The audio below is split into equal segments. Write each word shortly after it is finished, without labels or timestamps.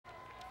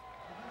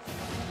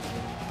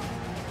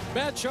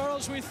Matt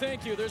Charles, we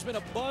thank you. There's been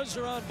a buzz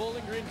around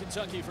Bowling Green,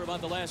 Kentucky for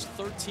about the last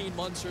 13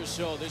 months or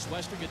so. This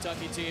Western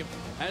Kentucky team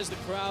has the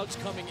crowds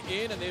coming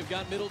in, and they've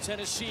got Middle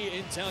Tennessee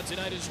in town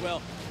tonight as well.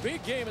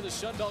 Big game in the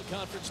Sun Belt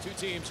Conference. Two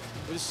teams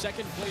with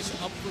second place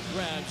up for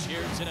grabs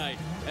here tonight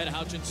at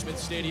Houchins-Smith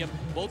Stadium.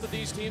 Both of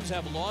these teams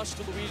have lost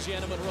to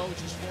Louisiana Monroe,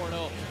 which is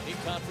 4-0 in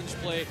conference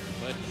play.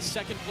 But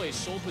second place,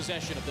 sole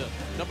possession of the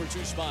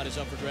 #2 spot is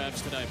up for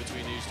grabs tonight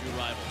between these two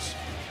rivals.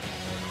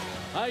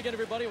 Hi again,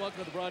 everybody. Welcome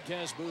to the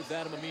broadcast booth.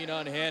 Adam Amin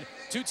on hand.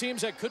 Two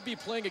teams that could be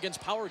playing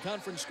against power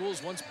conference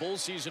schools once bowl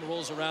season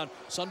rolls around.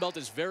 Sunbelt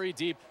is very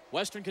deep.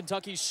 Western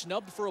Kentucky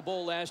snubbed for a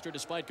bowl last year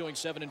despite going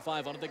 7-5.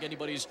 I don't think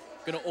anybody's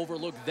going to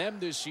overlook them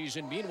this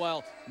season.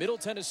 Meanwhile, Middle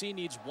Tennessee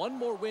needs one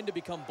more win to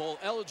become bowl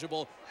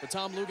eligible. For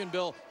Tom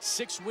Luganbill,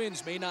 6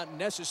 wins may not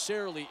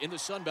necessarily in the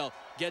Sunbelt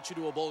get you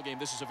to a bowl game.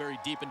 This is a very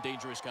deep and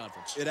dangerous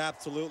conference. It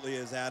absolutely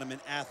is, Adam.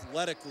 And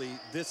athletically,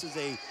 this is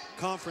a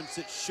conference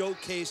that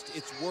showcased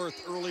its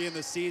worth early in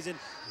the season,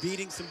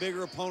 beating some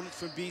bigger opponents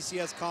from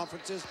BCS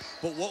conferences.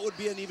 But what would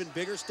be an even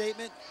bigger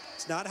statement?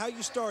 It's not how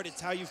you start, it's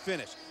how you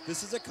finish.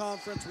 This is a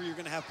conference where you're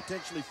going to have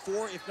potentially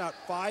 4, if not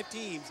 5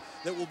 teams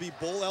that will be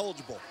bowl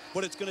eligible.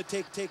 But it's going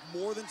to take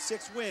more than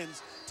 6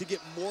 wins to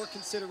get more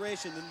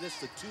consideration than just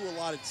the 2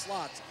 allotted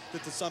slots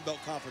that the Sun Belt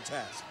Conference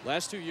has.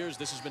 Last 2 years,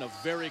 this has been a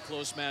very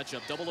close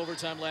matchup. Double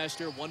overtime last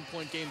year,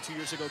 1-point game 2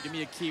 years ago. Give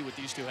me a key with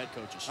these two head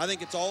coaches. I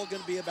think it's all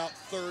going to be about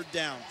third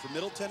down. For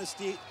Middle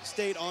Tennessee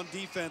State on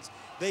defense,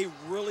 they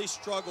really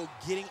struggle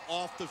getting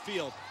off the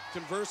field.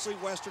 Conversely,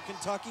 Western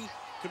Kentucky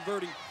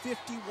converting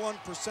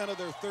 51% of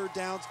their third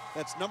downs.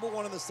 That's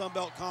 #1 in the Sun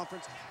Belt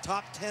Conference,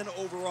 top 10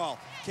 overall.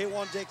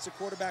 K'Wan Jakes, the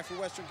quarterback for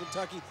Western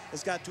Kentucky,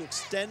 has got to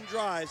extend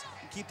drives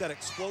and keep that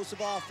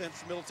explosive offense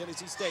from Middle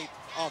Tennessee State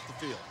off the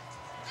field.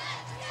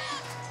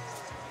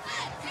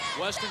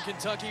 Western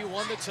Kentucky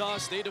won the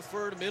toss. They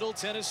deferred. Middle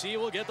Tennessee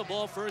will get the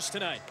ball first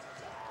tonight.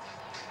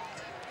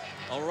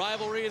 A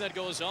rivalry that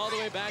goes all the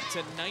way back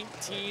to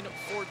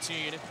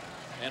 1914.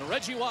 And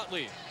Reggie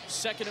Watley,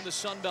 second in the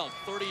Sun Belt,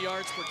 30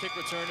 yards per kick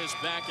return, is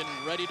back and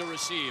ready to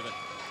receive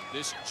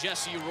this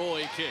Jesse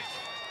Roy kick.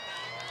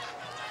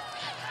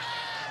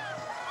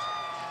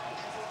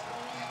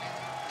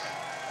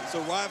 It's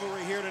a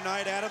rivalry here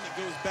tonight, Adam, that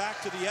goes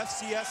back to the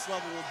FCS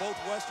level where both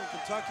Western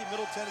Kentucky,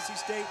 Middle Tennessee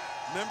State,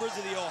 members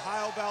of the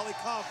Ohio Valley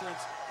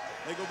Conference,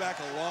 they go back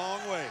a long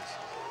ways.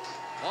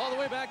 All the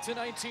way back to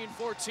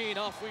 1914.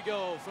 Off we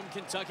go from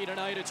Kentucky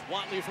tonight. It's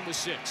Watley from the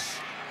 6.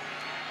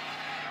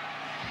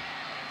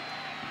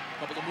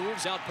 Couple of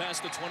moves out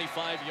past the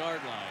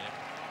 25-yard line.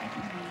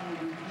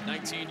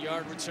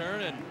 19-yard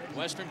return, and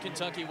Western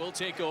Kentucky will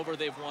take over.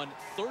 They've won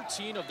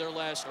 13 of their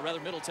last, or rather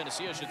Middle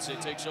Tennessee, I should say,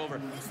 takes over.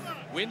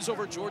 Wins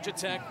over Georgia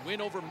Tech, win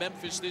over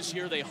Memphis this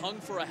year. They hung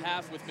for a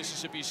half with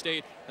Mississippi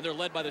State, and they're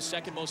led by the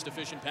second most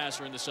efficient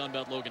passer in the Sun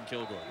Belt, Logan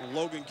Kilgore.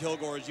 Logan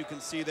Kilgore, as you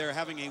can see there,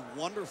 having a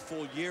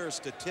wonderful year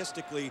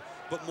statistically,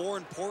 but more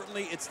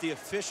importantly, it's the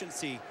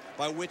efficiency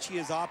by which he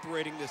is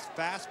operating this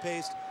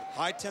fast-paced,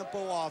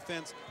 high-tempo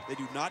offense. They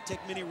do not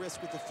take many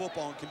risks with the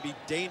football and can be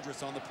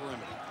dangerous on the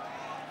perimeter.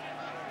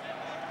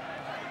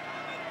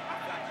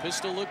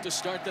 Pistol look to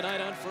start the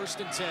night on 1st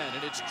and 10,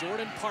 and it's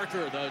Jordan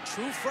Parker, the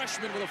true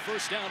freshman, with a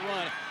first down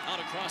run out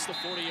across the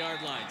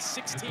 40-yard line.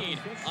 16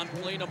 on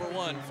play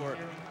 #1 for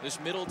this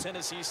Middle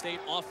Tennessee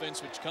State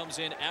offense, which comes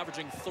in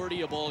averaging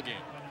 30 a ball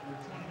game.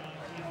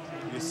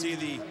 You see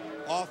the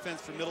offense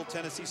for Middle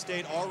Tennessee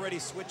State already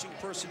switching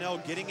personnel,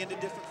 getting into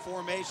different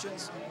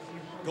formations,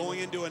 going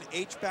into an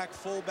H-back,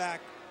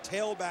 fullback,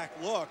 tailback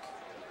look,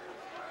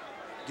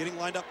 getting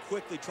lined up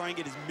quickly, trying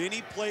to get as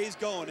many plays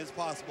going as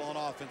possible on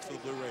offense for the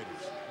Blue Raiders.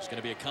 There's going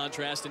to be a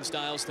contrast in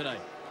styles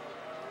tonight.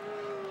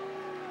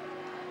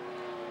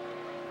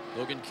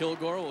 Logan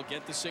Kilgore will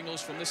get the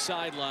signals from the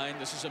sideline.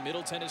 This is a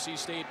Middle Tennessee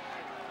State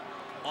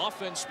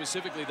offense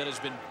specifically that has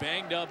been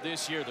banged up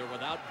this year. They're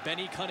without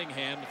Benny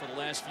Cunningham for the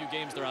last few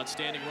games, their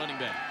outstanding running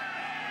back.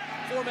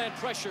 4-man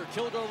pressure.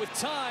 Kilgore with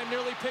time,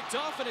 nearly picked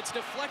off, and it's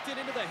deflected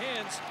into the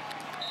hands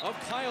of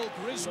Kyle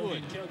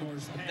Griswood.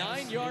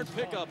 9-yard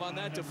pickup on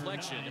that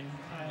deflection,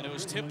 and it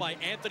was tipped by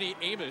Anthony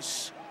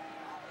Amos,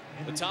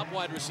 the top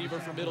wide receiver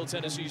for Middle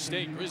Tennessee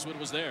State. Griswood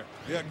was there.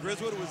 Yeah,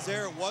 Griswood was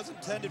there. It was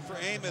intended for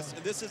Amos,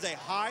 and this is a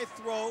high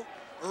throw,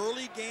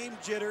 early game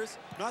jitters.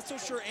 Not so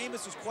sure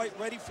Amos was quite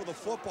ready for the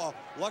football.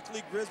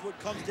 Luckily, Griswood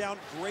comes down,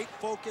 great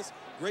focus,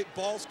 great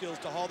ball skills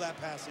to haul that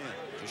pass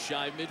in. Just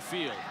shy of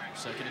midfield,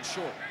 2nd and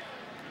short.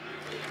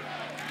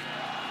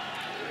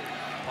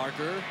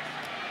 Parker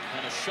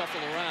kind of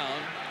shuffle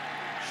around.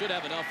 Should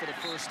have enough for the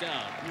first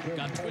down.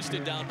 Got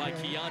twisted down by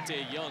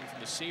Keontae Young from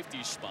the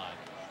safety spot.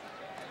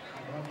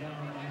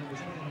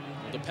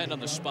 Will depend on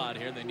the spot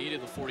here. They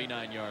needed the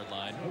 49-yard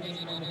line.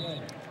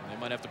 They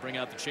might have to bring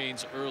out the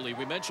chains early.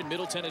 We mentioned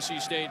Middle Tennessee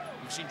State.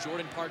 We've seen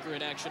Jordan Parker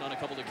in action on a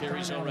couple of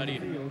carries already.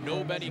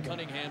 No Benny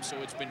Cunningham, so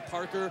it's been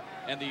Parker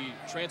and the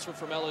transfer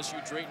from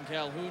LSU, Drayton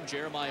Calhoun,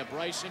 Jeremiah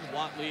Bryson,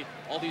 Watley.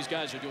 All these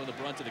guys are doing the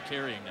brunt of the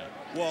carrying now.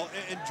 Well,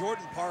 and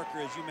Jordan Parker,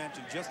 as you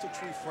mentioned, just a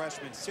true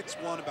freshman,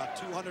 6'1", about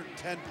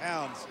 210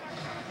 pounds.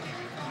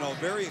 a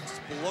very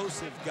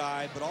explosive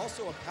guy, but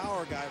also a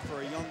power guy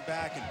for a young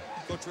back. And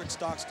Coach Rick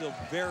Stockstill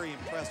very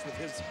impressed with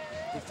his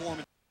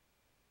performance.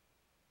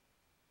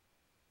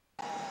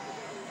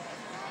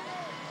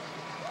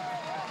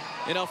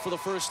 Enough for the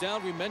first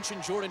down. We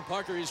mentioned Jordan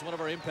Parker. He's one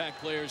of our impact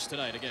players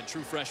tonight. Again,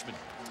 true freshman.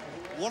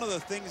 One of the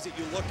things that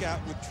you look at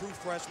with true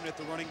freshmen at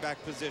the running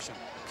back position,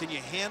 can you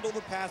handle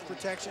the pass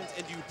protections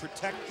and do you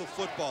protect the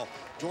football?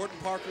 Jordan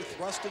Parker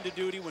thrust into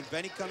duty when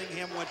Benny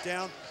Cunningham went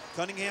down.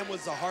 Cunningham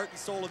was the heart and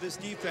soul of this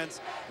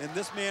defense. And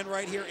this man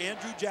right here,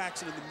 Andrew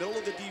Jackson, in the middle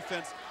of the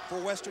defense for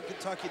Western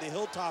Kentucky, the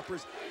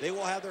Hilltoppers, they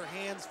will have their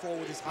hands full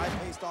with this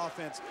high-paced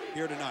offense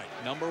here tonight.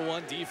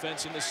 #1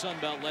 defense in the Sun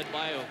Belt, led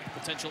by a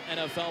potential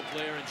NFL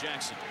player in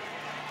Jackson.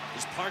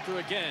 Is Parker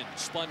again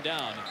spun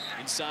down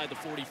inside the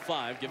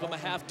 45. Give him a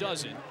half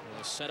dozen.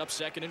 We'll set up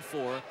 2nd and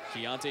 4.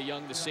 Keontae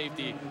Young, the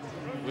safety,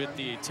 with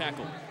the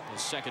tackle.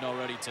 His second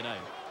already tonight.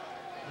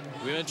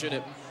 We mentioned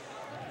it.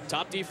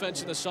 Top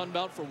defense in the Sun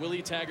Belt for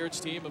Willie Taggart's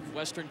team of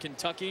Western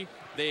Kentucky.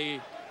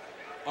 They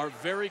are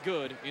very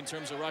good in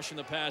terms of rushing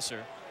the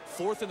passer.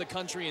 4th in the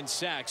country in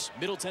sacks.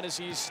 Middle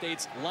Tennessee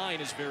State's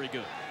line is very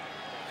good.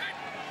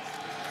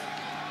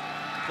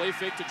 Play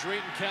fake to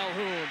Drayton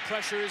Calhoun.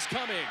 Pressure is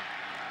coming.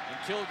 And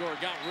Kilgore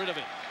got rid of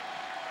it.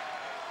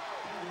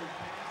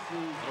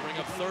 That'll bring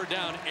up 3rd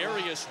down.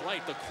 Arias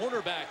right, the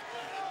cornerback,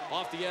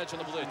 off the edge on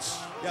the blitz.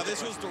 Yeah,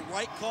 this was the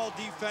right call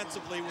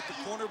defensively with the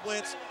corner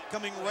blitz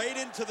coming right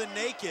into the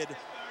naked.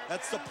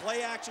 That's the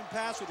play action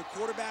pass where the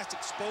quarterback's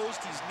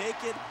exposed. He's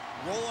naked,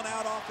 rolling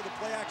out off of the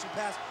play action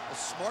pass. A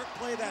smart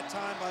play that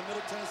time by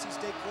Middle Tennessee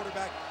State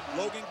quarterback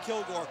Logan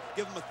Kilgore.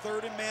 Give him a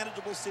 3rd and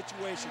manageable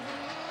situation.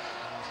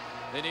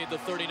 They need the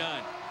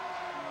 39.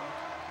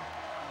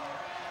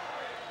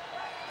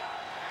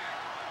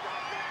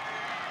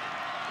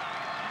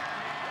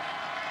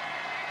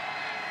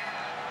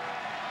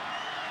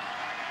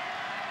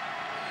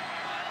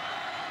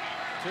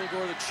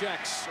 Kilgore the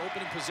checks,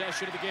 opening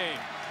possession of the game.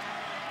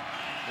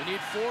 They need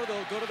 4,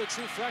 they'll go to the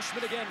true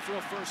freshman again for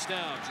a first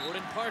down.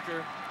 Jordan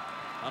Parker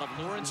out of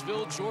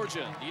Lawrenceville,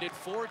 Georgia. Needed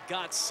 4,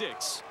 got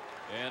 6.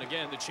 And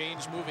again, the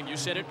chains moving. You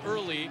said it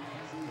early.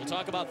 We'll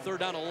talk about 3rd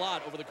down a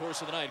lot over the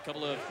course of the night. A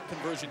couple of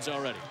conversions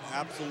already.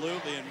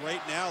 Absolutely, and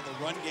right now the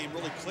run game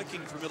really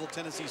clicking for Middle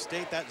Tennessee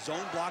State. That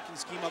zone blocking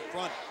scheme up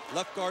front.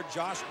 Left guard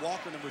Josh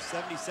Walker, number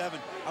 77,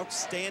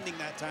 outstanding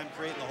that time,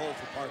 creating the hole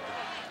for Parker.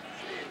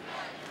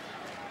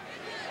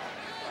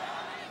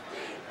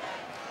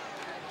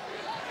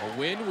 A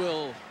win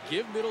will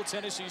give Middle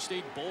Tennessee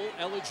State bowl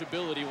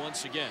eligibility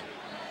once again.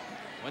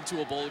 Went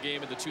to a bowl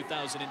game in the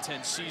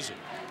 2010 season.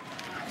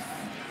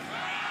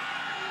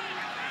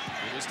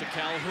 It is to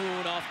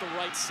Calhoun off the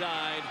right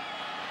side.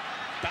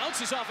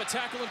 Bounces off a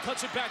tackle and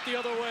cuts it back the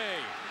other way.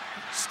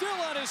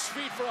 Still on his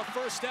feet for a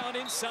first down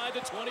inside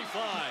the 25.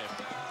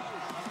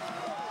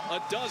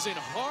 A dozen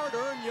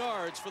hard-earned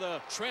yards for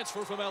the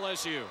transfer from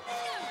LSU.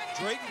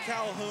 Drayton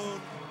Calhoun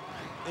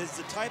is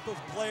the type of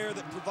player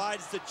that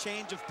provides the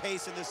change of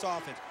pace in this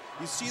offense.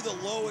 You see the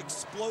low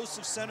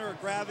explosive center of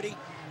gravity,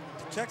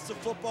 protects the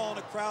football in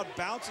a crowd,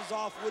 bounces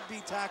off would-be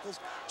tackles.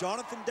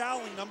 Jonathan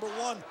Dowling, number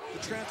 1,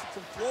 the transfer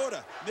from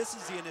Florida,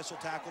 misses the initial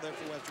tackle there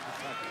for Western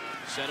Kentucky.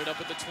 Set it up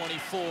at the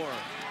 24.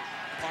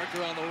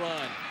 Parker on the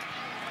run.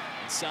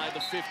 Inside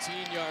the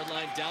 15-yard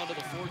line, down to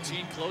the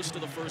 14, close to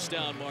the first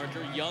down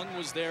marker. Young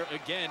was there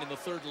again in the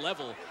 3rd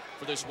level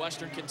for this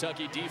Western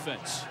Kentucky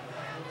defense.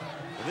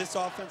 This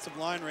offensive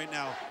line right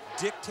now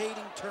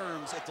dictating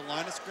terms at the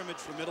line of scrimmage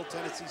for Middle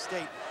Tennessee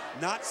State.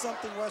 Not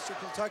something Western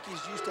Kentucky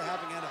is used to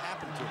having had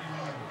happen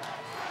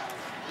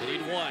to. They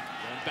need 1. Going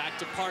back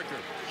to Parker.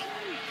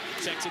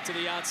 Checks it to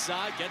the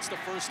outside, gets the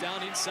first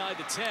down inside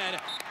the 10.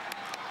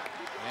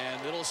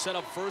 And it'll set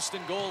up 1st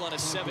and goal on a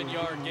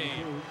 7-yard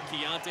gain.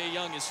 Keontae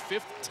Young is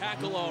 5th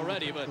tackle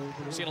already, but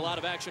we've seen a lot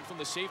of action from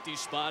the safety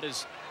spot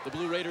as the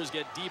Blue Raiders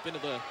get deep into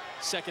the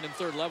 2nd and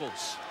 3rd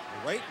levels.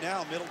 Right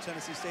now, Middle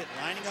Tennessee State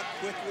lining up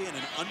quickly in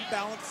an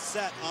unbalanced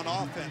set on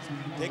offense.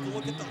 Take a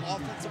look at the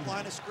offensive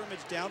line of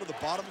scrimmage down to the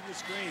bottom of your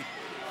screen.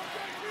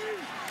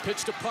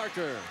 Pitch to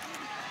Parker.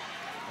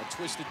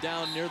 Twisted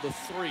down near the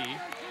 3.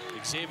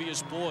 Xavier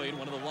Boyd,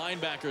 one of the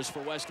linebackers for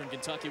Western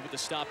Kentucky, with the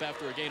stop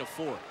after a gain of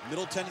 4.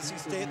 Middle Tennessee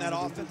State and that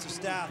offensive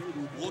staff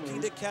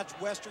looking to catch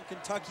Western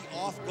Kentucky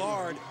off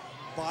guard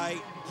by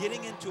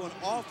getting into an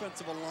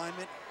offensive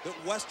alignment that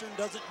Western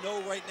doesn't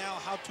know right now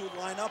how to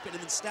line up in,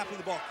 and then snapping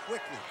the ball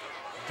quickly.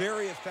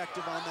 Very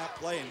effective on that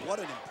play, and what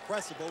an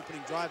impressive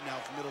opening drive now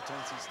for Middle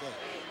Tennessee State.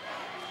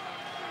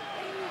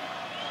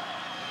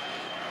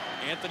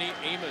 Anthony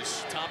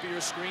Amos, top of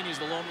your screen. He's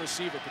the lone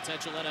receiver,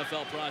 potential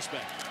NFL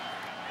prospect.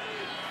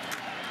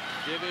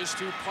 Give is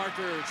to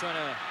Parker, trying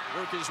to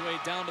work his way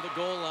down to the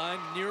goal line,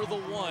 near the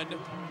 1.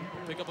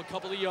 Pick up a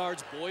couple of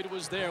yards. Boyd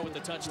was there with the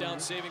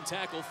touchdown-saving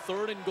tackle.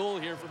 3rd and goal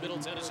here for Middle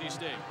Tennessee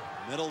State.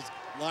 Middle's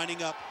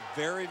lining up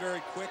very, very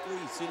quickly.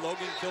 You see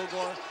Logan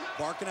Kilgore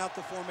barking out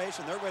the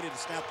formation. They're ready to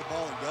snap the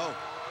ball and go.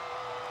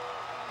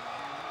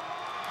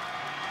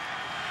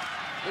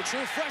 The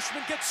true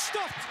freshman gets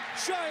stuffed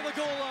shy of the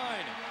goal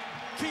line.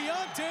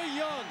 Keontae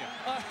Young,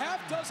 a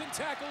half dozen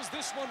tackles.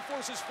 This one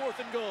forces 4th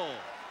and goal.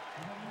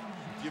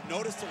 You've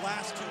noticed the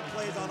last 2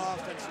 plays on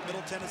offense for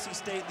Middle Tennessee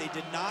State. They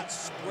did not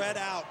spread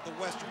out the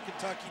Western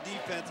Kentucky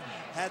defense.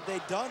 Had they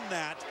done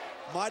that,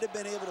 might have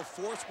been able to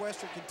force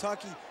Western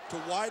Kentucky to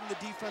widen the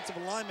defensive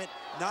alignment,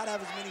 not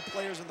have as many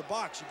players in the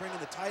box. You bring in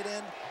the tight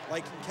end,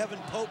 like Kevin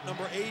Pope,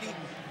 number 80,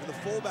 and the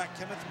fullback,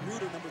 Kenneth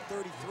Bruder, number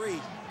 33,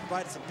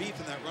 provided some beef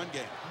in that run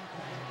game.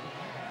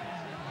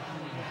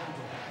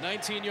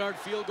 19-yard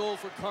field goal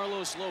for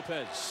Carlos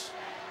Lopez.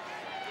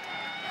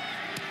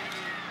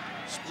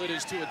 Split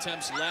his 2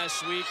 attempts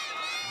last week.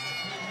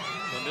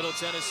 But Middle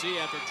Tennessee,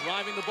 after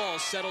driving the ball,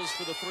 settles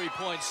for the 3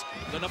 points.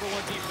 The #1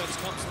 defense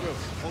comes through.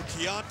 Well,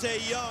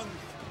 Keontae Young,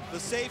 the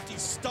safety,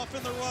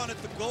 stuffing the run at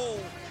the goal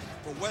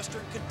for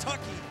Western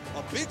Kentucky.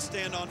 A big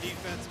stand on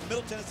defense.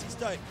 Middle Tennessee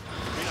State.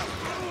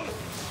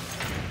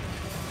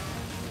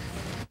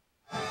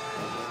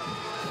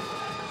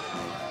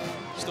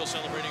 Still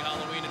celebrating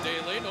Halloween a day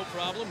late, no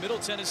problem. Middle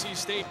Tennessee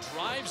State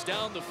drives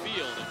down the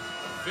field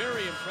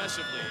very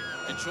impressively.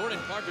 And Jordan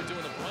Parker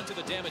doing the brunt of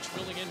the damage,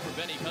 filling in for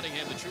Benny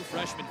Cunningham, the true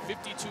freshman.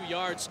 52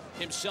 yards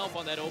himself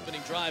on that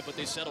opening drive, but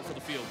they settled for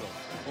the field goal.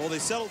 Well, they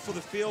settled for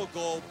the field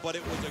goal, but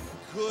it was a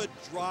good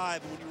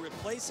drive. When you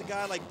replace a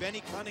guy like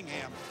Benny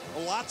Cunningham, a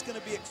lot's going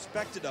to be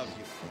expected of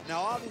you.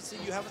 Now, obviously,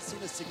 you haven't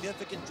seen a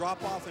significant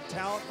drop-off in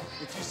talent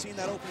if you've seen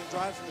that opening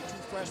drive from the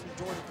true freshman,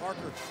 Jordan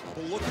Parker.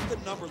 But look at the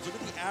numbers. Look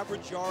at the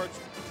average yards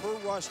per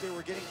rush they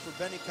were getting for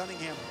Benny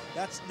Cunningham.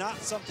 That's not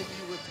something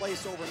you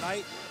replace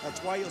overnight. That's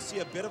why you'll see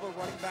a bit of a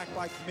running back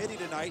by committee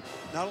tonight.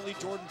 Not only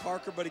Jordan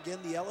Parker, but again,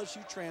 the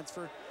LSU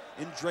transfer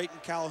in Drayton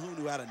Calhoun,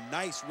 who had a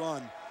nice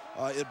run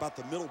about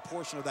the middle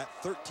portion of that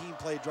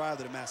 13-play drive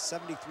that amassed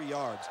 73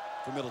 yards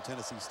for Middle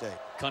Tennessee State.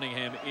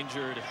 Cunningham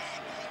injured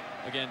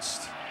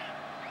against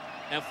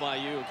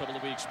FIU a couple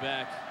of weeks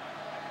back.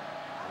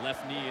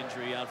 Left knee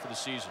injury, out for the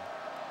season.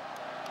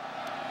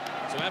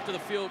 So after the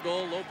field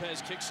goal,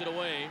 Lopez kicks it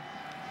away.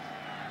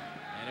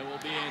 And it will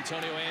be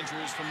Antonio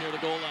Andrews from near the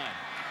goal line.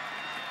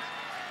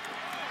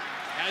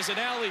 Has an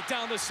alley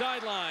down the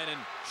sideline and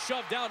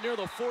shoved out near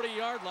the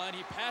 40-yard line.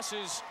 He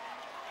passes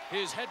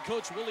his head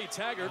coach, Willie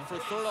Taggart, for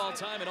 3rd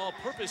all-time in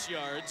all-purpose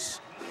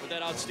yards with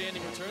that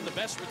outstanding return. The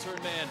best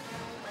return man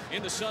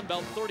in the Sun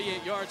Belt,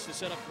 38 yards to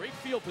set up great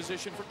field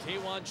position for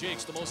K'Wan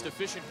Jakes, the most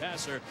efficient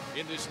passer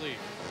in this league.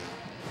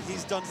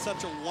 He's done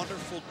such a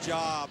wonderful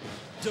job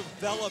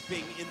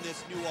developing in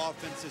this new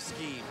offensive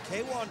scheme.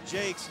 K'Wan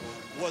Jakes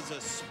was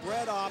a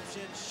spread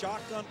option,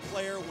 shotgun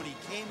player when he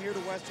came here to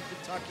Western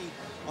Kentucky.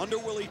 Under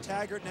Willie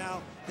Taggart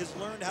now, has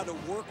learned how to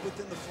work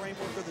within the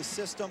framework of the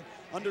system,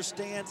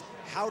 understands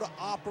how to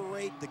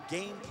operate the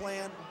game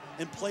plan,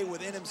 and play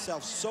within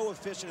himself. So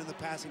efficient in the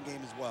passing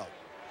game as well.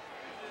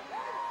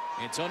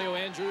 Antonio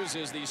Andrews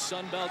is the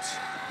Sun Belt's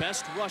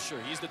best rusher.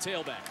 He's the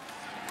tailback.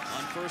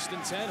 On 1st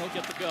and 10, he'll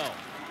get the go.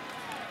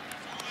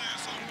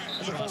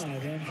 Across the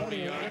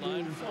 40-yard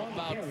line from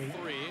about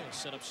 3.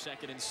 Set up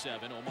 2nd and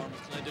 7. Omar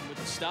McClendon with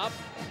the stop.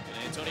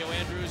 And Antonio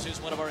Andrews is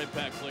one of our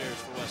impact players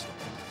for Western.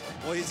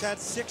 Well, he's had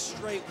 6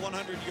 straight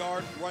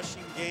 100-yard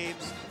rushing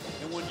games.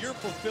 And when you're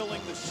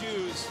fulfilling the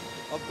shoes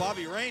of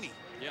Bobby Rainey,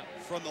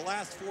 from the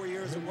last 4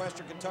 years in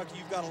Western Kentucky,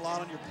 you've got a lot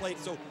on your plate.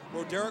 So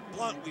Roderick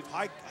Blunt, we've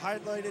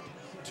highlighted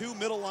 2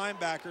 middle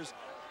linebackers.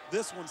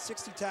 This one,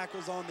 60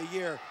 tackles on the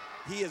year.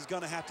 He is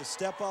going to have to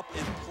step up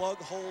and plug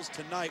holes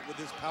tonight with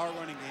this power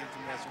running game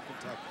from Western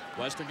Kentucky.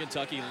 Western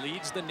Kentucky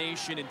leads the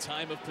nation in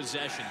time of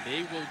possession.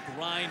 They will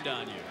grind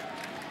on you.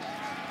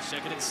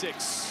 2nd and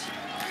 6.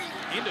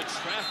 Into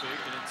traffic.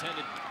 An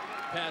intended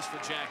pass for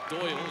Jack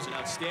Doyle, who's an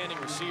outstanding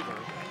receiver.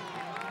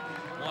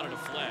 Wanted a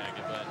flag,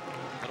 but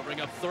that'll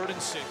bring up 3rd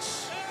and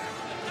 6.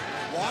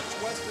 Watch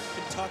Western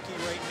Kentucky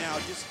right now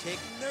just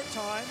taking their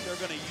time. They're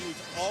going to use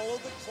all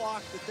of the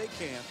clock that they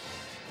can.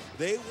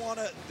 They want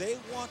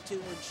to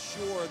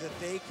ensure that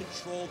they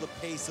control the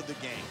pace of the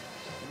game.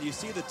 And you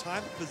see the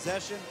time of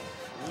possession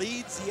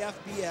leads the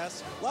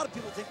FBS. A lot of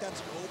people think that's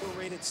an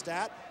overrated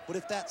stat, but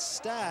if that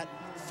stat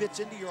fits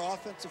into your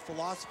offensive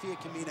philosophy,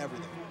 it can mean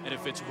everything. And it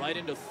fits right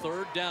into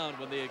 3rd down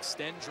when they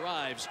extend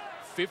drives.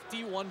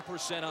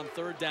 51% on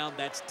 3rd down.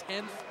 That's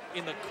 10th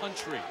in the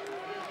country.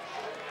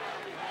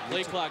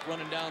 Play clock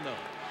running down, though.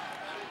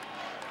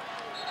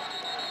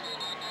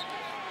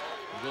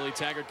 Willie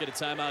Taggart get a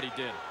timeout? He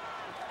did.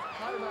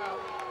 Timeout,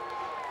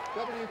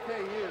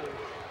 WKU.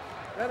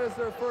 That is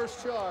their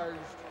first charge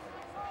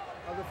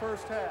of the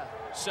first half.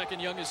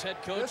 Second youngest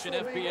head coach in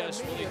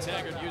FBS, Willie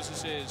Taggart,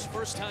 uses his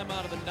first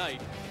timeout of the night.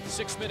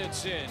 6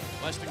 minutes in,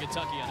 Western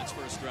Kentucky on its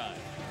first drive.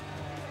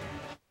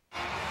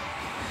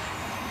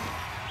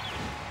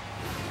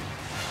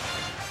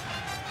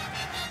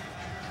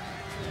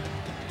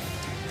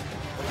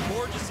 A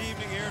gorgeous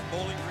evening here in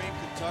Bowling Green,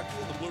 Kentucky.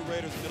 The Blue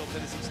Raiders of Middle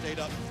Tennessee State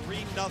up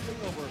 3-0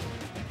 over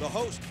the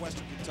host,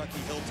 Western Kentucky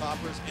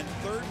Hilltoppers, and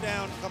 3rd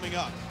down coming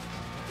up.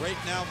 Right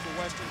now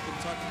for Western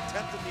Kentucky,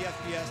 10th in the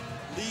FBS,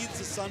 leads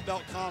the Sun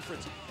Belt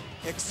Conference.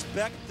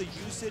 Expect the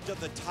usage of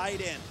the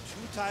tight end.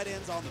 2 tight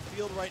ends on the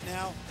field right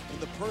now, and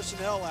the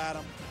personnel,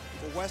 Adam,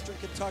 for Western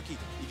Kentucky.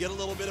 You get a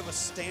little bit of a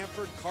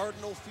Stanford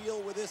Cardinal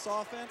feel with this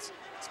offense.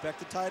 Expect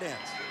the tight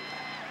ends.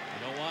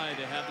 You know why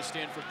they have the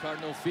Stanford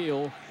Cardinal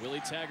feel?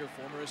 Willie Taggart,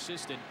 former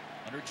assistant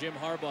under Jim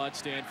Harbaugh at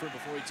Stanford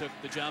before he took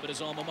the job at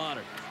his alma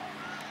mater.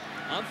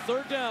 On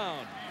third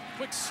down,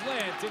 quick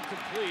slant,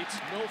 incomplete.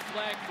 No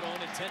flag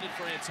thrown, intended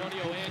for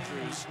Antonio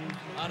Andrews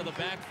out of the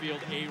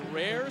backfield. A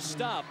rare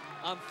stop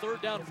on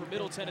third down for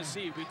Middle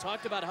Tennessee. We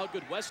talked about how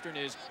good Western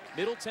is.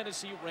 Middle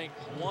Tennessee ranked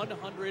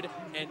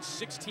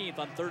 116th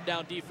on third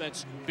down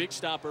defense. Big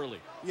stop early.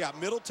 Yeah,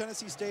 Middle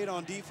Tennessee State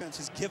on defense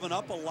has given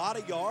up a lot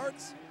of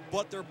yards,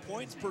 but their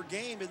points per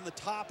game in the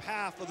top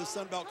half of the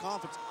Sun Belt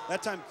Conference.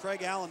 That time,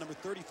 Craig Allen, number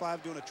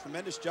 35, doing a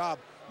tremendous job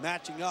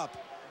matching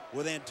up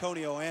with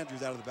Antonio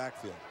Andrews out of the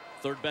backfield.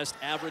 Third best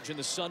average in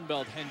the Sun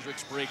Belt,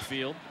 Hendricks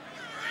Brakefield.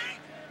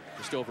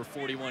 Just over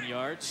 41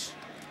 yards.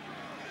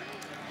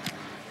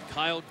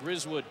 Kyle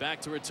Griswood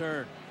back to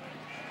return.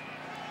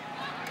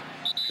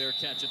 Fair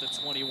catch at the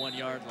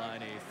 21-yard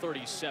line, a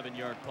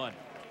 37-yard punt.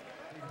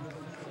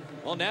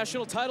 Well,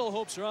 national title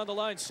hopes are on the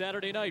line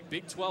Saturday night.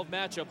 Big 12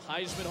 matchup.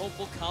 Heisman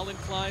hopeful Colin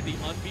Klein, the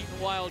unbeaten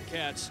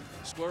Wildcats,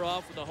 square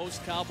off with the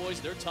host Cowboys,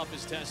 their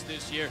toughest test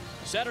this year.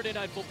 Saturday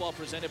Night Football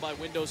presented by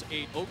Windows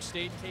 8, Oak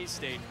State,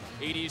 K-State,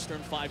 8 Eastern,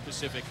 5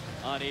 Pacific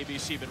on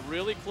ABC. Been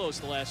really close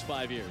the last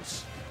 5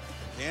 years.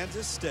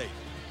 Kansas State.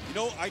 You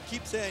know, I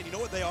keep saying, you know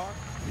what they are?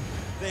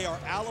 They are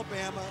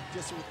Alabama,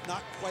 just with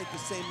not quite the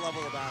same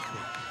level of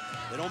athlete.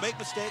 They don't make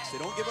mistakes. They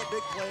don't give up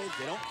big plays.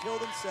 They don't kill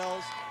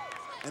themselves.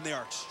 And they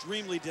are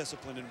extremely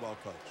disciplined and well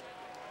coached.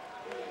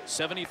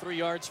 73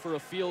 yards for a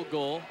field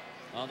goal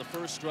on the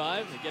first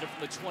drive. They get it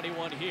from the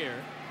 21 here.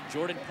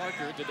 Jordan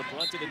Parker did the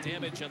brunt of the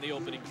damage on the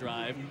opening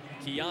drive.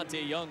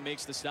 Keontae Young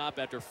makes the stop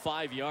after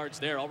 5 yards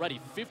there.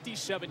 Already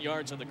 57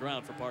 yards on the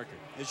ground for Parker.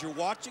 As you're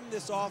watching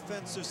this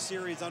offensive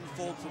series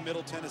unfold for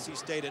Middle Tennessee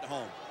State at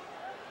home,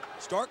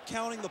 start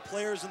counting the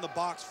players in the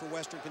box for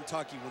Western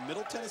Kentucky. When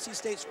Middle Tennessee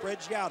State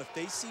spreads you out, if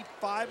they see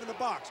 5 in the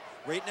box,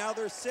 right now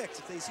there's 6.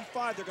 If they see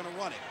 5, they're going to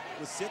run it.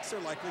 With 6, they're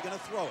likely going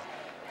to throw it.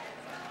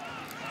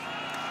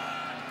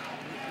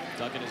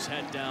 Ducking his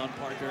head down,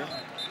 Parker,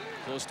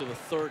 close to the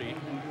 30.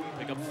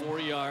 Pick up 4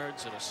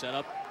 yards. It'll set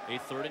up a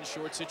third and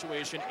short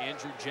situation.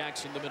 Andrew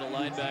Jackson, the middle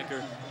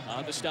linebacker,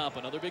 on the stop.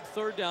 Another big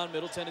third down.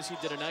 Middle Tennessee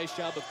did a nice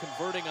job of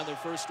converting on their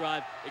first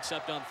drive,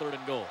 except on third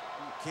and goal.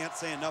 Can't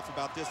say enough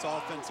about this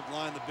offensive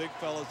line. The big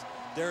fellas,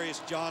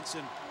 Darius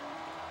Johnson,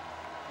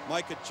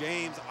 Micah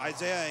James,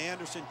 Isaiah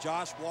Anderson,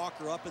 Josh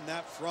Walker up in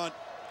that front,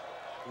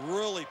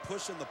 really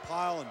pushing the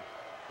pile and,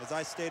 as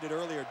I stated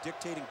earlier,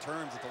 dictating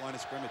terms at the line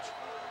of scrimmage.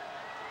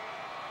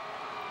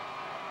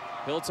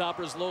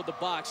 Hilltoppers load the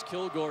box.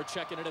 Kilgore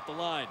checking it at the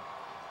line.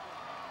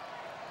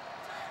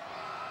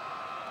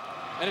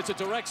 And it's a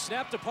direct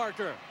snap to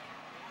Parker.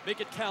 Make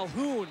it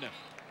Calhoun,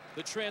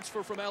 the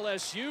transfer from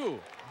LSU.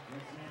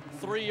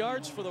 3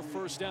 yards for the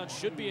first down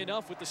should be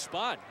enough with the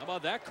spot. How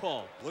about that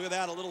call? Look at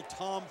that, a little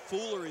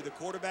tomfoolery. The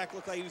quarterback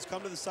looked like he was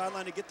coming to the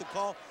sideline to get the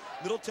call.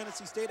 Middle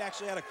Tennessee State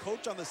actually had a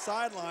coach on the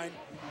sideline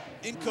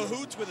in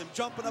cahoots with him,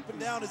 jumping up and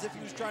down as if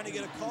he was trying to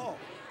get a call.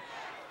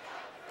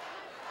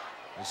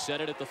 They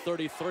set it at the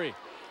 33.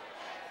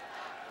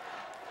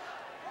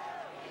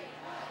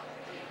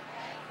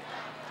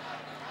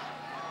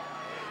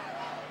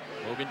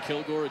 Logan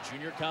Kilgore, a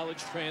junior college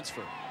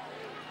transfer,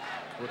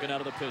 working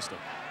out of the pistol.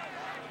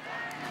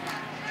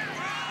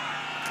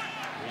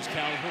 Here's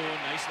Calhoun.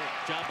 Nice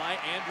job by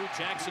Andrew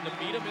Jackson to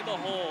meet him in the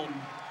hole.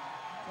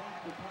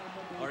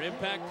 Our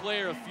impact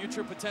player, a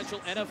future potential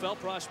NFL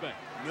prospect.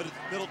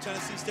 Middle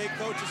Tennessee State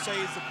coaches say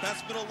he's the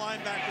best middle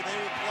linebacker they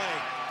will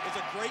play. Does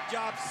a great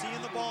job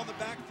seeing the ball in the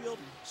backfield,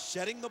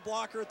 shedding the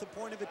blocker at the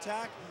point of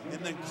attack,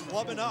 and then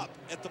clubbing up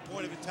at the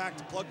point of attack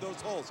to plug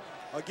those holes.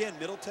 Again,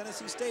 Middle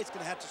Tennessee State's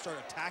going to have to start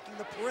attacking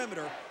the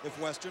perimeter if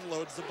Western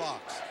loads the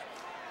box.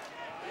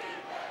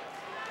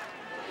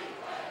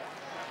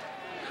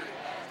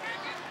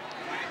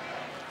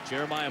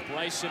 Jeremiah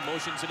Bryson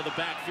motions into the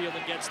backfield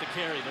and gets the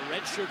carry. The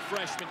redshirt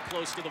freshman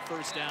close to the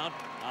first down,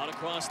 out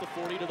across the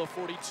 40 to the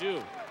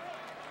 42.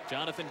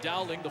 Jonathan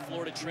Dowling, the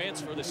Florida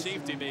transfer, the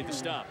safety, made the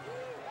stop.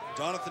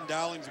 Jonathan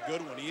Dowling's a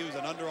good one. He was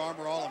an Under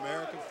Armour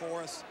All-American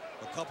for us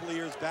a couple of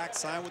years back,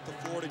 signed with the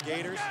Florida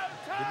Gators.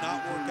 Did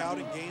not work out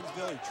in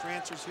Gainesville. He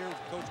transfers here with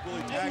Coach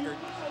Willie Taggart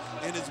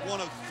and is one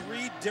of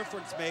 3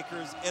 difference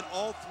makers at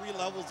all 3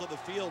 levels of the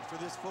field for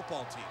this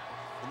football team.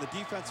 In the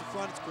defensive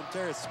front, it's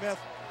Quintera Smith.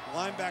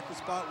 Linebacker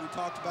spot we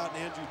talked about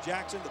in Andrew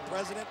Jackson, the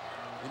president,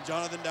 and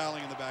Jonathan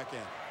Dowling in the back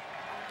end.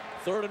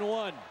 3rd and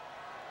 1.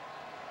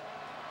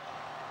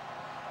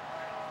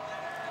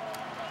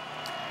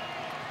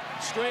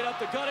 Straight up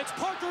the gut, it's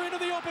Parker into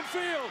the open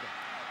field.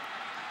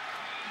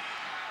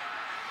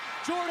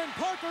 Jordan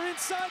Parker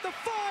inside the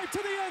 5 to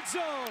the end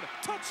zone.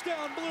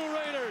 Touchdown, Blue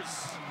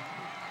Raiders.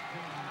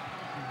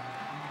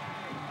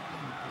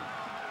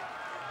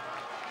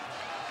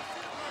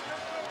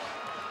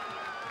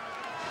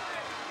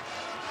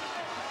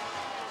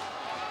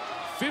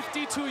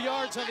 52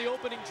 yards on the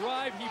opening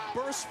drive. He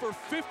bursts for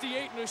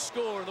 58 in his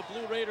score. The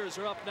Blue Raiders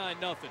are up 9-0.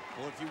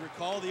 Well, if you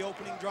recall the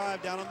opening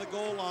drive down on the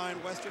goal line,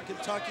 Western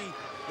Kentucky,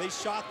 they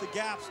shot the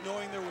gaps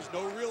knowing there was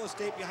no real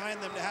estate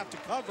behind them to have to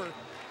cover.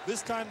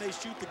 This time they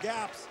shoot the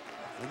gaps,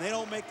 and they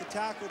don't make the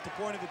tackle at the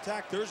point of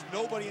attack. There's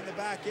nobody in the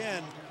back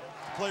end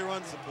to play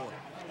run support.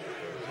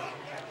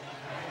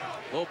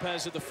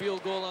 Lopez at the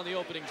field goal on the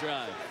opening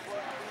drive.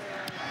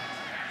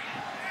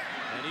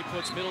 And he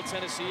puts Middle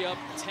Tennessee up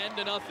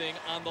 10-0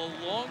 on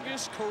the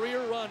longest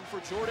career run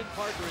for Jordan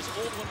Parker. His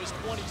old one was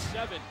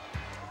 27.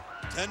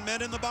 10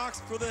 men in the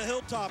box for the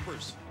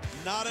Hilltoppers.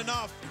 Not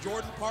enough.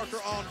 Jordan Parker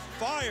on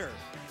fire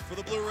for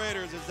the Blue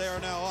Raiders as they are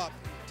now up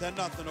 10-0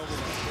 over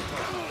Western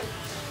Kentucky.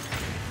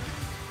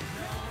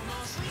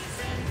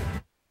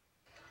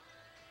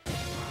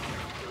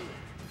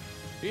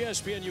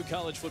 ESPNU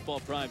College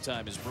Football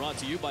Primetime is brought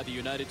to you by the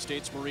United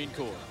States Marine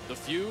Corps. The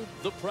few,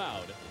 the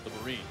proud, the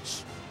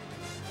Marines.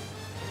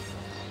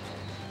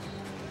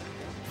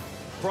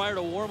 Prior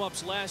to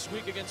warm-ups last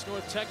week against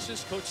North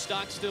Texas, Coach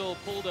Stockstill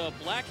pulled a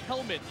black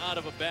helmet out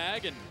of a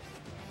bag, and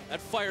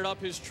that fired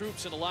up his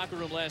troops in the locker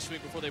room last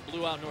week before they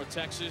blew out North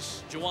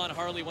Texas. Juwan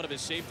Harley, one of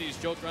his safeties,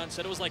 joked around,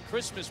 said it was like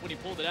Christmas when he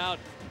pulled it out.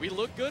 We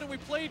looked good and we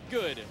played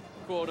good,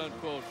 quote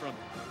unquote, from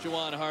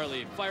Juwan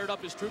Harley. Fired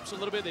up his troops a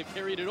little bit. They've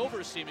carried it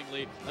over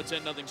seemingly. A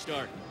 10-0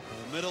 start.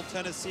 Middle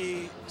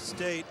Tennessee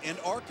State and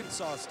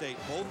Arkansas State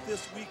both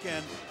this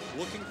weekend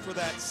looking for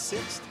that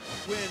 6th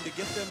win to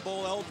get them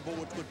bowl eligible,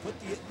 which would put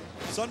the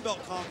Sun Belt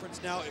Conference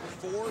now at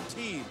 4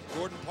 teams.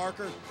 Jordan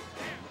Parker,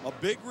 a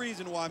big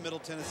reason why Middle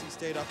Tennessee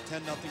State up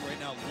 10-0 right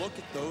now. Look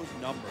at those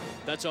numbers.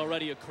 That's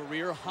already a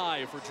career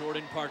high for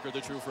Jordan Parker, the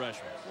true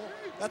freshman.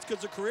 That's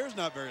because the career's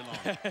not very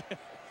long.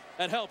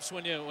 That helps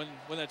when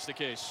that's the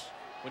case,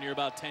 when you're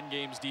about 10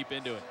 games deep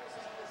into it.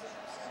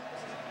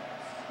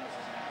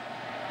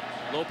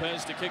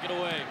 Lopez to kick it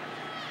away.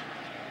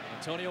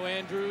 Antonio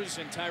Andrews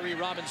and Tyree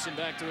Robinson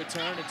back to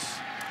return. It's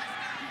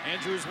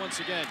Andrews once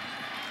again.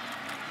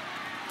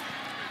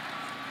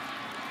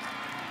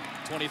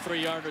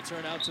 23-yard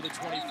return out to the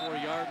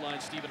 24-yard line.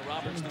 Stephen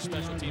Roberts, the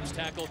special teams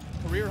tackle.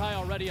 Career high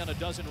already on a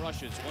dozen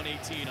rushes.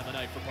 118 on the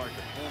night for Parker.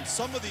 Well, and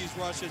some of these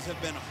rushes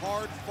have been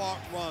hard-fought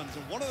runs.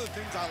 And one of the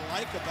things I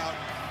like about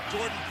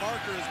Jordan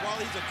Parker is while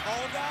he's a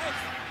tall guy,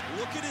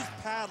 look at his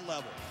pad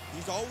level.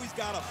 He's always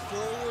got a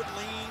forward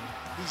lean.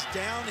 He's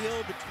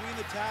downhill between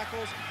the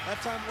tackles.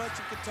 That time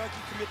Western Kentucky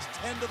commits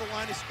 10 to the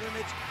line of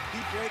scrimmage.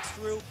 He breaks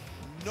through.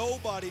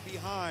 Nobody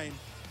behind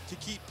to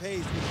keep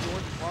pace with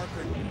Jordan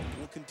Parker.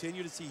 We'll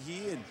continue to see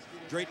he and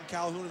Drayton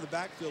Calhoun in the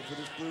backfield for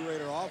this Blue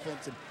Raider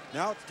offense. And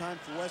now it's time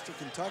for Western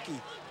Kentucky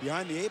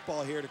behind the 8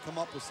 ball here to come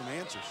up with some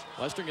answers.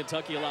 Western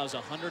Kentucky allows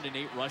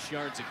 108 rush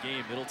yards a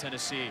game. Middle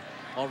Tennessee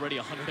already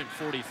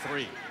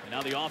 143. And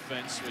now the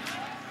offense, which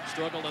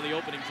struggled on the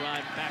opening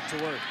drive, back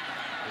to work.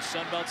 The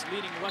Sun Belt's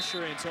leading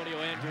rusher, Antonio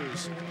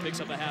Andrews, picks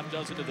up a half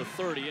dozen to the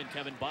 30, and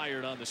Kevin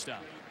Byard on the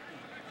stop.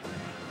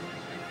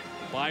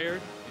 Byard,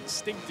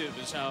 instinctive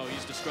is how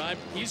he's described.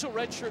 He's a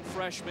redshirt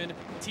freshman.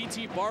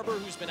 T.T. Barber,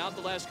 who's been out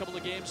the last couple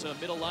of games, a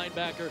middle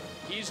linebacker,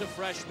 he's a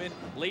freshman.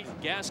 Leighton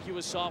Gaskew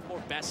is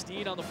sophomore.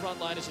 Bastine on the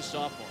front line is a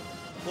sophomore.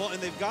 Well,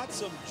 and they've got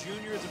some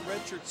juniors and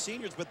redshirt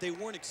seniors, but they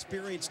weren't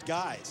experienced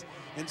guys.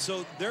 And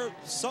so they're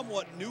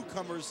somewhat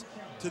newcomers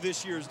to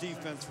this year's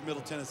defense for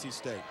Middle Tennessee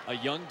State. A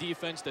young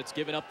defense that's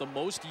given up the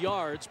most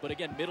yards, but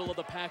again, middle of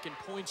the pack in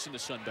points in the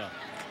Sun Belt.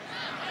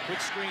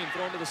 Quick screen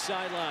thrown to the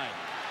sideline.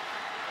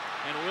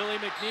 And Willie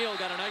McNeil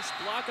got a nice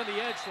block on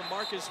the edge from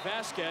Marcus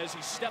Vasquez.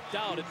 He stepped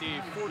out at the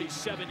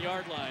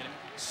 47-yard line.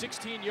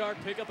 16-yard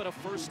pickup and a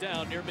first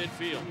down near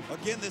midfield.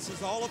 Again, this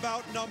is all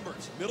about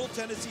numbers. Middle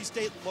Tennessee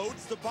State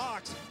loads the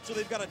box, so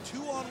they've got a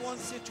 2-on-1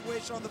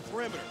 situation on the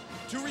perimeter.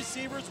 2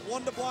 receivers,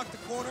 1 to block the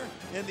corner,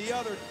 and the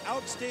other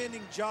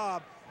outstanding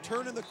job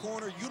turning the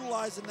corner,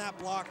 utilizing that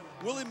block.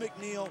 Willie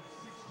McNeil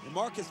and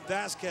Marcus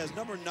Vasquez,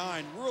 number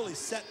 9, really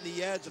setting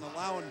the edge and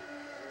allowing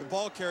the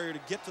ball carrier to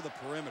get to the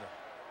perimeter.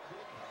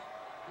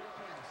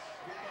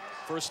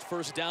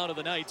 First down of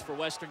the night for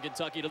Western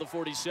Kentucky to the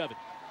 47.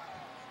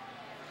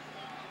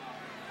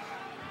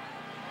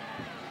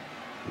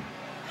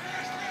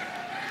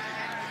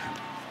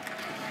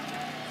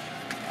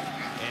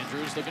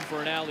 Andrews looking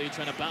for an alley,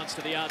 trying to bounce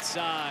to the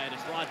outside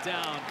and brought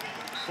down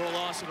for a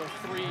loss of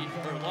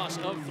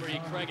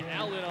 3. Craig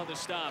Allen on the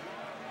stop.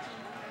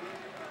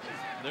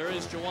 There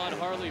is Juwan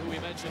Harley, who we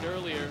mentioned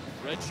earlier,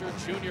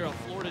 redshirt junior, a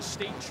Florida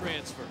State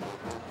transfer.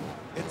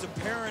 It's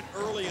apparent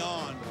early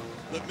on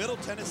that Middle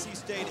Tennessee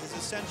State has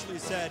essentially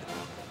said,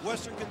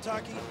 Western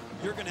Kentucky,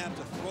 you're going to have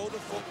to throw the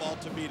football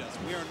to beat us.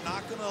 We are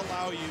not going to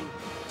allow you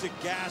to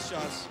gash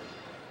us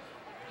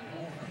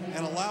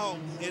and allow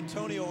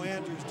Antonio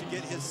Andrews to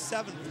get his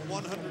 7th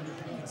 100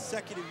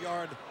 consecutive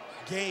yard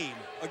game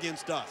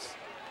against us.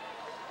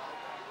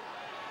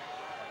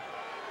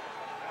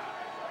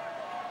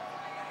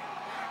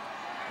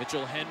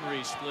 Mitchell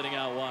Henry splitting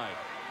out wide.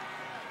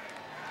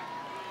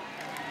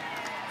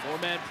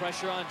 4-man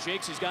pressure on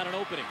Jakes. He's got an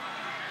opening.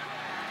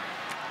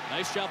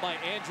 Nice job by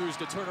Andrews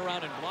to turn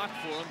around and block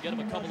for him, get him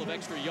a couple of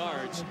extra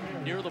yards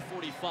near the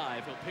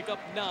 45. He'll pick up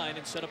 9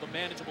 and set up a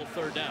manageable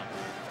 3rd down.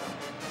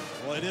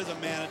 Well, it is a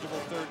manageable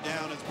 3rd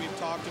down. As we've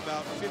talked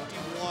about,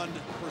 51%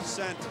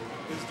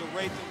 is the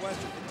rate that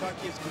Western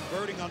Kentucky is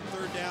converting on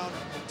 3rd down.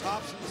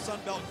 Tops in the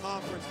Sun Belt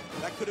Conference.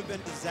 That could have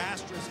been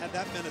disastrous had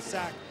that been a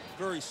sack.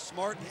 Very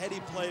smart, heady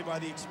play by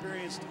the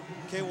experienced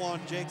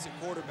K'Wan Jakes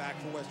at quarterback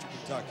for Western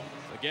Kentucky.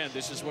 Again,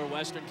 this is where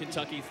Western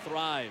Kentucky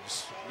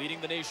thrives,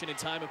 leading the nation in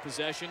time of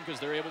possession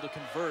because they're able to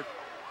convert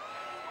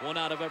 1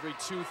 out of every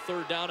 2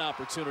 3rd down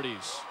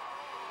opportunities.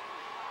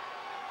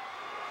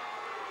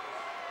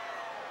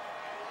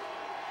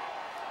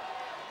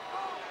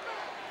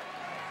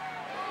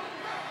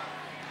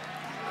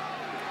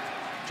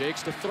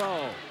 Jakes to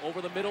throw.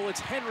 Over the middle,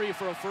 it's Henry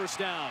for a 1st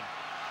down.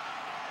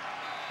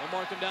 We'll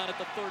mark him down at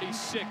the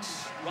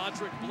 36.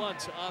 Roderick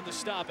Blunt on the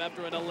stop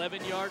after an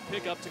 11-yard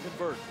pickup to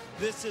convert.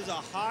 This is a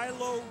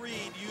high-low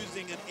read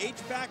using an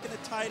H-back and a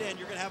tight end.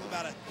 You're going to have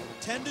about a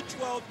 10 to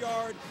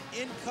 12-yard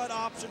in-cut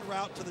option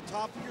route to the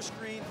top of your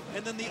screen.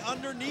 And then the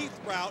underneath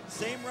route,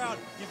 same route,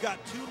 you've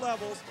got 2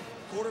 levels.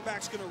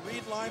 Quarterback's going to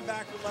read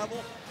linebacker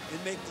level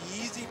and make the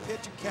easy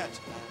pitch and catch.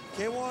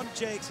 K'Wan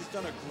Jakes has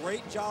done a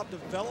great job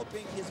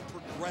developing his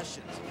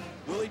progressions.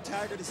 Willie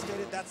Taggart has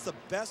stated that's the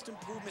best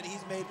improvement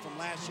he's made from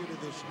last year to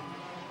this year.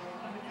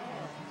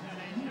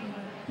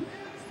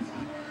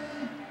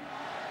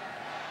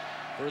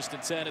 1st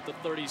and 10 at the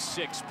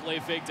 36. Play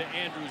fake to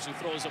Andrews, who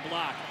throws a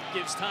block.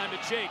 Gives time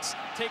to Jakes.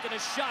 Taking a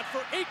shot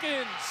for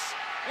Akins.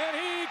 And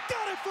he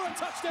got it for a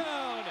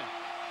touchdown.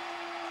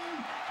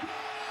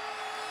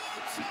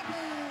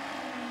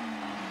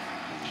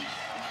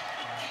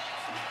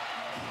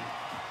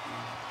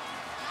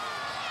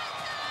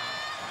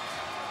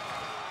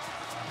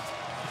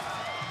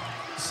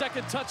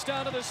 Second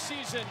touchdown of the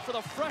season for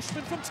the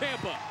freshman from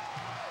Tampa.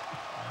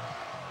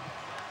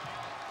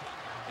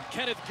 And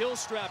Kenneth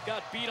Gilstrap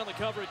got beat on the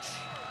coverage.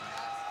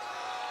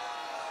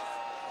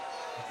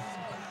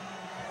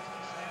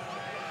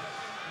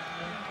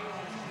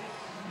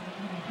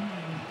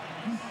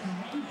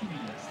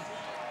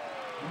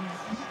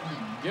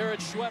 Garrett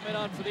Schwetman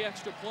on for the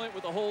extra point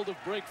with a hold of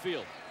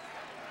Brakefield.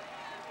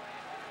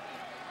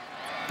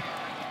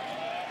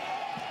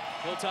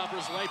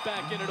 Hilltoppers right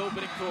back in at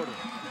opening quarter.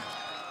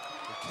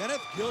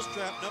 Kenneth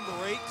Gilstrap, number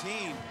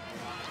 18.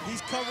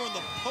 He's covering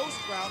the post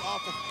route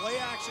off a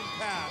play-action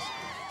pass.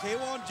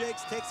 K'Wan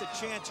Jakes takes a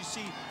chance. You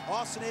see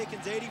Austin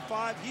Akins,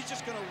 85. He's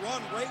just going to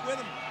run right with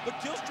him. But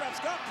Gilstrap's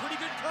got pretty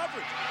good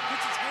coverage.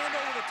 Gets his hand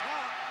over the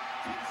top.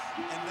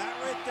 And that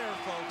right there,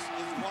 folks,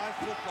 is why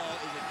football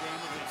is a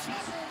game of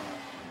inches.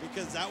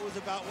 Because that was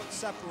about what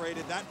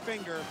separated that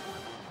finger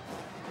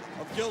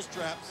of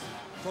Gilstrap's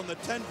from the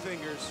 10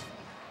 fingers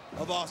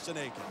of Austin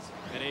Akins.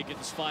 And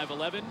Akins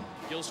 5'11",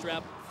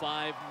 Gilstrap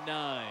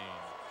 5'9".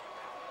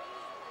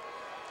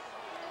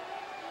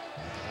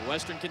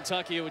 Western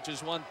Kentucky, which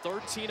has won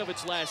 13 of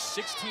its last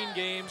 16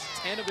 games,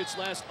 10 of its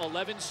last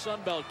 11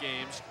 Sun Belt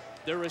games.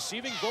 They're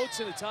receiving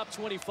votes in the top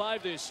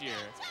 25 this year.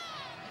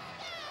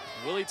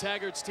 Willie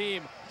Taggart's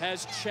team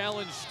has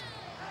challenged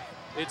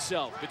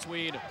itself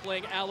between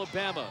playing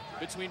Alabama,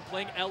 between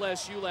playing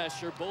LSU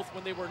last year, both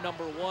when they were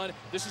number 1.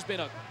 This has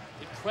been an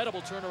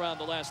incredible turnaround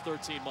the last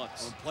 13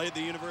 months. And played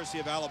the University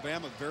of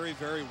Alabama very,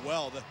 very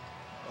well.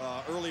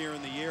 Earlier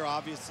in the year,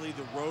 obviously,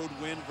 the road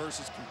win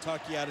versus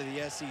Kentucky out of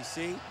the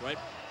SEC. Right.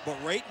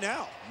 But right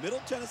now,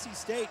 Middle Tennessee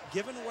State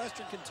giving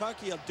Western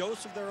Kentucky a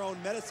dose of their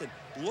own medicine.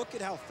 Look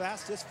at how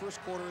fast this first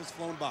quarter has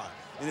flown by.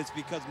 And it's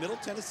because Middle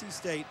Tennessee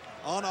State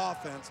on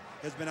offense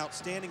has been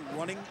outstanding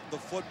running the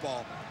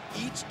football.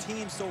 Each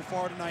team so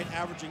far tonight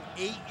averaging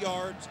 8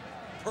 yards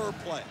per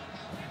play.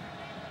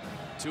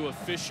 2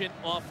 efficient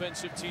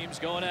offensive teams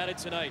going at it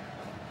tonight.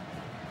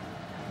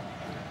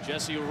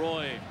 Jesse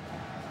Roy.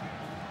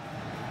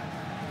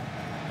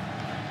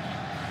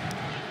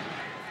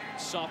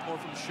 Sophomore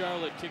from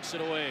Charlotte kicks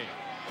it away.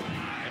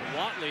 And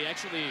Watley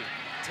actually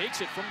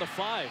takes it from the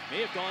 5.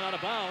 May have gone out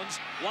of bounds.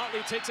 Watley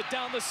takes it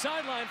down the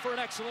sideline for an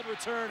excellent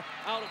return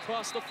out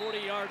across the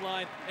 40-yard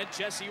line. And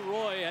Jesse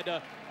Roy had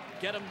to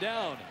get him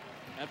down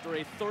after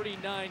a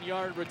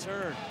 39-yard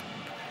return.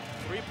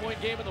 3-point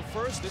game in the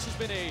first. This has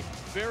been a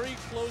very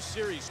close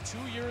series.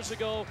 2 years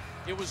ago,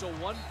 it was a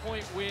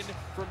 1-point win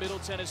for Middle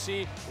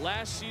Tennessee.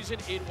 Last season,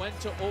 it went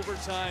to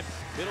overtime.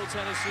 Middle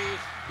Tennessee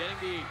getting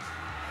the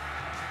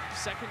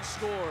second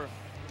score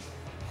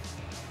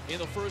in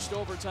the first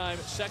overtime.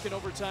 Second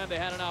overtime, they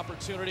had an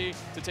opportunity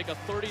to take a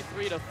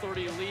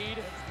 33-30 lead.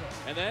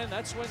 And then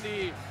that's when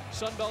the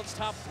Sun Belt's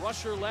top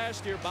rusher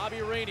last year,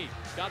 Bobby Rainey,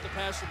 got the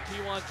pass from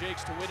K'Wan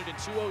Jakes to win it in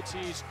 2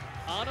 OTs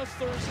on a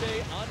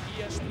Thursday on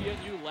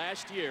ESPNU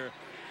last year.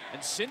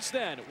 And since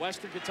then,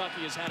 Western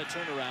Kentucky has had a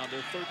turnaround.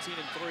 They're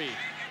 13-3.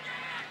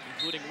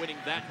 Including winning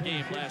that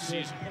game last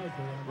season.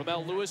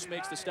 Ramel Lewis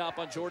makes the stop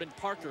on Jordan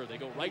Parker. They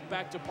go right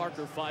back to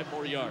Parker, 5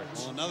 more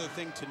yards. Well, another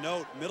thing to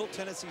note, Middle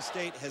Tennessee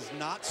State has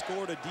not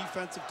scored a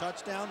defensive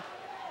touchdown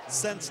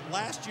since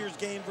last year's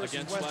game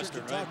versus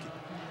Western Kentucky. Right?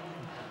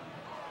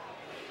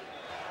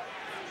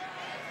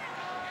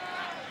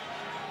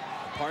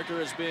 Parker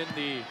has been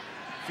the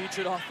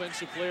featured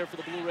offensive player for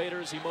the Blue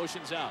Raiders. He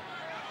motions out.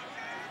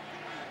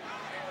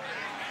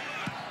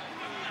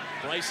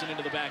 Bryson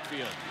into the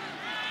backfield.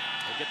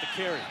 They'll get the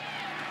carry.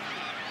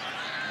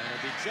 And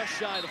it'll be just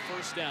shy of the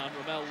first down.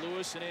 Ramel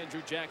Lewis and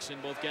Andrew Jackson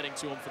both getting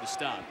to him for the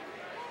stop.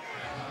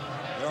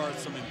 There are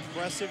some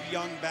impressive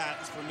young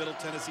bats for Middle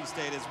Tennessee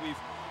State. As we've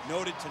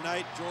noted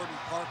tonight, Jordan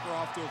Parker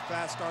off to a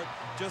fast start.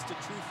 Just a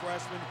true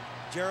freshman.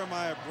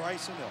 Jeremiah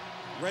Bryson,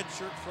 a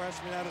redshirt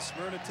freshman out of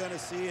Smyrna,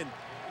 Tennessee. And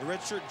the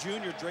redshirt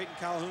junior, Drayton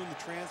Calhoun, the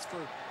transfer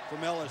from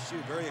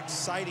LSU. Very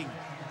exciting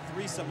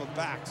threesome of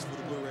backs for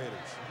the Blue Raiders.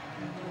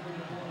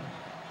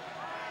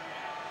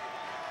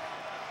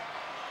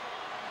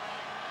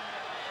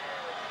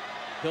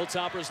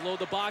 Hilltoppers load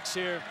the box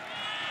here,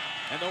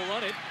 and they'll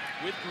run it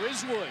with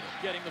Griswood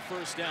getting the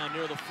first down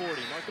near the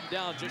 40. Mark him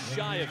down just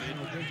shy of it.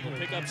 He'll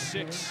pick up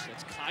 6.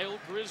 That's Kyle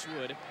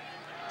Griswood,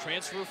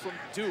 transfer from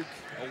Duke,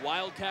 a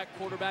Wildcat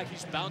quarterback.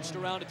 He's bounced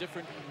around a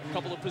different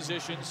couple of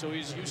positions, so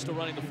he's used to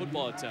running the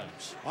football at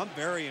times. I'm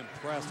very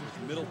impressed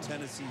with Middle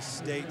Tennessee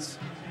State's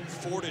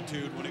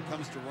fortitude when it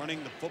comes to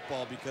running the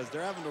football, because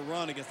they're having to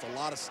run against a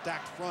lot of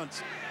stacked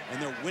fronts, and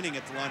they're winning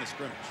at the line of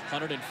scrimmage.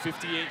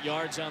 158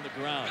 yards on the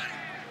ground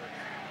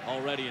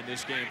already in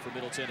this game for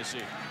Middle Tennessee.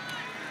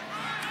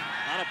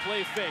 On a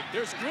play fake,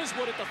 there's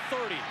Griswood at the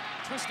 30.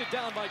 Twisted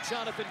down by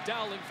Jonathan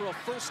Dowling for a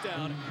first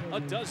down, a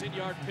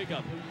 12-yard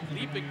pickup.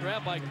 Leaping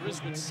grab by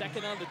Griswood,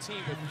 second on the team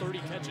with 30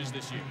 catches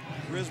this year.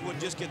 Griswood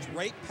just gets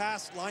right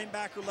past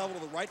linebacker level to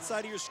the right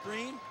side of your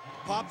screen,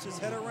 pops his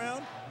head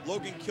around.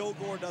 Logan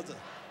Kilgore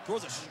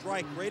throws a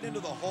strike right into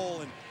the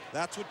hole, and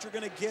that's what you're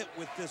going to get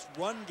with this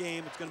run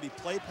game. It's going to be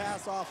play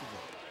pass off of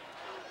it.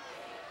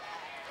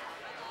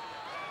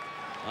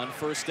 On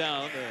first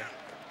down,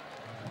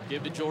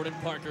 give to Jordan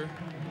Parker.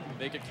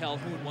 Make it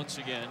Calhoun once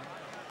again.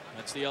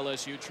 That's the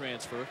LSU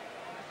transfer.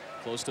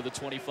 Close to the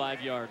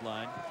 25-yard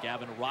line.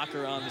 Gavin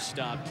Rocker on the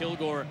stop.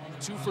 Kilgore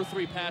 2 for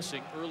 3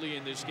 passing early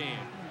in this game.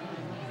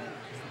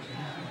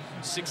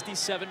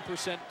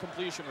 67%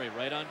 completion rate,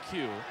 right on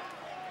cue.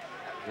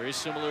 Very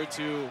similar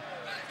to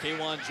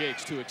K'Wan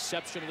Jakes, 2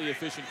 exceptionally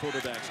efficient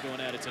quarterbacks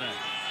going at it tonight.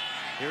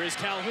 Here is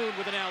Calhoun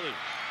with an alley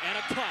and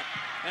a cut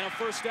and a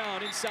first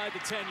down inside the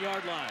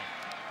 10-yard line.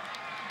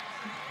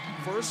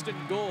 First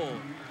and goal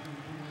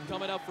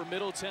coming up for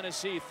Middle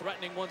Tennessee,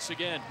 threatening once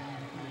again.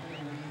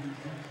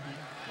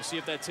 We'll see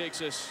if that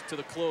takes us to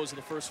the close of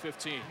the first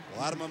 15.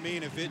 Well, Adam, I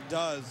mean, if it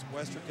does,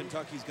 Western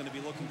Kentucky's going to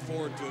be looking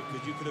forward to it,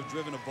 because you could have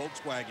driven a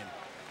Volkswagen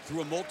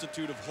through a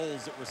multitude of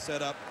holes that were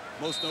set up,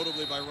 most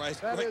notably by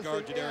right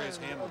guard Jadarius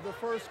Hammond. Of the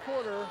first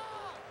quarter,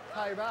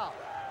 timeout.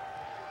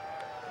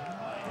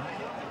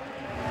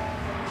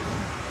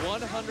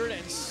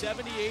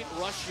 178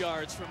 rush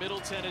yards for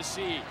Middle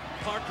Tennessee.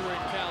 Parker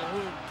and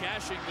Calhoun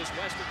cashing this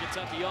Western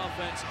Kentucky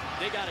offense.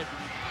 They got it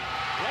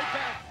right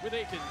back with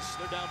Akins.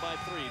 They're down by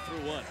 3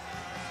 through 1.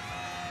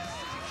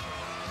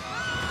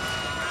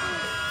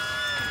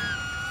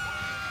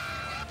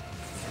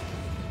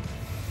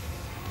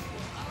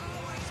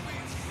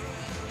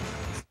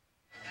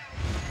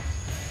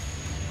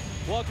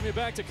 Welcome you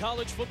back to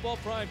college football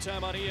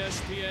primetime on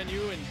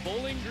ESPNU in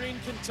Bowling Green,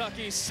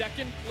 Kentucky.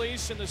 Second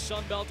place in the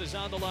Sun Belt is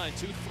on the line.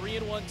 2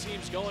 3-1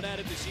 teams going at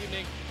it this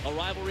evening. A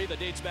rivalry that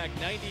dates back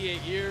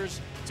 98 years.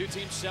 2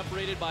 teams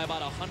separated by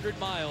about 100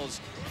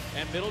 miles.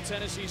 And Middle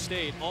Tennessee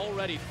State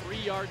already 3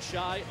 yards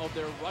shy of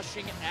their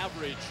rushing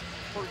average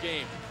per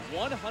game.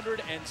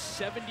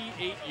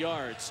 178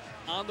 yards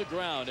on the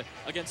ground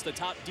against the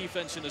top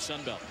defense in the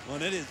Sun Belt. Well,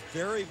 and it is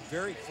very,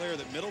 very clear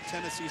that Middle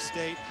Tennessee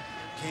State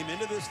came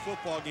into this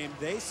football game,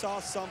 they saw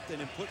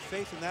something and put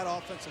faith in that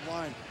offensive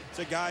line.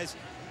 So, guys,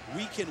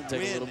 we can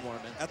win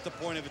at the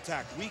point of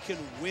attack. We can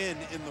win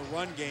in the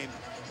run game.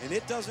 And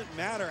it doesn't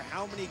matter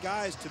how many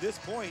guys to this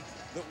point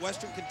that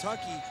Western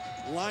Kentucky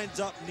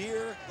lines up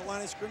near the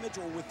line of scrimmage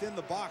or within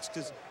the box,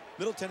 because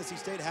Middle Tennessee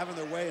State having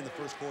their way in the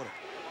first quarter.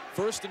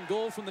 First and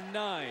goal from the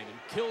 9. And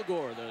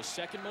Kilgore, the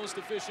second most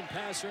efficient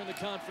passer in the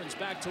conference,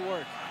 back to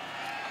work.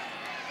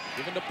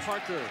 Given to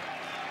Parker.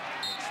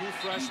 True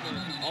freshman,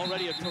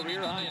 already a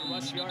career high in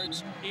rush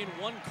yards in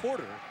 1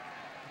 quarter.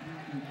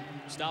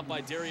 Stopped by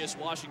Darius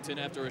Washington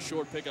after a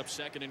short pickup,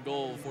 second and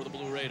goal for the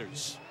Blue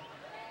Raiders.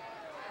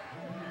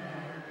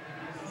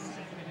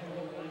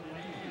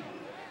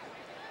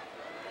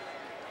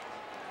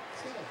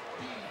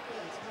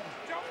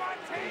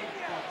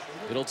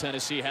 Middle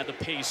Tennessee had the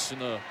pace in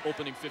the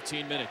opening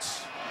 15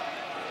 minutes.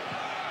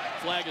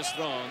 Flag is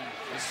thrown.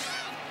 This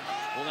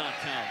will not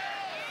count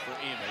for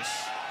Amos.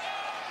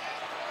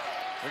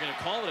 They're going to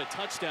call it a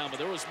touchdown, but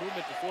there was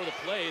movement before the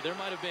play. There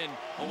might have been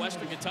a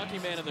Western Kentucky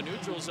man in the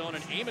neutral zone,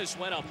 and Amos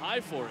went up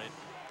high for it.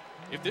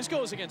 If this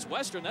goes against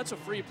Western, that's a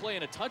free play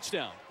and a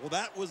touchdown. Well,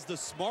 that was the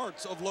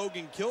smarts of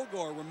Logan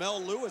Kilgore.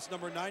 Ramel Lewis,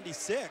 number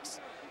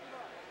 96.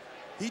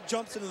 He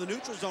jumps into the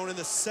neutral zone in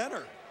the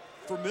center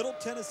for Middle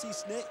Tennessee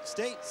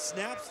State,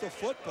 snaps the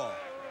football.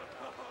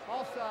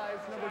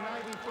 Offsides, number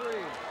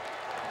 93.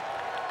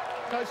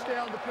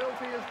 Touchdown, the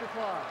penalty is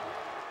declined.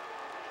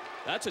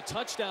 That's a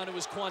touchdown. It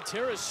was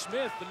Quanterra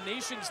Smith, the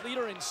nation's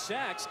leader in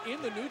sacks,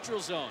 in the neutral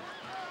zone.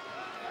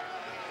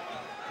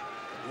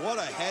 What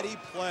a heady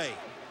play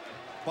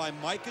by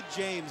Micah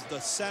James, the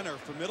center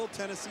for Middle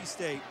Tennessee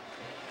State.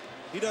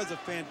 He does a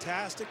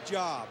fantastic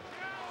job.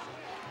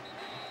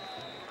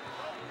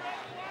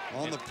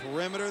 On the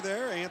perimeter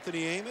there,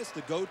 Anthony Amos,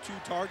 the go-to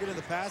target in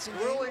the passing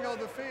game. Ruling on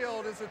the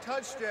field is a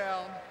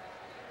touchdown.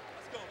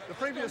 The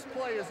previous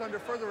play is under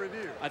further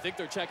review. I think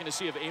they're checking to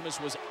see if Amos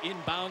was in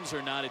bounds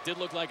or not. It did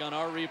look like on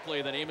our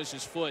replay that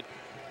Amos's foot,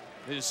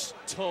 his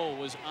toe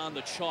was on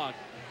the chalk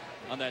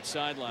on that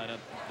sideline, on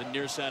the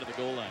near side of the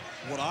goal line.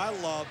 What I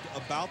loved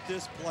about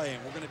this play,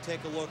 and we're going to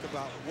take a look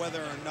about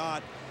whether or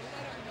not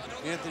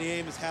Anthony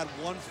Amos had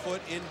 1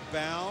 foot in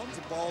bounds.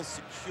 The ball's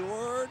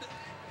secured.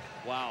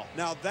 Wow.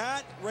 Now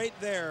that right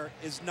there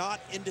is not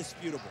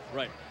indisputable.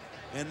 Right.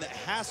 And that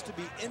has to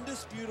be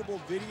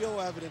indisputable video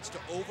evidence to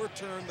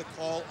overturn the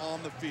call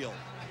on the field.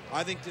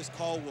 I think this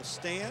call will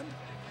stand.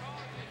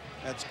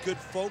 That's good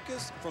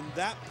focus. From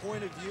that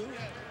point of view,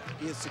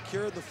 he has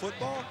secured the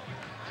football,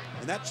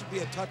 and that should be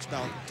a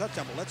touchdown. But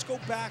let's go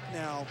back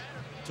now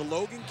to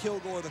Logan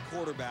Kilgore, the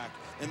quarterback,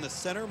 and the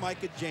center,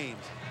 Micah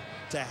James,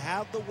 to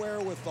have the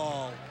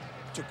wherewithal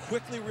to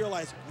quickly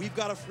realize we've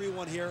got a free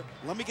one here.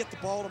 Let me get the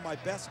ball to my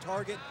best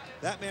target.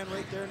 That man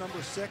right there, number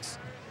 6,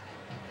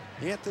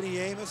 Anthony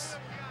Amos.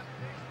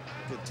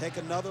 Can take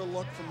another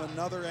look from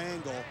another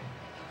angle.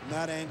 And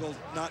that angle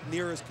not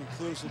near as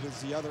conclusive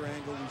as the other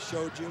angle we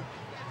showed you.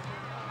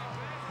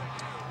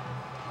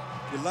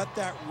 If you let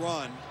that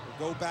run,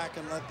 or go back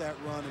and let that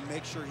run and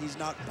make sure he's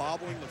not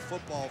bobbling the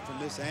football from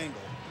this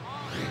angle.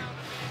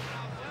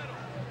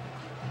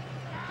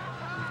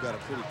 We've got a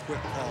pretty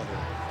quick call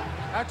here.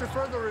 After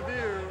further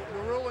review,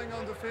 the ruling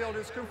on the field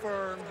is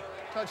confirmed.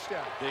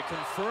 Touchdown. They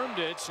confirmed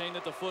it, saying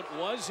that the foot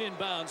was in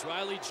bounds.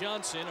 Riley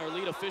Johnson, our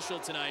lead official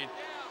tonight,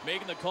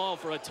 making the call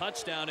for a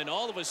touchdown, and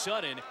all of a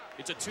sudden,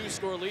 it's a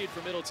 2-score lead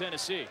for Middle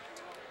Tennessee.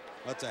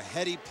 That's a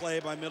heady play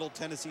by Middle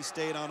Tennessee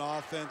State on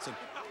offense, and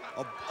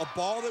a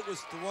ball that was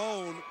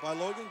thrown by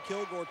Logan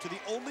Kilgore to the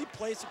only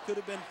place it could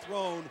have been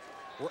thrown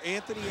where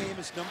Anthony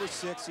Amos, number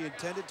 6, the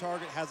intended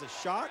target, has a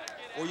shot,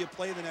 or you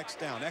play the next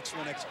down.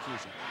 Excellent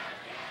execution.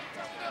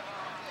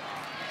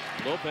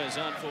 Lopez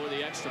on for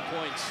the extra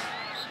points.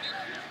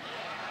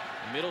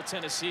 Middle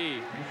Tennessee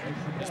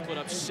has put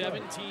up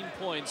 17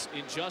 points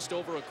in just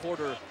over a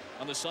quarter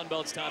on the Sun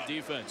Belt's top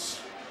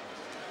defense.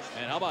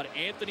 And how about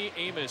Anthony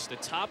Amos, the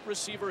top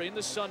receiver in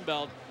the Sun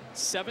Belt,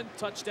 7th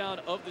touchdown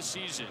of the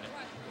season.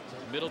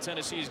 Middle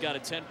Tennessee's got a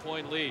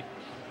 10-point lead.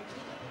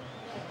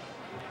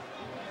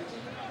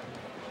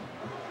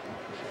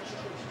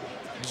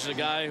 This is a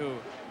guy who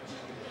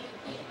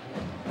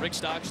Rick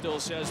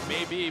Stockstill says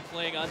may be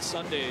playing on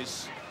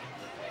Sundays.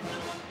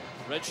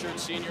 Redshirt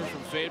senior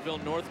from Fayetteville,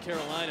 North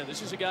Carolina.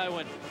 This is a guy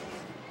when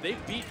they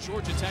beat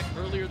Georgia Tech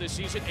earlier this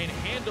season, and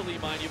handily,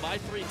 mind you, by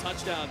 3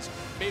 touchdowns,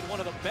 made one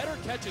of the better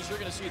catches you're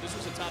going to see. This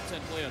was a top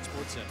 10 play on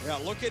SportsCenter. Yeah,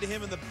 look at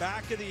him in the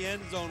back of the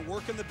end zone,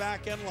 working the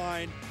back end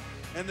line,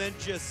 and then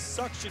just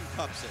suction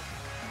cups it.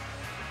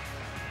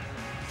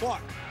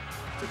 Pluck.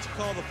 That's what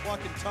you call the pluck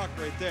and tuck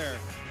right there.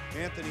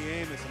 Anthony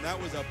Amos, and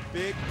that was a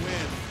big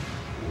win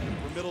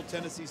for Middle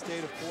Tennessee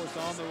State, of course,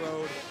 on the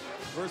road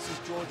versus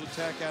Georgia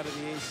Tech out of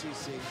the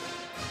ACC.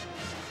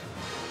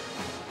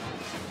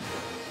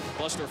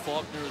 Buster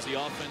Faulkner is the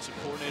offensive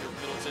coordinator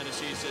of Middle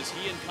Tennessee. Says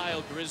he and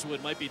Kyle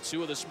Griswood might be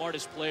 2 of the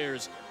smartest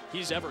players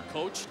he's ever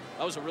coached.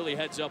 That was a really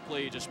heads-up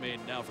play he just made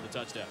now for the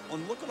touchdown.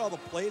 And look at all the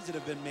plays that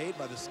have been made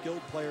by the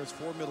skilled players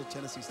for Middle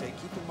Tennessee State.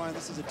 Keep in mind,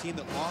 this is a team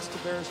that lost to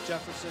Barris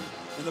Jefferson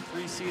in the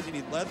preseason.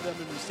 He led them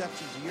in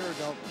receptions a year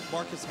ago.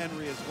 Marcus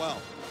Henry as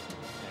well.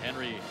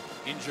 Henry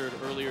injured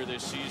earlier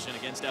this season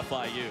against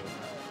FIU.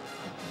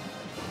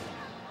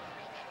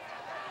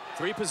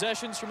 3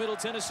 possessions for Middle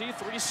Tennessee,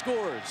 3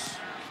 scores.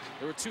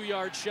 They were 2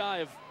 yards shy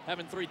of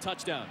having 3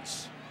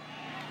 touchdowns.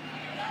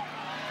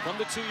 From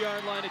the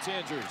 2-yard line, it's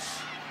Andrews.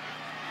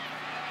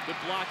 Good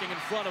blocking in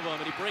front of him,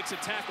 and he breaks a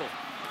tackle.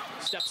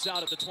 Steps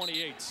out at the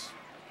 28.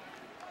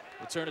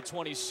 Return at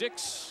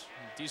 26.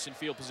 Decent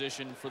field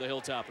position for the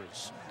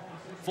Hilltoppers.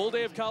 Full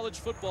day of college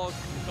football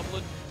a couple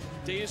of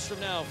days from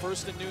now.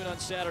 1st and noon on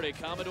Saturday.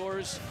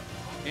 Commodores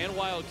and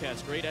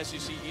Wildcats. Great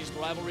SEC East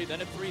rivalry.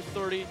 Then at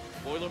 3:30,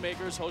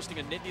 Boilermakers hosting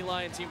a Nittany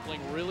Lion team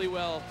playing really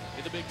well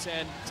in the Big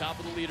Ten, top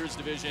of the leaders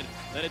division.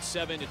 Then at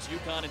 7, it's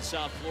UConn and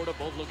South Florida,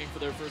 both looking for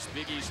their first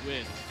Big East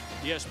win.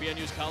 ESPN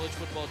News College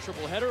Football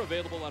Tripleheader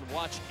available on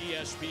Watch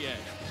ESPN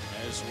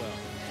as well.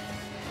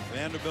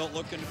 Vanderbilt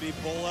looking to be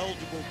bowl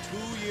eligible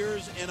 2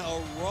 years in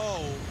a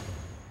row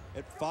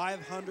at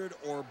 500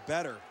 or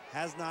better.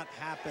 Has not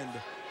happened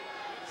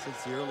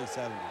since the early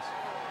 70s.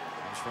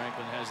 James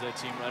Franklin has that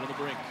team right on the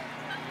brink.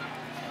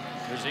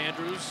 There's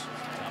Andrews,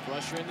 top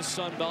rusher in the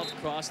Sun Belt,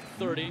 across the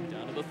 30,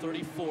 down to the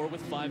 34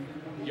 with 5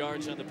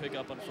 yards on the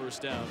pickup on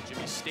 1st down.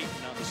 Jimmy Staten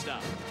on the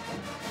stop.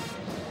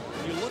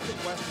 When you look at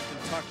Western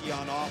Kentucky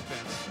on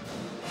offense,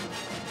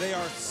 they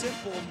are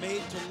simple,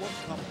 made to look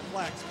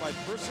complex by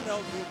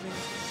personnel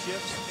groupings,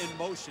 shifts, and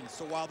motions.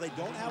 So while they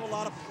don't have a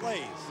lot of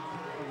plays,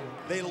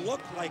 they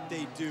look like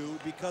they do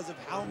because of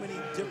how many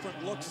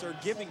different looks they're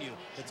giving you.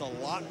 It's a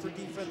lot for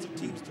defensive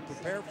teams to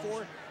prepare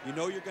for. You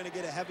know you're going to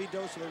get a heavy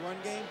dose of the run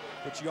game,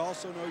 but you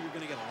also know you're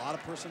going to get a lot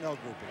of personnel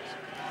groupings.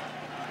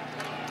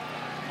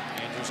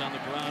 Andrews on the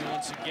ground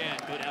once again.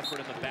 Good effort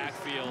in the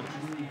backfield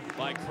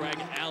by Craig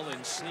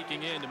Allen,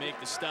 sneaking in to make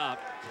the stop.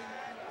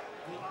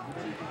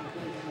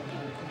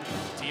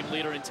 Team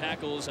leader in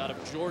tackles out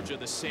of Georgia,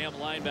 the Sam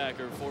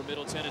linebacker for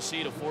Middle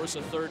Tennessee, to force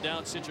a third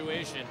down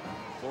situation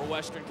for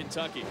Western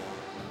Kentucky.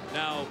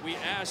 Now, we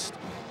asked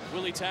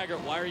Willie Taggart,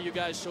 why are you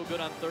guys so good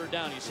on third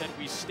down? He said,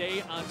 we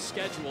stay on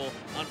schedule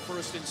on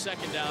first and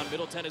second down.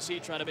 Middle Tennessee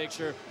trying to make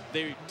sure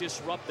they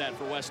disrupt that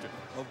for Western.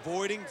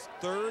 Avoiding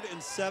 3rd and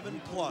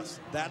 7+.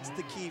 That's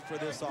the key for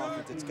this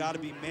offense. It's got to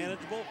be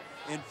manageable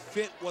and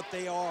fit what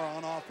they are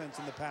on offense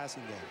in the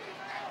passing game.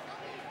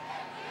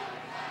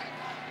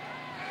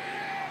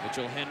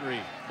 Mitchell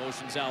Henry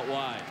motions out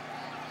wide.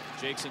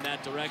 Jake's in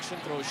that direction,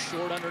 throws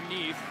short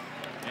underneath,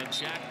 and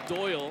Jack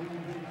Doyle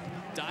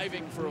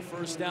diving for a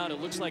first down.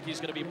 It looks like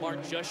he's going to be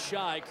marked just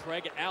shy.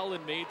 Craig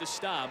Allen made the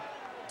stop.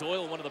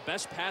 Doyle, one of the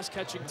best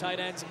pass-catching tight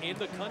ends in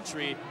the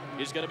country,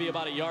 is going to be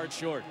about a yard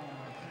short.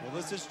 Well,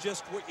 this is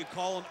just what you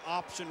call an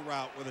option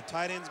route, where the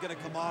tight end's going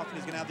to come off and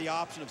he's going to have the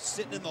option of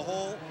sitting in the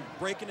hole,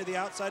 breaking to the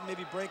outside,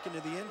 maybe breaking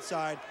to the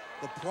inside.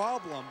 The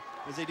problem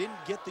is they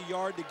didn't get the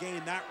yard to gain.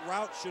 That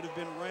route should have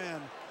been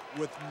ran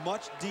with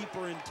much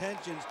deeper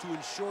intentions to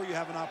ensure you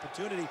have an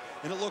opportunity.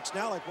 And it looks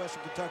now like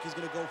Western Kentucky's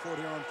going to go for it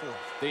here on 4th.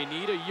 They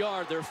need a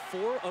yard. They're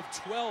 4 of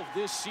 12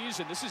 this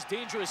season. This is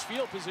dangerous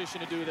field position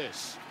to do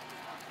this.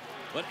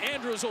 But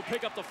Andrews will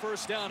pick up the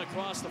first down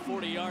across the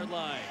 40-yard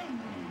line.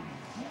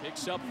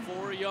 Picks up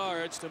 4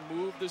 yards to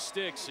move the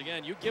sticks.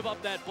 Again, you give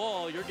up that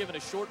ball, you're giving a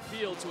short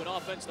field to an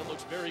offense that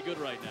looks very good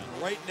right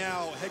now. Right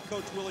now, head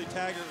coach Willie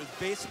Taggart is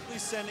basically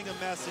sending a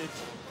message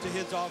to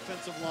his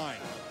offensive line.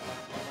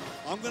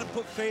 I'm going to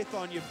put faith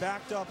on you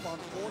backed up on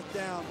 4th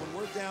down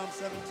when we're down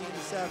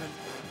 17-7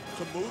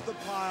 to move the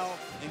pile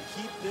and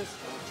keep this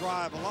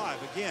drive alive.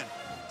 Again,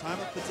 time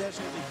of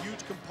possession is a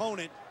huge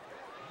component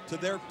to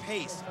their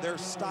pace, their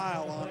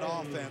style on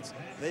offense.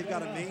 They've got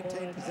to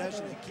maintain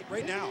possession and keep,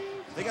 right now,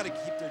 they got to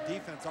keep their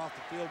defense off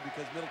the field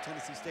because Middle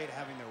Tennessee State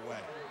having their way.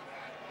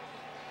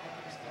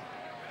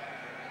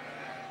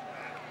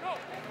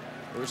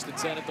 1st and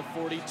 10 at the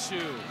 42.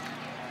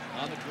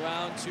 On the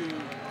ground to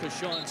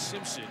Kashawn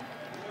Simpson.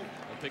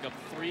 He'll pick up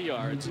 3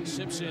 yards.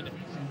 Simpson,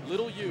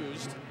 little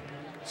used.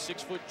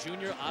 6-foot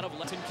junior out of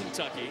Lenton,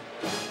 Kentucky.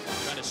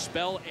 Trying to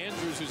spell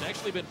Andrews, who's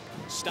actually been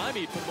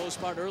stymied for the most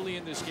part early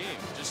in this game.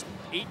 Just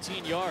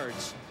 18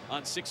 yards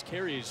on 6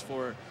 carries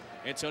for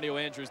Antonio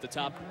Andrews, the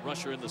top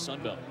rusher in the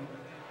Sun Belt.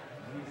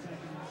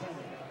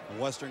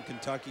 Western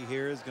Kentucky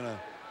here is going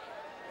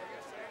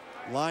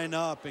to line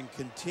up and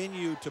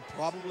continue to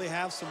probably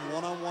have some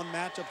one-on-one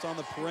matchups on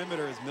the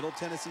perimeter as Middle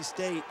Tennessee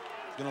State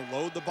is going to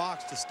load the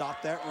box to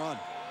stop that run.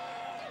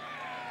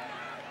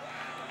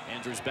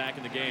 Andrews back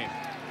in the game.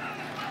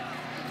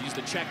 He's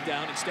the check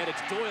down. Instead,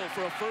 it's Doyle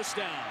for a first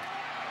down.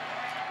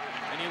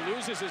 And he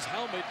loses his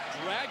helmet,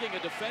 dragging a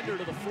defender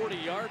to the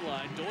 40-yard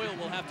line. Doyle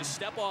will have to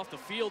step off the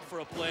field for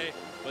a play,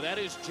 but that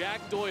is Jack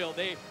Doyle.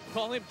 They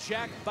call him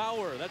Jack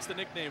Bauer. That's the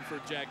nickname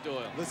for Jack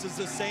Doyle. This is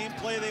the same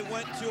play they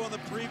went to on the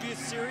previous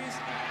series.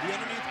 The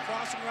underneath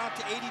crossing route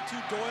to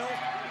 82 Doyle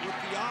with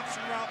the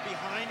option route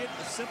behind it,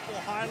 a simple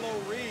high-low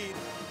read.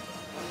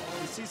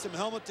 You see some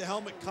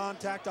helmet-to-helmet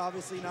contact,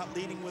 obviously not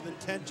leading with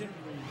intention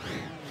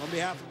on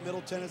behalf of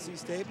Middle Tennessee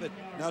State, but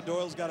now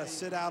Doyle's got to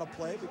sit out a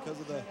play because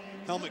of the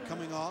helmet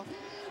coming off.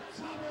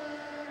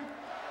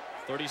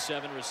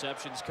 37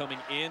 receptions coming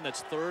in.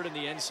 That's 3rd in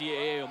the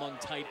NCAA among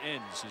tight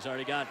ends. He's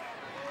already got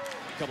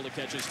a couple of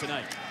catches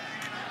tonight.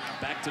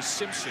 Back to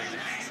Simpson.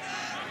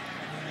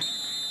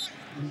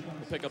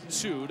 We'll pick up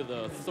 2 to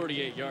the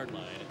 38-yard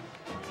line.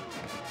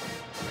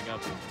 Bring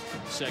up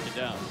 2nd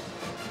down.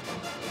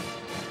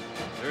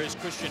 There is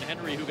Christian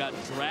Henry, who got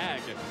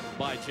dragged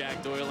by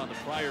Jack Doyle on the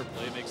prior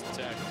play, makes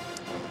the tackle.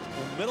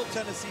 Well, Middle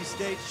Tennessee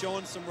State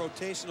showing some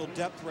rotational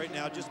depth right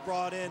now. Just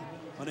brought in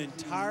an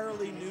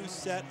entirely new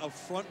set of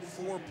front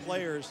 4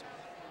 players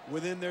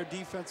within their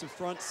defensive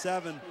front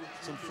 7.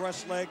 Some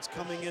fresh legs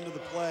coming into the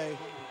play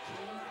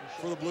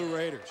for the Blue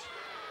Raiders.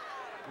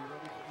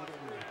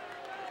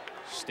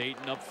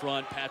 Staten up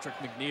front, Patrick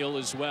McNeil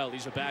as well.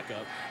 He's a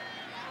backup.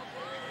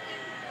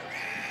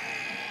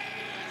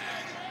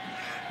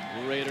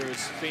 Blue Raiders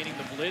feigning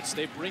the blitz.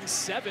 They bring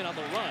 7 on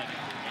the run.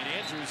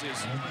 And Andrews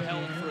is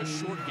held for a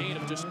short gain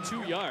of just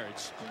 2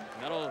 yards.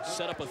 And that'll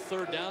set up a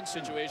 3rd down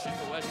situation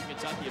for Western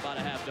Kentucky, about a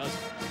half dozen.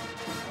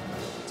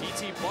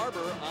 T.T.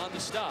 Barber on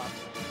the stop.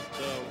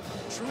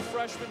 The true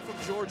freshman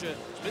from Georgia.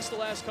 He's missed the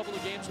last couple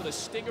of games with a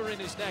stinger in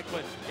his neck.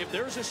 But if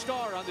there's a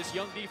star on this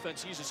young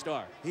defense, he's a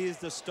star. He is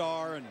the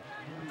star, and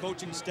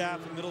coaching staff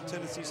in Middle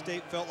Tennessee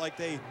State felt like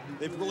they've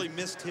really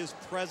missed his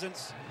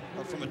presence.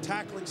 From a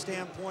tackling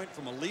standpoint,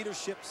 from a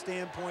leadership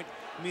standpoint,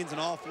 it means an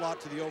awful lot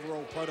to the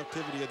overall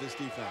productivity of this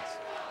defense.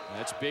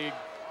 That's big,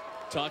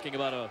 talking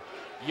about a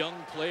young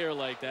player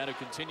like that who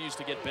continues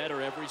to get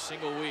better every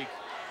single week.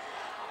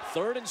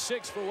 3rd and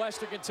 6 for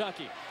Western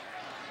Kentucky.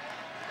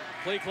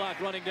 Play clock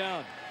running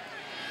down.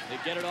 They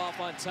get it off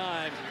on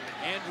time.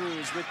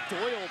 Andrews with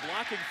Doyle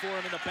blocking for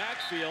him in the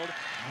backfield.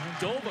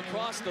 Dove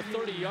across the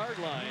 30-yard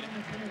line.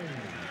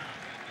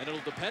 And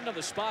it'll depend on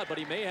the spot, but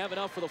he may have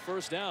enough for the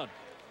first down.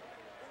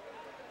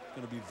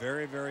 Going to be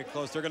very, very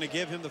close. They're going to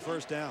give him the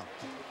first down.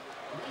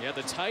 Yeah,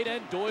 the tight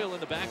end Doyle in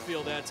the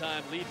backfield that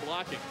time, lead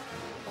blocking.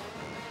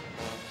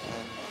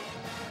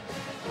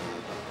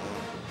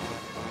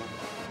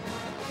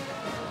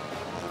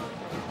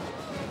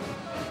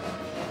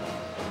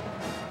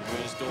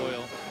 Here's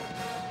Doyle.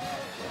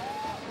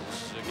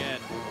 This is, again,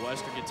 the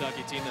Western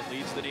Kentucky team that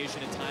leads the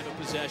nation in time of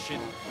possession.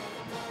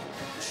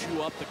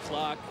 Chew up the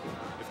clock.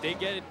 If they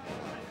get it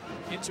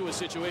into a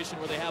situation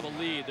where they have a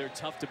lead, they're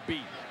tough to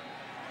beat.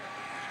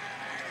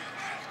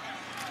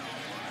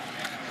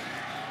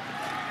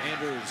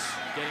 Andrews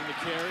getting the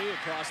carry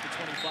across the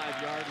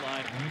 25-yard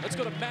line. Let's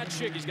go to Matt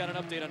Schick. He's got an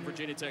update on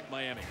Virginia Tech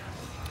Miami.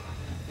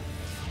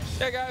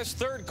 Yeah, guys,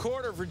 3rd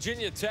quarter,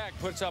 Virginia Tech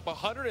puts up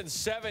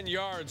 107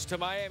 yards to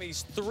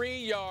Miami's 3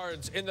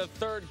 yards in the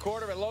 3rd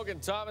quarter. But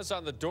Logan Thomas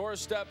on the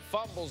doorstep,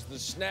 fumbles the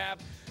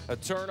snap, a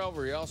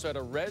turnover. He also had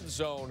a red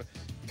zone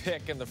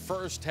pick in the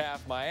first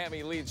half.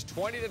 Miami leads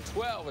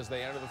 20-12 as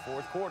they enter the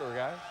 4th quarter,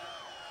 guys.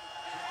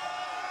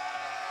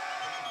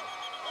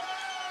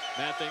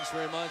 Matt, thanks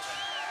very much.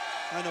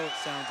 I know it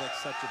sounds like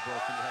such a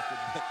broken record,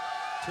 but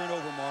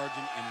turnover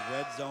margin and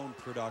red zone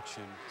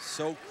production,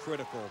 so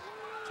critical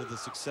to the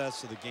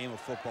success of the game of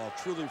football,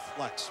 truly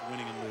reflects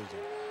winning and losing.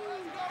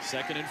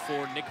 2nd and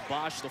 4, Nick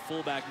Bosch, the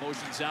fullback,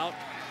 motions out.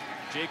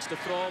 Jakes to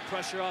throw,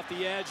 pressure off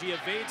the edge. He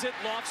evades it,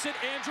 lofts it.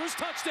 Andrews,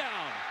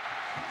 touchdown.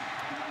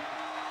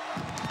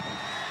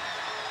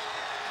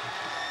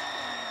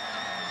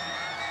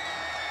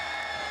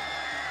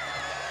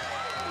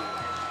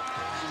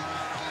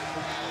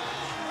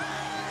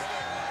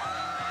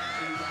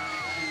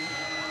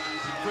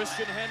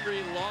 Christian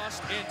Henry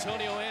lost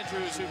Antonio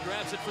Andrews, who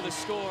grabs it for the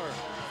score.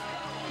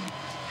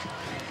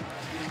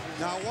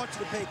 Now I want you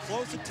to pay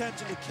close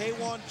attention to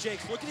K'Wan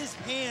Jakes. Look at his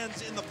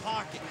hands in the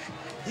pocket.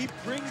 He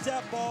brings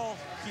that ball,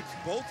 keeps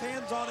both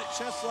hands on it,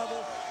 chest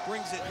level,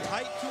 brings it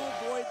tight to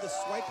avoid the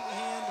swiping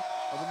hand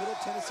of the Middle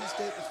Tennessee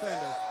State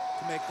defender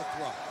to make the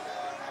throw.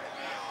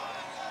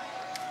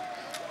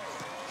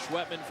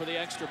 Schwetman for the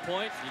extra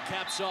point. He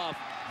caps off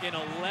an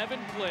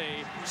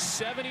 11-play,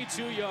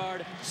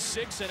 72-yard,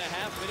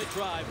 6.5-minute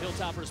drive.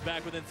 Hilltoppers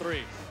back within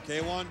 3.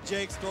 K'Wan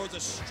Jakes throws a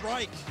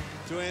strike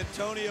to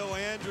Antonio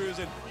Andrews,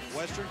 and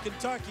Western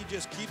Kentucky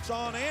just keeps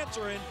on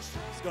answering.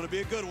 It's going to be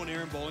a good one here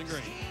in Bowling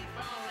Green.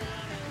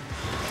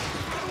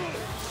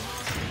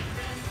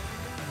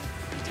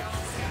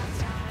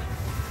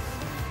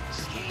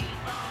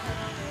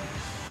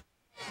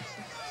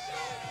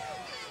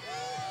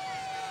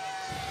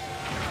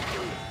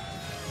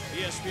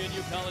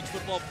 ESPNU College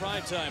Football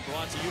Primetime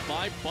brought to you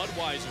by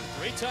Budweiser.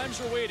 Great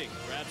times are waiting.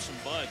 Grab some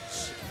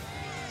buds.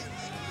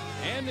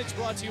 And it's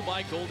brought to you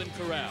by Golden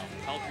Corral.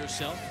 Help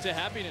yourself to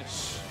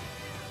happiness.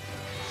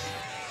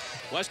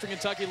 Western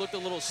Kentucky looked a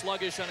little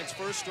sluggish on its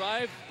first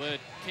drive, but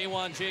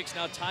K'Wan Jakes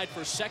now tied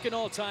for 2nd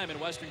all-time in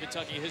Western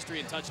Kentucky history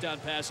in touchdown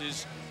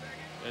passes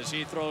as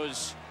he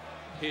throws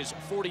his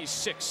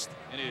 46th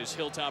in his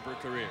Hilltopper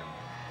career.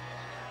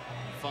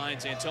 He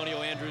finds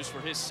Antonio Andrews for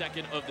his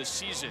 2nd of the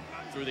season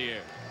through the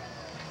air.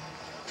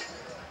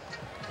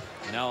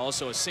 Now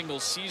also a single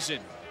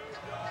season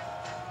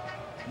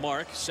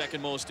mark,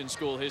 2nd most in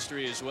school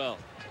history as well.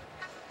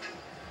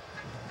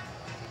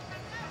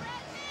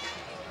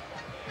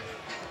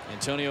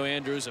 Antonio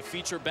Andrews, a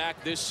feature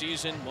back this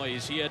season. Boy,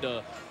 he had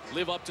to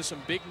live up to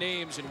some big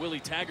names in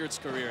Willie Taggart's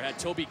career. Had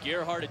Toby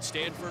Gerhardt at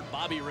Stanford,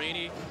 Bobby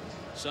Rainey,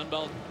 Sun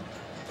Belt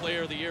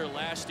Player of the Year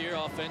last year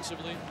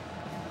offensively.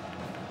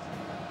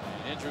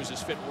 Andrews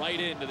has fit right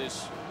into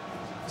this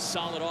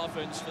solid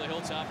offense for the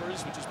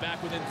Hilltoppers, which is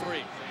back within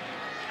 3.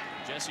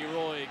 Jesse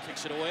Roy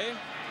kicks it away.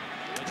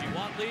 Reggie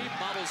Watley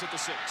bobbles at the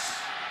 6.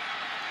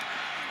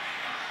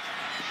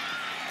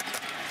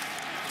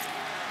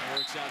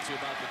 Works out to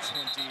about the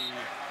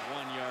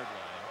 21-yard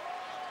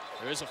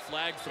line. There is a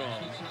flag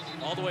thrown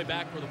all the way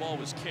back where the ball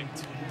was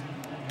kicked.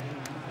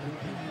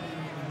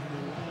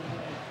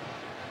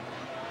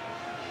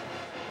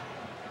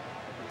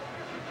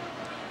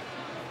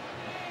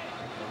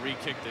 They'll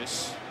re-kick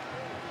this.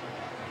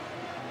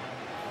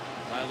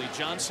 Riley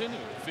Johnson, who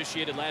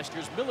officiated last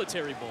year's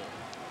Military Bowl,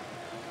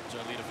 is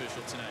our lead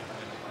official tonight.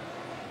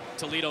 And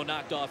Toledo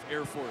knocked off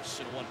Air Force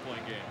in a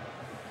 1-point game.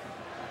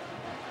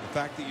 The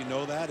fact that you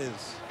know that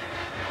is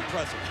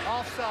impressive.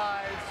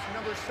 Offsides,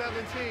 number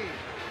 17.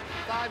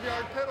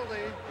 5-yard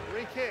penalty,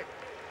 re-kick.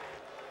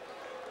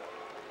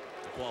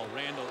 Ball,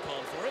 Randall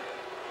called for it.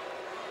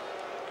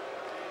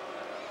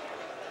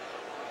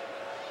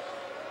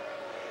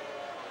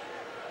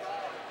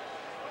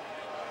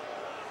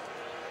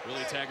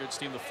 Willie Taggart's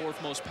team, the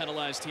 4th most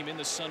penalized team in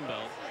the Sun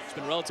Belt. It's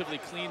been relatively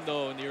clean,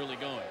 though, in the early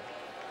going.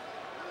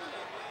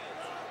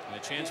 And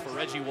a chance for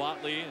Reggie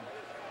Watley and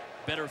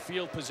better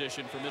field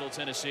position for Middle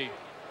Tennessee.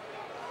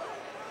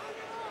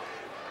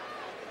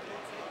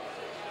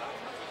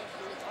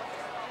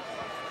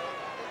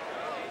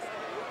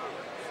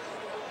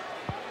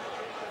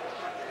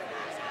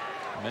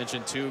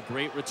 Mentioned two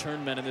great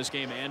return men in this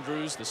game.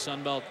 Andrews, the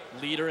Sun Belt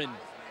leader in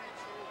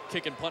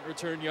kick and punt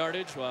return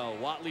yardage, while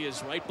Watley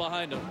is right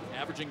behind him,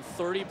 averaging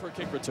 30 per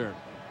kick return.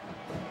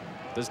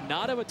 Does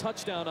not have a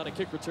touchdown on a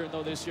kick return,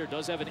 though, this year.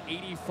 Does have an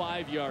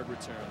 85-yard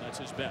return. That's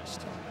his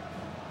best.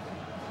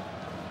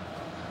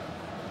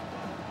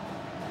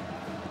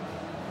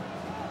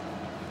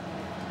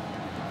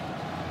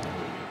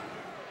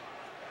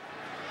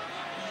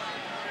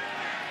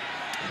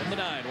 From the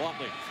 9,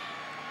 Watley.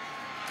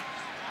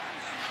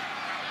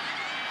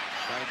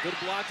 Got a good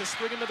block to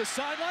spring him to the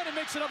sideline and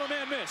makes another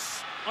man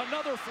miss.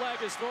 Another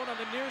flag is thrown on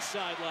the near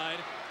sideline.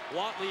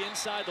 Watley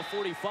inside the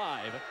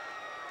 45.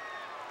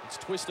 It's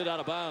twisted out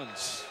of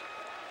bounds.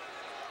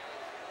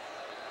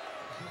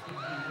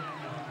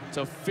 It's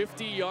a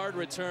 50-yard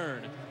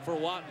return for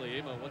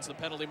Watley. But what's the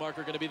penalty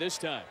marker going to be this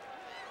time?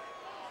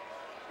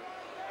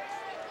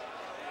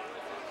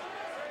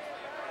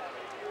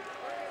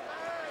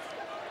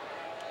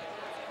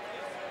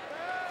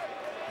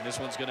 And this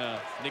one's going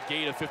to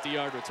negate a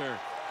 50-yard return.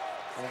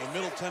 Well, the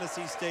Middle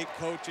Tennessee State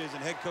coaches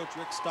and head coach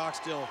Rick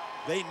Stockstill,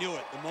 they knew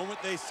it. The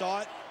moment they saw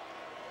it.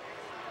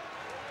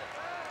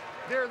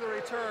 Near the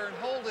return,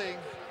 holding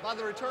by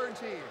the return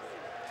team.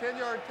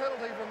 10-yard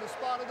penalty from the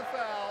spot of the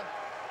foul.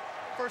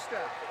 First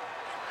down.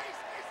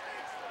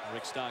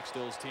 Rick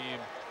Stockstill's team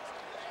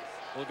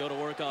will go to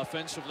work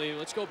offensively.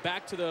 Let's go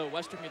back to the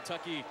Western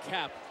Kentucky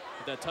cap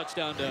with that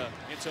touchdown to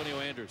Antonio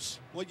Andrews.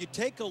 Well, you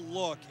take a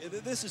look.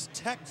 This is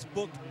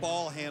textbook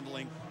ball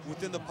handling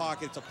within the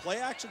pocket. It's a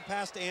play-action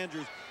pass to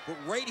Andrews. But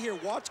right here,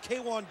 watch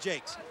K'Wan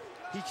Jakes.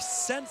 He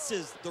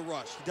senses the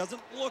rush. He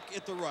doesn't look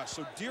at the rush.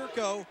 So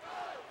Dierko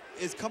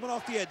is coming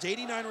off the edge.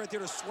 89 right there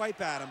to swipe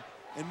at him.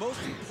 And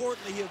most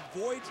importantly, he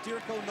avoids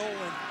Dierko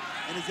Nolan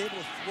and is able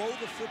to throw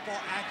the football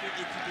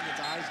accurately, keeping its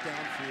eyes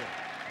downfield.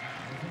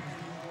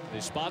 They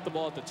spot the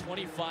ball at the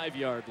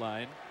 25-yard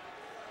line.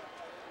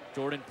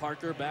 Jordan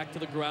Parker back to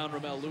the ground.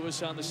 Ramel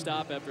Lewis on the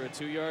stop after a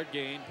 2-yard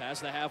gain.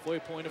 Past the halfway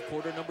point of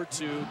quarter number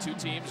 2. Two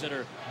teams that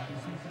are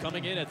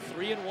coming in at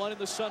 3-1 in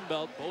the Sun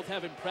Belt. Both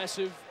have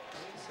impressive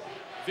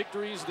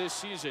victories this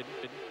season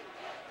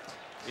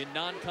in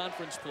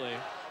non-conference play.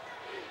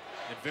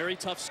 And very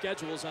tough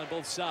schedules on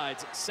both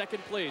sides.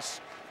 Second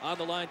place on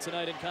the line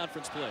tonight in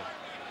conference play.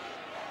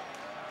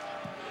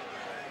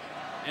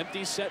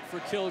 Empty set for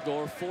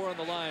Kilgore. 4 on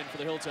the line for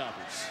the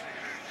Hilltoppers.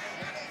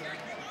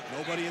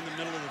 Nobody in the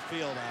middle of the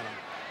field, Adam.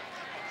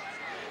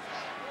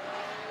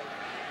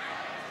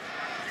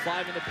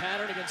 5 in the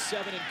pattern against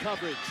 7 in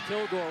coverage.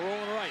 Kilgore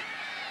rolling right.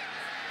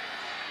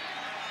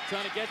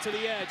 Trying to get to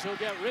the edge. He'll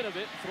get rid of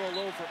it. Throw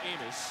low for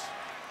Amos.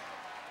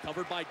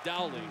 Covered by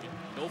Dowling.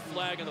 No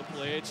flag on the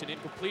play. It's an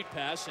incomplete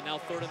pass, and now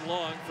 3rd and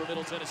long for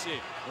Middle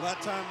Tennessee. Well,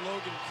 that time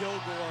Logan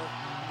Kilgore,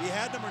 he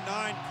had number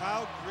 9,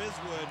 Kyle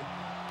Griswood,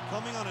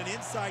 coming on an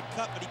inside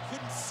cut, but he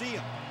couldn't see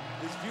him.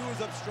 His view was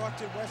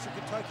obstructed. Western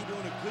Kentucky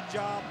doing a good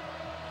job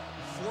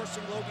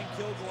forcing Logan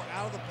Kilgore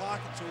out of the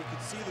pocket so he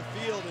could see the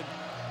field and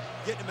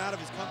getting him out of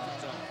his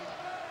comfort zone.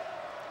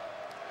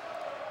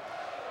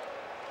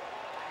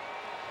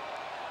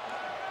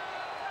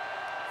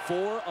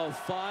 Four of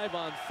 5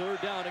 on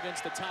 3rd down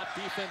against the top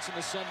defense in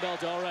the Sun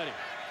Belt already.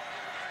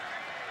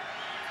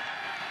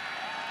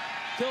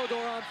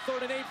 Kilgore on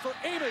 3rd and 8 for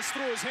Amos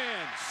through his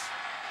hands.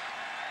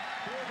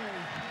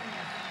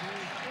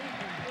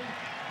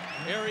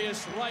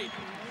 Arias Wright,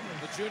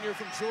 the junior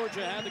from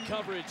Georgia, had the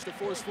coverage to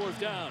force 4th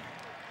down.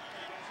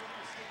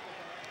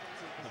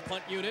 The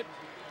punt unit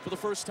for the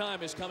first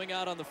time is coming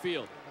out on the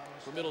field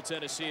for Middle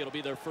Tennessee. It'll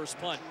be their first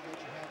punt.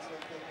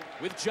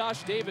 With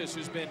Josh Davis,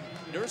 who's been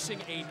nursing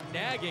a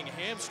nagging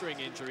hamstring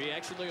injury.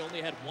 Actually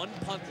only had 1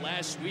 punt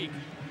last week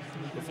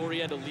before he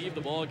had to leave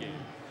the ball game.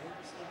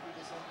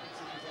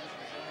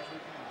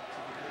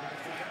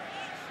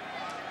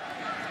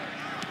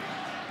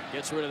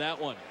 Gets rid of that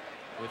one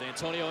with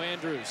Antonio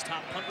Andrews,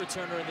 top punt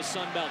returner in the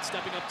Sun Belt,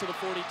 stepping up to the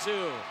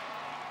 42.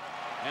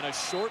 And a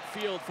short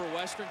field for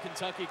Western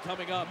Kentucky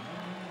coming up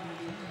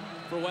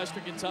for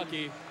Western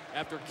Kentucky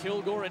after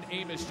Kilgore and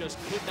Amos just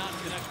could not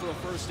connect for a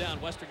first down.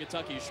 Western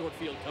Kentucky, short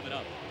field coming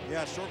up.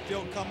 Yeah, short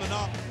field coming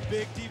up.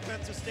 Big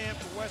defensive stand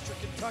for Western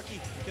Kentucky.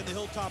 Can the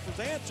Hilltoppers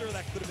answer?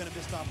 That could have been a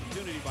missed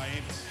opportunity by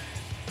Amos.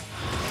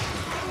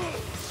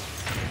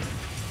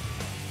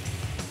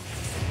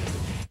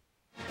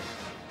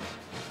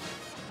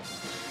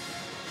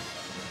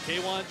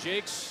 K'Wan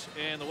Jakes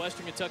and the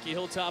Western Kentucky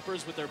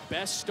Hilltoppers with their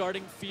best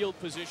starting field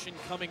position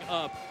coming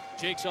up.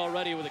 Jakes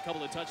already with a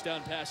couple of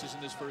touchdown passes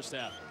in this first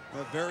half.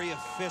 Well, very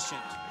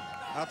efficient.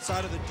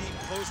 Outside of the deep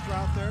post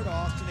route there to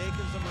Austin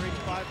Akins, number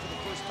 85 for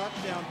the first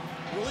touchdown.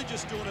 Really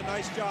just doing a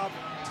nice job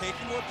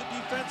taking what the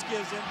defense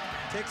gives him.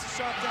 Takes a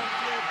shot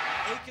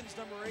downfield. Akins,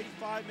 number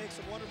 85, makes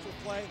a wonderful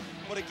play.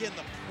 But again,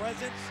 the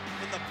presence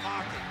in the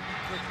pocket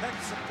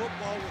protects the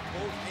football with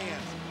both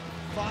hands.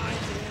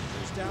 Finds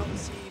Andrews down the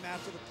seam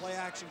after the play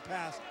action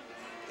pass.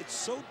 It's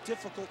so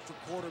difficult for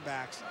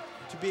quarterbacks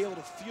to be able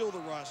to feel the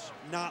rush,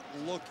 not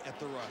look at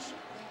the rush.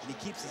 And he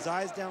keeps his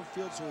eyes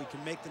downfield so he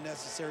can make the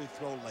necessary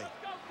throw late.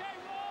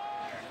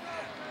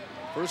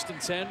 First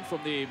and 10 from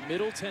the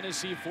Middle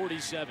Tennessee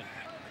 47.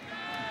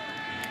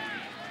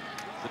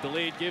 The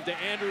delayed give to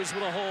Andrews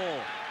with a hole.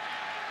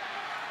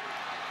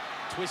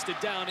 Twisted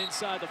down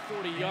inside the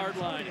 40-yard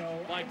line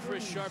by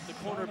Chris Sharp, the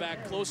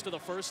cornerback, close to the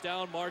first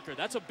down marker.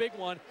 That's a big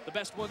one, the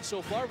best one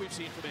so far we've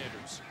seen from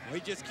Andrews. Well,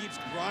 he just keeps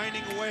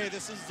grinding away.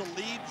 This is the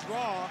lead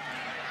draw,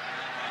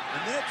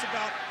 and then it's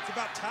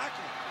about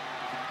tackling.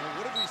 Well,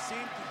 what have we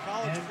seen through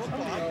college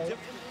football? How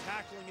different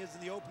tackling is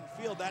in the open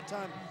field. That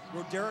time,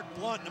 Roderick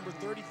Blunt, number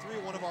 33,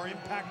 one of our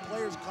impact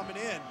players coming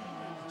in,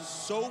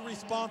 so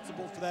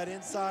responsible for that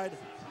inside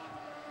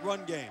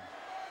run game.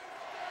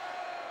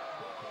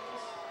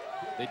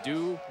 They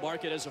do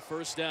mark it as a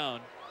first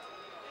down.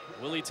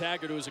 Willie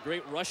Taggart, who was a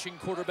great rushing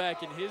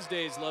quarterback in his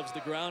days, loves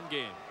the ground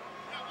game.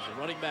 He was a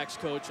running backs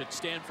coach at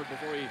Stanford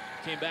before he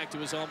came back to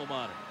his alma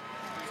mater.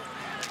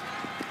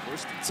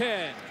 First and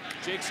 10.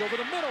 Jake's over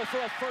the middle for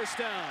a first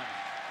down.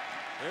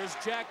 There's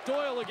Jack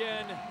Doyle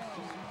again.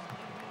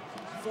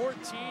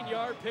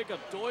 14-yard pickup.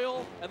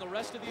 Doyle and the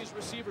rest of these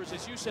receivers,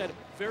 as you said,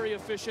 very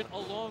efficient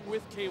along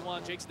with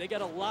K1 Jakes. They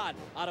get a lot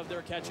out of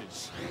their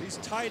catches. These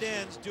tight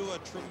ends do a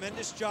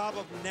tremendous job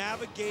of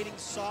navigating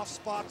soft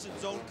spots and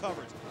zone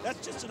coverage.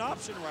 That's just an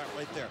option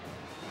right there.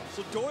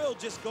 So Doyle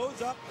just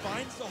goes up,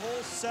 finds the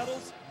hole,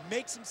 settles,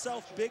 makes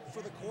himself big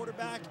for the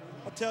quarterback.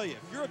 I'll tell you,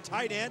 if you're a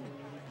tight end,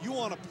 you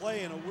want to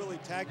play in a Willie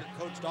Taggart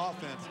coached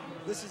offense.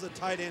 This is a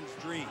tight end's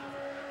dream.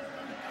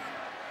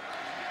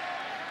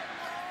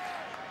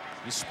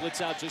 He splits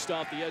out just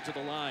off the edge of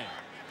the line.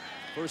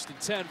 First and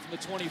 10 from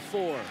the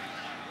 24.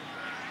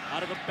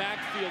 Out of the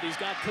backfield, he's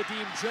got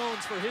Kadeem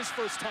Jones for his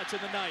first touch of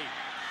the night.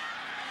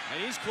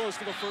 And he's close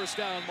to the first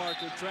down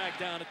marker, dragged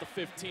down at the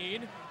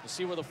 15. To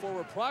see where the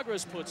forward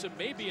progress puts him,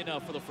 may be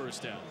enough for the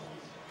first down.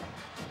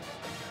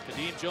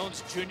 Kadeem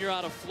Jones, junior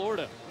out of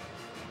Florida.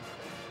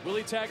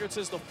 Willie Taggart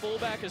says the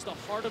fullback is the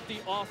heart of the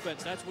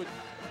offense. That's what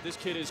this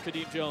kid is,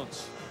 Kadeem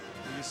Jones.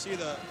 You see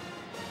the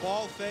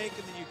ball fake,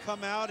 and then you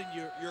come out and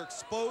you're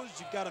exposed.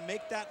 You've got to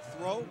make that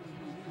throw.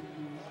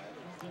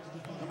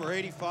 Number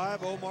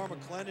 85, Omar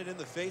McClendon, in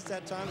the face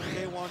that time with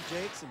K1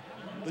 Jakes. And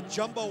the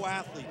jumbo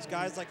athletes,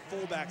 guys like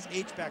fullbacks,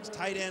 H-backs,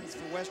 tight ends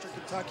for Western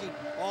Kentucky,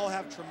 all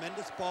have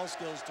tremendous ball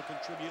skills to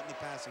contribute in the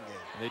passing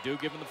game. They do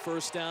give him the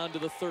first down to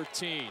the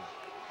 13.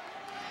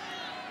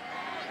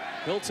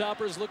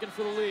 Hilltoppers looking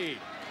for the lead.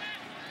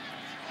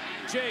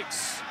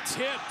 Jakes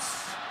tips.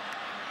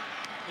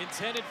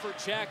 Intended for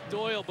Jack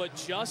Doyle, but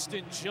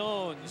Justin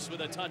Jones with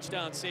a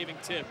touchdown saving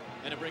tip,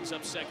 and it brings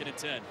up 2nd and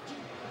 10.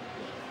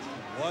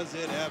 Was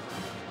it ever?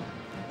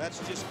 That's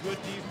just good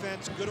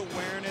defense, good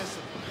awareness,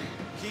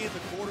 key in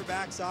the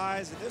quarterback's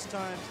eyes, and this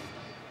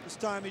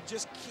time he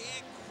just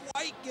can't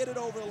quite get it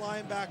over the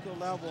linebacker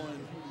level,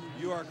 and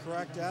you are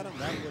correct, Adam.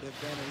 That would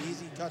have been an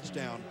easy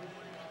touchdown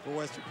for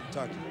Western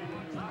Kentucky.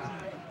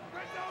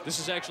 This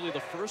is actually the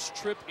first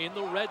trip in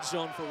the red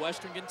zone for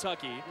Western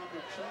Kentucky.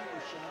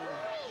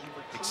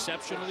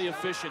 Exceptionally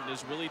efficient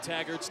is Willie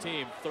Taggart's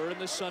team, 3rd in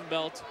the Sun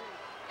Belt,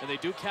 and they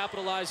do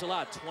capitalize a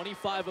lot.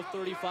 25 of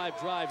 35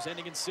 drives,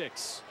 ending in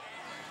 6.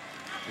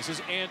 This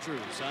is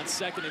Andrews on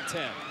 2nd and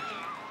 10.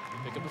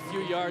 Pick up a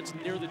few yards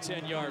near the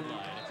 10-yard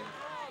line.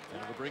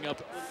 And it'll bring up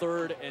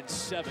 3rd and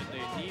 7.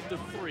 They need the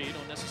 3,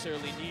 don't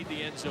necessarily need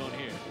the end zone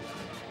here.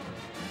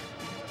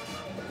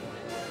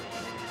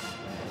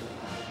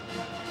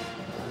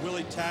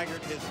 Willie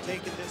Taggart has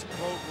taken this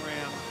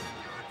program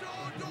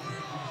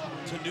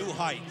to new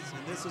heights,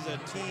 and this is a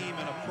team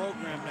and a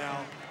program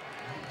now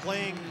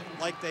playing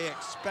like they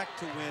expect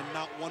to win,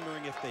 not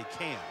wondering if they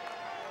can.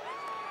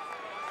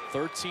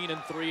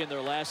 13-3 in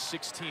their last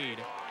 16.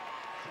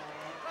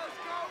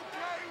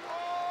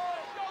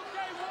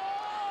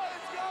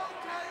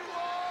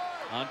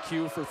 On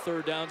cue for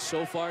 3rd down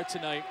so far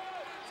tonight.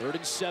 3rd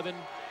and 7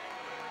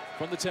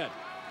 from the 10.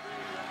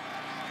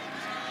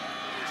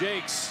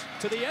 Jakes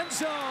to the end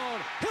zone.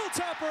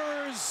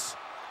 Hilltoppers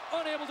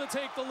unable to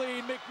take the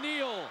lead.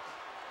 McNeil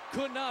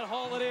could not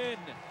haul it in.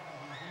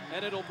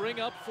 And it'll bring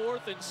up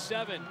 4th and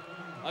 7.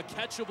 A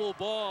catchable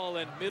ball,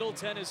 and Middle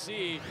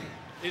Tennessee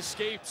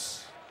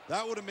escapes.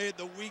 That would have made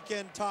the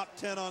weekend top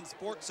 10 on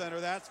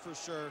SportsCenter, that's for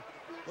sure.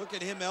 Look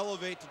at him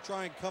elevate to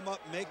try and come up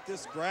and make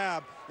this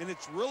grab. And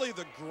it's really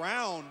the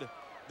ground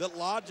that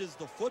lodges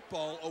the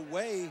football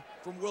away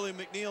from Willie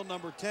McNeil.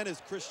 Number 10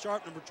 is Chris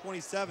Sharp, number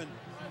 27,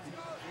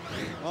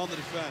 on the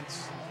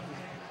defense.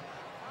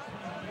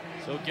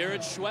 So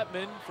Garrett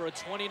Schwetman for a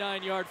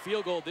 29-yard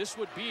field goal. This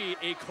would be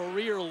a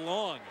career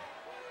long.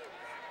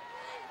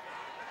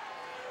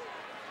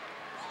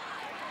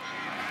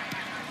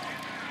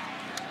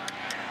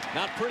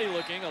 Not pretty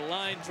looking, a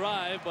line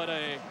drive, but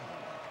a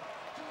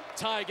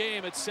tie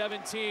game at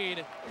 17.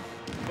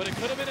 But it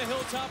could have been a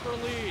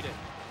Hilltopper lead.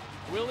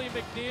 Willie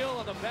McNeil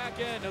on the back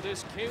end of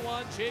this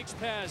K1 Jakes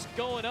pass,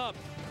 going up,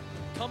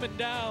 coming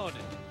down.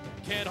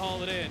 Can't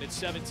haul it in. It's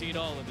 17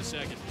 all in the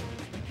second.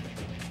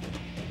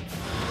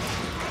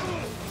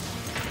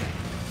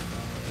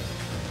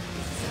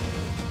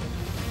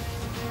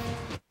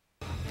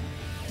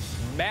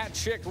 Matt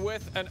Chick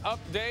with an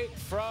update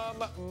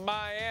from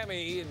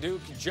Miami.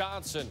 Duke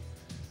Johnson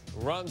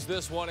runs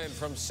this one in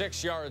from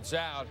 6 yards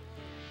out.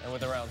 And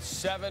with around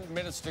 7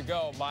 minutes to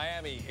go,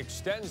 Miami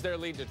extends their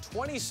lead to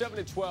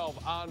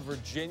 27-12 on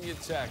Virginia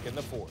Tech in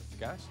the fourth.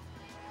 Guys?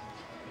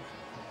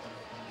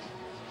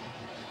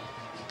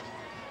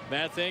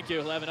 Matt, thank you.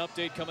 We'll have an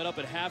update coming up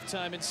at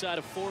halftime inside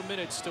of 4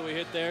 minutes till we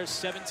hit there.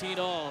 17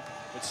 all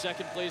with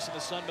second place in the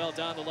Sun Belt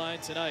down the line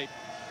tonight.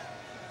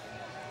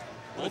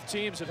 Both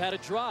teams have had a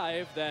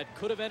drive that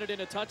could have ended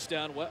in a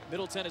touchdown.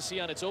 Middle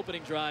Tennessee on its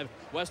opening drive.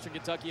 Western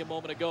Kentucky a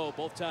moment ago.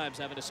 Both times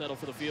having to settle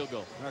for the field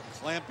goal. They're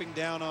clamping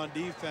down on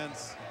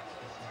defense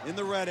in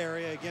the red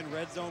area. Again,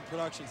 red zone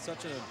production,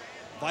 such a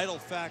vital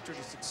factor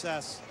to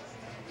success.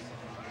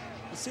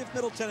 Let's see if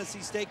Middle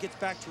Tennessee State gets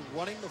back to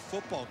running the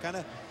football. Kind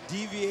of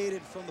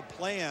deviated from the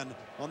plan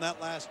on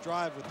that last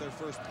drive with their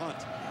first punt.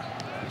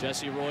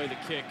 Jesse Roy the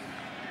kick.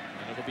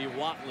 And it'll be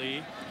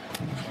Watley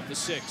from the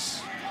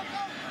 6.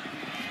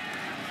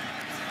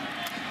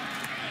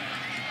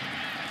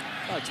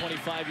 A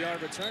 25-yard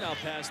return out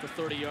past the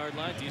 30-yard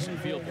line. Decent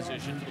field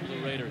position for the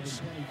Blue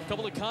Raiders. A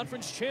couple of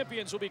conference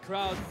champions will be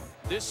crowned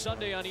this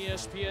Sunday on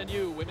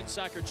ESPNU. Women's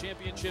Soccer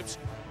Championships.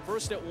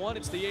 First at 1,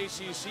 it's the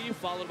ACC,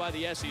 followed by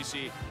the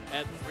SEC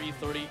at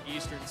 3:30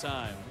 Eastern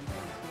Time.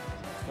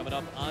 Coming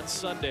up on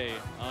Sunday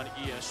on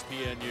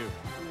ESPNU.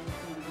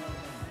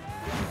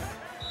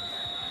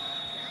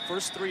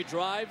 First 3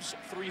 drives,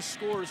 3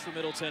 scores for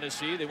Middle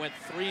Tennessee. They went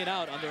 3 and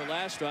out on their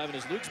last drive, and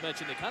as Luke's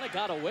mentioned, they kind of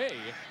got away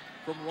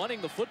from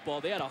running the football.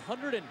 They had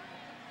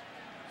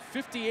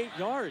 158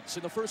 yards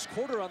in the first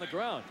quarter on the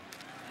ground.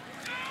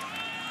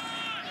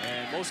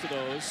 And most of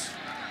those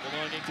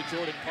belonging to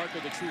Jordan Parker,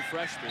 the true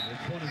freshman.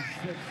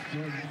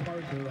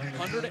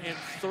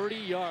 130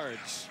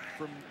 yards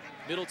from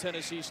Middle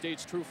Tennessee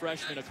State's true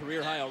freshman, a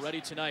career high already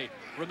tonight.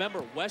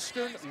 Remember,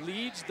 Western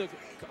leads the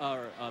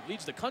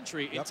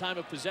country in time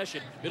of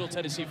possession. Middle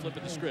Tennessee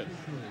flipping the script.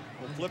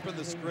 We're flipping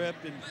the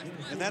script,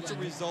 and that's a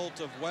result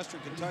of Western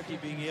Kentucky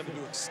being able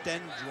to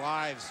extend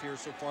drives here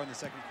so far in the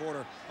second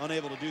quarter,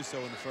 unable to do so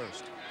in the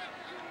first.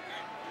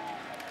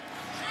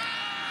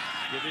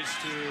 Give this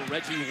to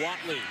Reggie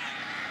Watley.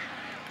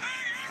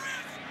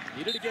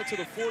 Needed to get to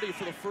the 40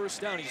 for the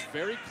first down. He's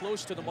very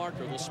close to the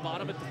marker. They'll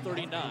spot him at the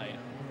 39.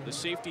 The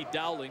safety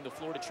Dowling, the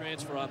Florida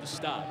transfer, on the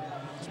stop.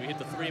 So we hit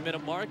the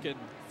 3-minute mark, and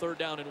 3rd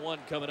down and 1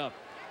 coming up.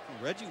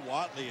 Reggie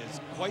Watley is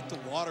quite the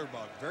water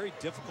bug. Very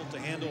difficult to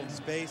handle in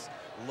space.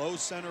 Low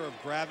center of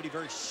gravity,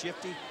 very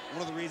shifty.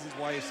 One of the reasons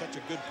why he's such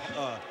a good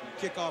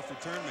kickoff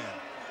return man.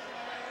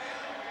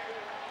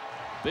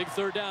 Big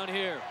 3rd down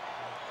here.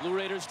 Blue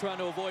Raiders trying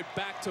to avoid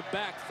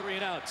back-to-back 3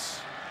 and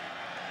outs.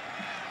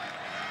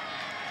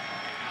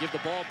 Give the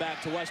ball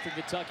back to Western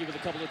Kentucky with a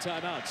couple of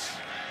timeouts.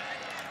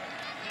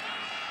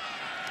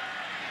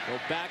 Go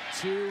back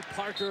to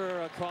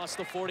Parker across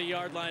the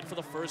 40-yard line for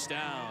the first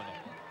down.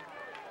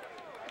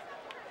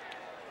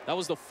 That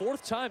was the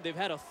 4th time they've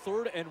had a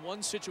 3rd and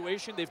 1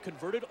 situation. They've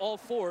converted all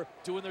 4,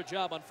 doing their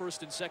job on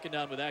 1st and 2nd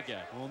down with that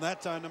guy. Well, in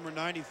that time, number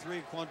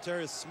 93,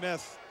 Quantaris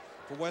Smith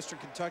for Western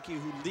Kentucky,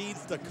 who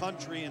leads the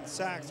country in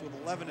sacks with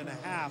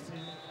 11.5.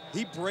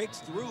 He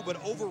breaks through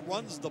but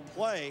overruns the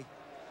play,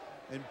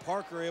 and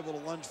Parker able to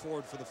lunge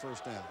forward for the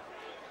first down.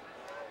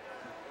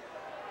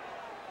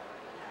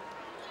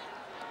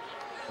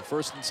 The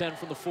 1st and 10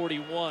 from the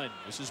 41.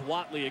 This is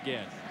Watley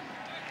again.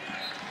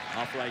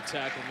 Off right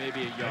tackle,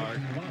 maybe a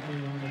yard.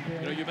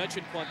 You know, you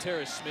mentioned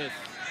Quantaris Smith,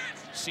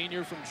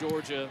 senior from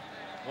Georgia,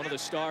 one of the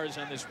stars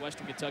on this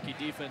Western Kentucky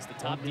defense, the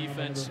top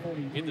defense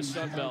in the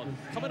Sun Belt.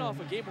 Coming off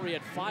a game where he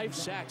had 5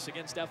 sacks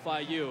against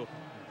FIU.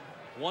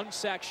 1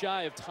 sack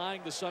shy of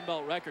tying the Sun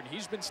Belt record.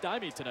 He's been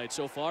stymied tonight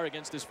so far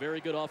against this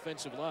very good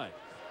offensive line.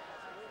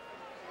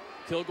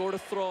 Kilgore to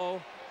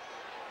throw.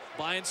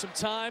 Buying some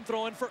time,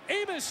 throwing for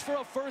Amos for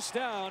a first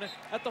down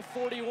at the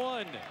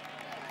 41.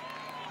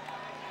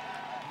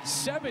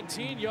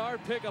 17-yard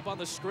pickup on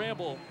the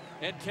scramble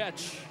and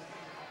catch.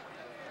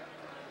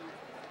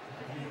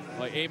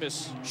 Well,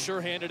 Amos,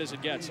 sure-handed as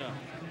it gets, huh?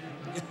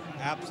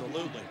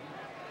 Absolutely.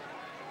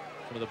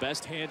 One of the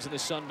best hands in the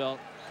Sun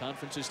Belt,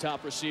 conference's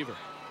top receiver.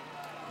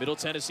 Middle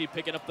Tennessee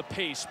picking up the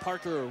pace.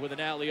 Parker with an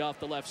alley off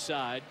the left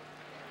side.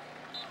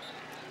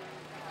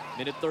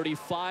 Minute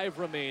 35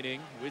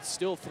 remaining with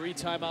still 3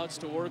 timeouts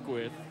to work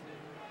with.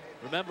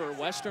 Remember,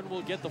 Western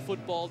will get the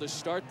football to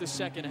start the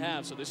second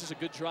half, so this is a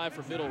good drive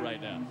for Middle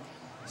right now.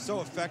 So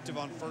effective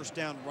on first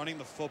down, running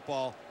the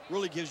football.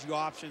 Really gives you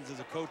options as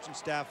a coaching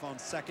staff on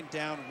second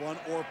down, run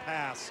or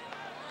pass.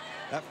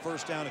 That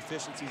first down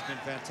efficiency has been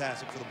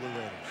fantastic for the Blue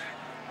Raiders.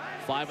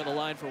 5 on the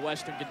line for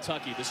Western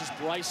Kentucky. This is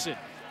Bryson.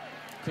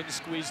 Couldn't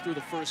squeeze through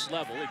the first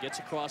level. He gets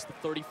across the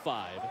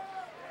 35.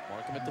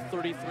 Mark him at the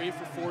 33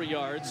 for 4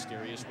 yards.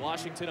 Darius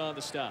Washington on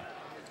the stop.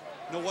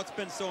 You know, what's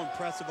been so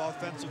impressive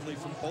offensively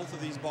from both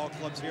of these ball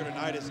clubs here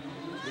tonight is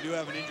we do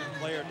have an injured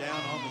player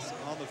down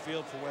on the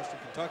field for Western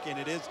Kentucky, and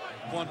it is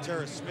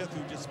Quantaris Smith,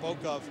 who just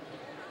spoke of,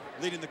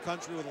 leading the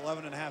country with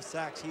 11.5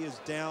 sacks. He is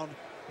down.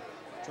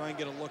 Try and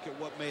get a look at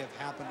what may have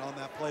happened on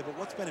that play. But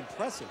what's been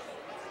impressive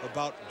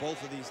about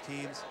both of these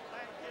teams,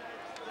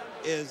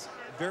 is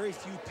very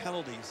few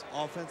penalties,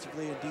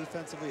 offensively and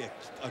defensively,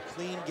 a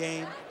clean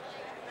game.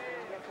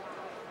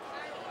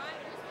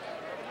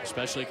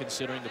 Especially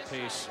considering the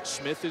pace.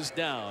 Smith is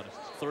down.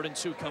 3rd and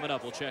 2 coming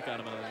up. We'll check on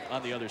him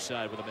on the other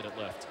side with a minute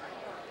left.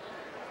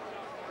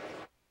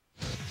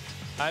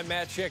 I'm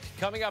Matt Schick.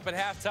 Coming up at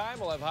halftime,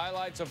 we'll have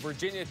highlights of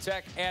Virginia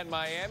Tech and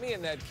Miami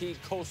in that key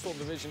Coastal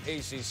Division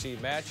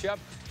ACC matchup.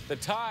 The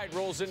Tide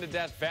rolls into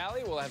Death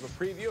Valley. We'll have a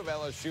preview of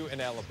LSU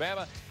and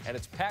Alabama. And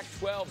it's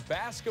Pac-12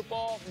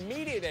 basketball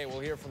media day.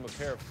 We'll hear from a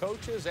pair of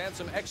coaches and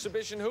some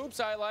exhibition hoops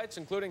highlights,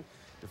 including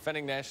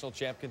defending national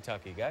champ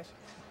Kentucky. Guys?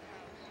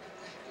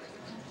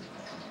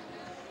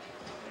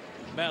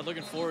 Matt,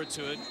 looking forward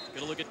to it.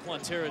 Gonna look at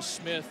Quanterra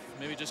Smith.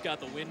 Maybe just got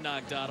the wind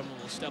knocked out of him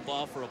and will step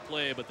off for a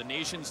play. But the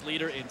nation's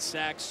leader in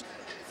sacks,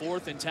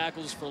 4th in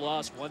tackles for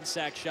loss, 1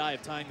 sack shy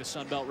of tying the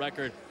Sun Belt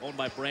record, owned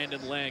by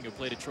Brandon Lang, who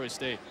played at Troy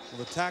State.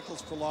 Well, the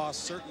tackles for loss,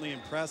 certainly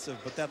impressive,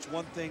 but that's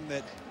one thing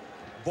that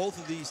both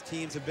of these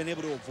teams have been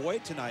able to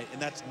avoid tonight, and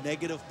that's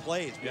negative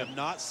plays. We have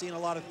not seen a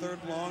lot of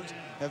 3rd and longs,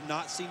 have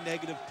not seen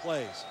negative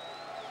plays.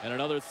 And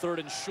another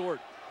 3rd and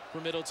short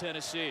for Middle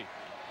Tennessee.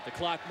 The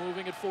clock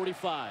moving at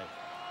 45.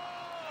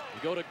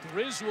 We go to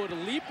Griswold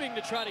leaping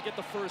to try to get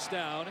the first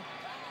down.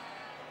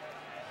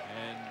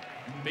 And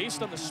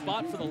based on the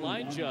spot for the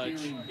line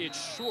judge,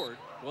 it's short.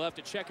 We'll have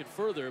to check it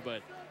further,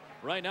 but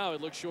right now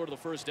it looks short of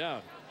the first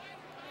down.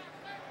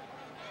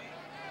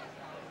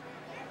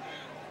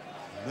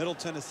 Middle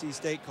Tennessee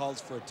State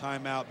calls for a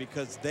timeout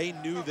because they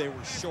knew they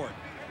were short.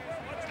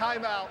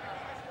 Timeout,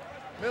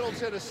 Middle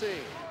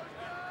Tennessee.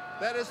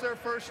 That is their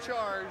first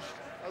charge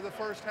of the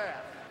first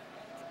half.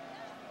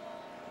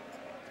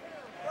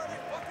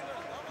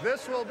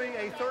 This will be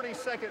a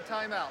 30-second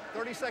timeout.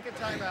 30-second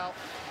timeout,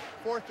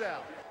 4th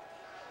down.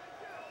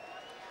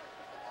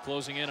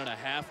 Closing in on a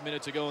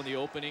half-minute to go in the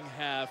opening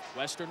half.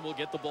 Western will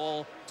get the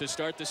ball to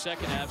start the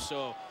second half,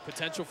 so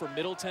potential for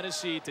Middle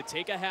Tennessee to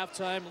take a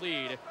halftime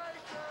lead.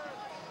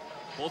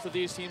 Both of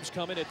these teams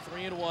come in at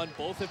 3-1.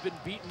 Both have been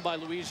beaten by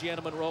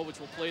Louisiana Monroe, which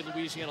will play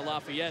Louisiana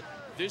Lafayette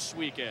this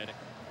weekend.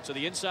 So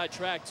the inside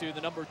track to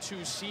the number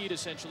 2 seed,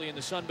 essentially, in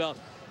the Sun Belt.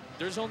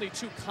 There's only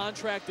 2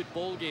 contracted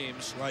bowl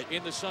games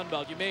in the Sun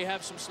Belt. You may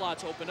have some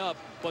slots open up,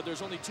 but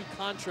there's only 2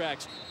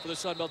 contracts for the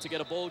Sun Belt to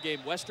get a bowl game.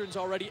 Western's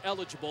already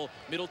eligible.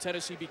 Middle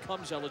Tennessee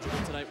becomes eligible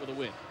tonight with a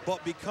win.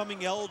 But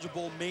becoming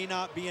eligible may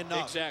not be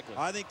enough. Exactly.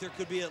 I think there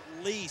could be at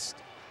least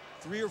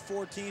 3 or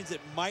 4 teams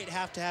that might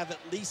have to have at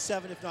least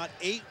 7, if not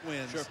 8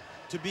 wins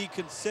to be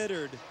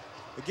considered.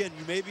 Again,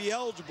 you may be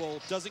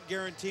eligible. Doesn't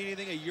guarantee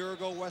anything. A year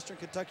ago, Western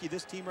Kentucky,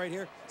 this team right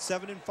here,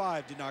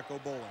 7-5, did not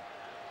go bowling.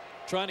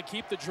 Trying to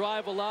keep the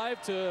drive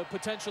alive to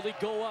potentially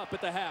go up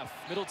at the half.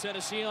 Middle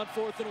Tennessee on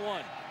 4th and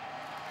 1.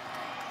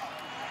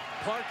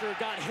 Parker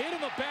got hit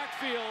in the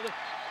backfield.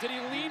 Did he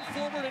lean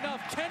forward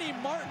enough? Kenny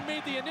Martin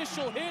made the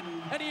initial hit,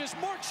 and he is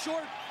marked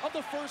short of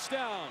the first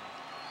down.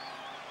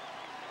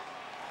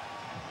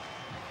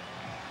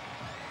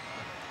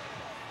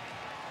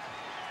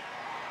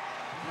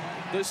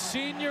 The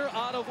senior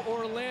out of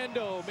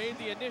Orlando made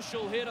the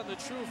initial hit on the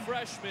true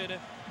freshman.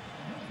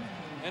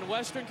 And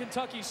Western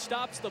Kentucky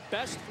stops the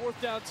best 4th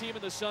down team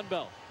in the Sun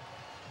Belt.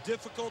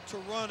 Difficult to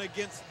run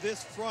against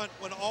this front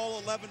when all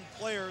 11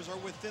 players are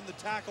within the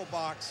tackle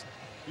box.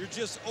 You're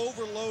just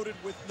overloaded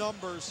with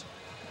numbers.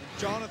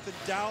 And Jonathan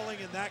Dowling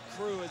and that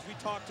crew, as we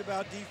talked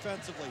about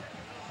defensively,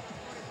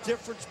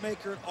 difference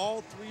maker at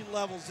all 3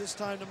 levels. This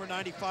time, number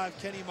 95,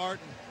 Kenny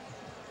Martin,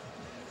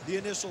 the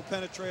initial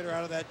penetrator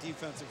out of that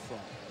defensive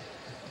front.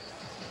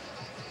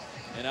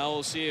 And now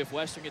we'll see if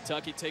Western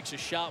Kentucky takes a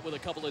shot with a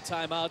couple of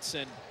timeouts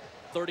and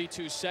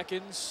 32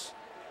 seconds,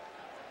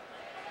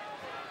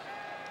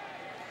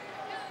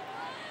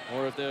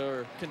 or if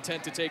they're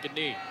content to take a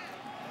knee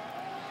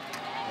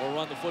or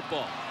run the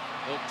football.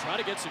 They'll try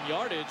to get some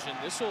yardage, and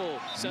this will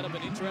set up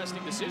an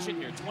interesting decision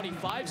here.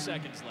 25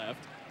 seconds left.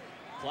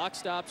 Clock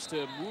stops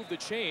to move the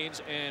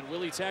chains, and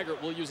Willie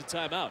Taggart will use a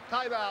timeout.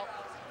 Timeout,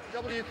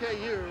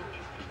 WKU.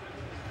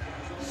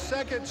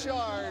 Second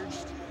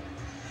charged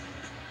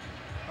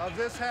of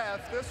this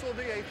half. This will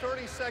be a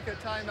 30-second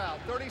timeout.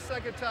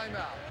 30-second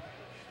timeout.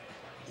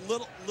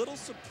 Little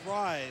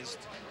surprised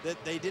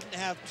that they didn't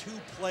have 2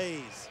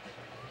 plays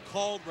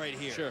called right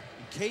here. Sure.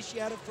 In case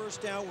you had a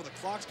first down where the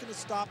clock's going to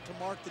stop to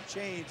mark the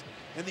chains,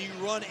 and then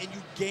you run and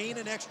you gain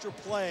an extra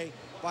play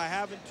by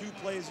having 2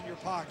 plays in your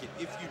pocket.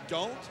 If you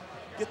don't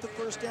get the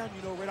first down,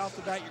 you know right off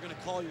the bat you're going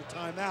to call your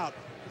timeout.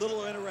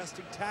 Little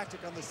interesting tactic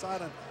on the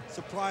sideline.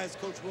 Surprised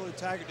Coach Willie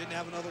Taggart didn't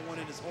have another one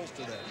in his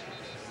holster there.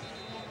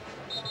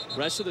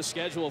 Rest of the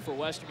schedule for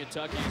Western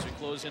Kentucky as we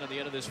close in on the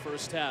end of this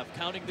first half.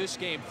 Counting this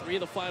game, 3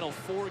 of the final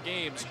 4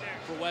 games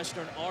for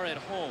Western are at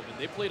home. And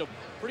they played a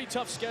pretty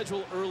tough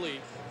schedule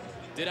early.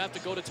 Did have to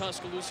go to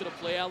Tuscaloosa to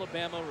play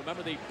Alabama.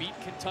 Remember, they beat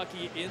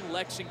Kentucky in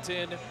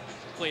Lexington.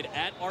 Played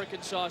at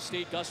Arkansas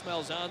State. Gus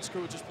Malzahn's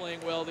crew, which is playing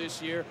well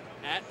this year.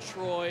 At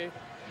Troy.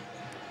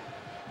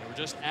 They were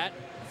just at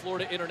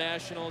Florida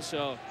International.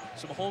 So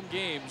some home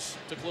games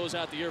to close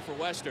out the year for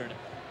Western.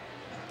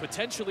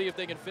 Potentially, if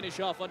they can finish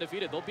off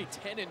undefeated, they'll be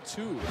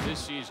 10-2 this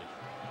season.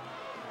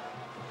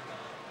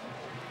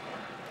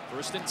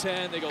 First and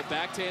 10, they go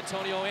back to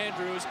Antonio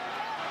Andrews.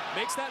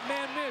 Makes that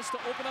man miss to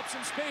open up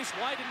some space.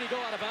 Why didn't he go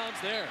out of bounds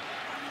there?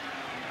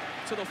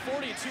 To the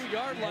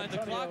 42-yard line, the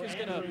clock is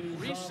going to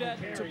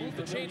reset to move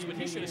the chains, but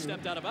he should have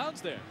stepped out of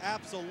bounds there.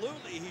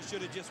 Absolutely, he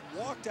should have just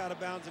walked out of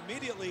bounds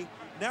immediately.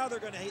 Now they're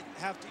going to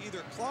have to either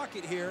clock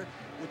it here,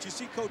 which you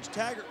see Coach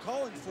Taggart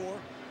calling for,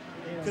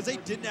 because they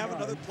didn't have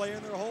another player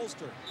in their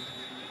holster.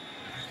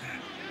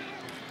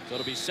 So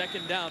it'll be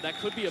second down. That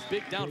could be a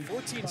big down.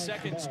 14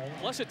 seconds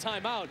plus a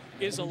timeout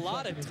is a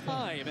lot of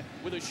time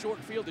with a short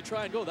field to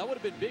try and go. That would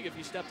have been big if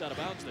he stepped out of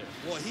bounds there.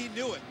 Well, he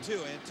knew it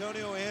too.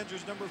 Antonio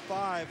Andrews, number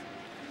 5,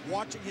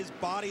 watching his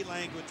body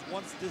language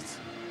once this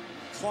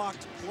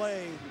clocked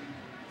play,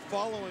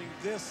 following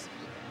this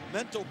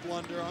mental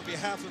blunder on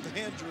behalf of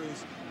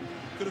Andrews,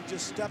 could have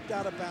just stepped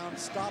out of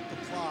bounds, stopped the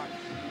clock.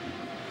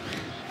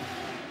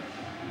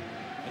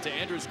 And to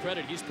Andrews'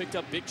 credit, he's picked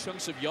up big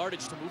chunks of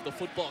yardage to move the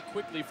football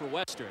quickly for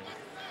Western.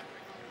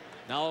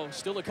 Now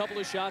still a couple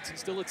of shots and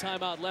still a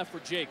timeout left for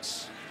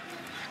Jakes.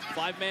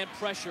 5-man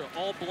pressure,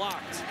 all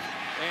blocked.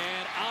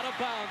 And out of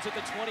bounds at the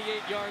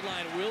 28-yard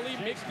line. Willie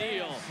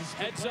McNeil,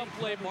 heads up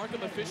play, mark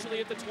him officially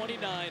at the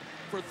 29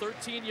 for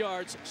 13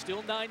 yards.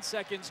 Still 9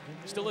 seconds,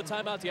 still a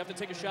timeout. You have to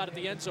take a shot at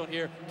the end zone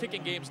here.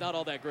 Kicking game's not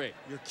all that great.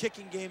 Your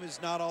kicking game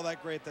is not all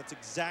that great. That's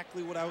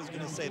exactly what I was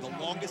going to say. The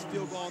longest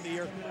field goal in the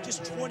year,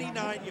 just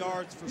 29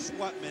 yards for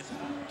Schwetman.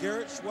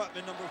 Garrett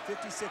Schwetman, number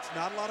 56,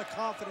 not a lot of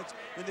confidence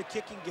in the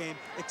kicking game.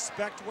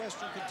 Expect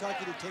Western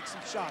Kentucky to take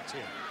some shots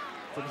here.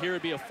 From here,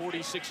 it'd be a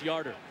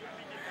 46-yarder.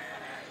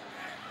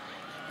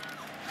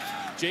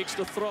 Jakes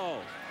to throw.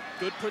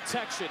 Good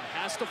protection.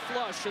 Has to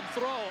flush and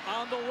throw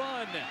on the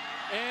run.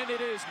 And it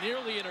is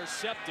nearly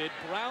intercepted.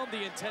 Brown,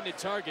 the intended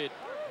target.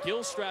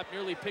 Gilstrap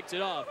nearly picked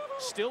it off.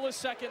 Still a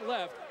second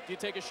left. Do you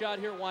take a shot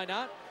here? Why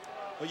not?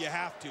 Well, you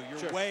have to.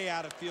 You're way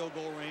out of field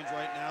goal range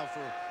right now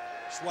for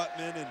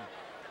Schwetman. And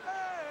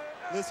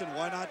listen,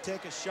 why not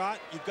take a shot?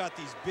 You've got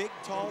these big,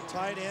 tall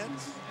tight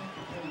ends.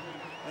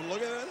 And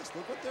look at this.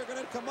 Look what they're going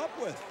to come up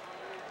with.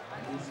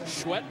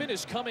 Schwetman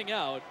is coming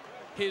out.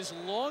 His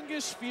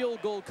longest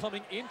field goal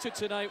coming into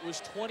tonight was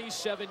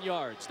 27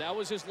 yards. That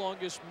was his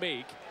longest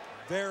make.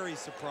 Very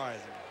surprising.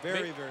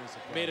 Very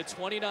surprising. Made a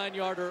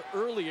 29-yarder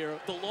earlier.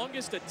 The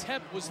longest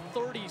attempt was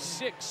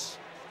 36.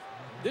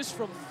 This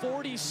from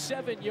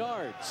 47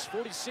 yards,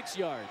 46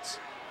 yards.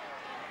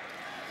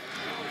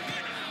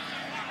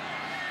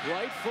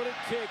 Right-footed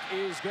kick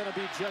is going to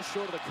be just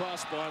short of the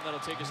crossbar, and that'll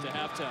take us to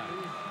halftime.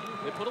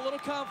 They put a little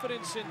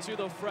confidence into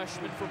the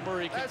freshman from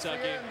Murray, Kentucky.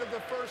 That's the end of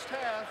the first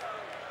half.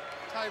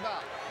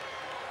 Timeout.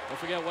 Don't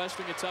forget,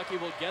 Western Kentucky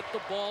will get the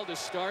ball to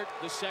start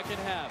the second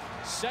half.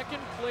 Second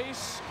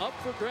place up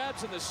for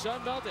grabs in the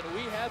Sun Belt, and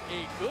we have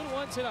a good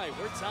one tonight.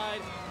 We're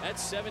tied at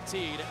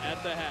 17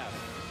 at the half.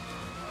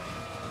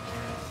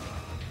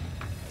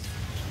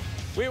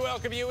 We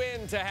welcome you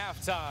into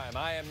halftime.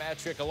 I am Matt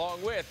Trick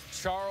along with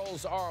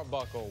Charles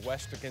Arbuckle.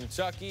 Western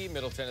Kentucky,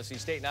 Middle Tennessee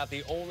State. Not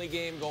the only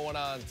game going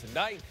on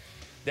tonight.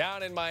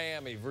 Down in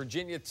Miami,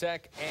 Virginia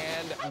Tech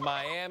and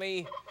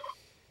Miami.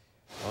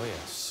 Oh,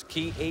 yes.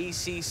 Key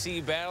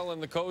ACC battle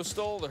in the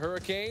Coastal. The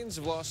Hurricanes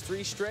have lost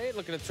 3 straight,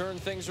 looking to turn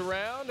things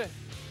around.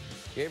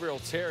 Gabriel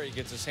Terry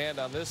gets his hand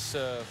on this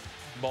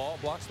ball,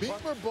 blocks the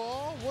punt. Beamer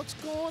ball, what's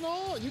going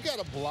on? You got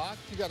to block,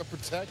 you got to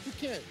protect. You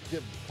can't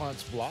get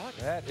punts blocked.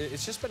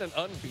 It's just been an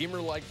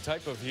un-Beamer-like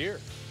type of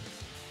year.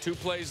 2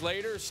 plays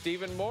later,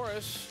 Stephen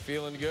Morris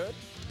feeling good.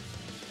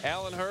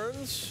 Alan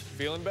Hearns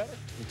feeling better.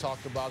 We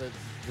talked about it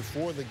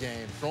before the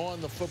game. Throwing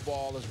the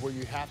football is where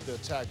you have to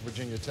attack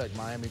Virginia Tech.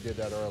 Miami did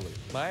that early.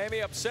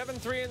 Miami up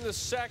 7-3 in the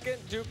second.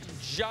 Duke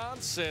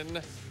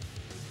Johnson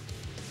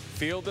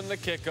fielding the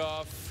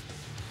kickoff.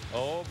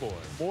 Oh, boy.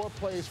 More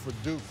plays for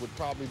Duke would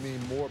probably mean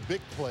more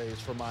big plays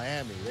for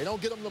Miami. They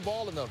don't get him the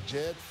ball enough.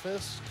 Jed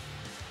Fisk,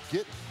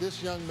 get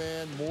this young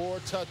man more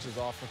touches,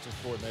 offensive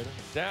coordinator.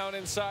 Down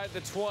inside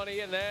the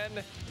 20, and then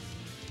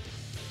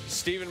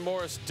Stephen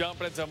Morris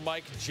dumping it to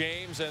Mike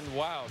James, and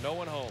wow, no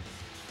one home.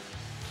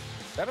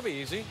 That'll be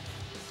easy.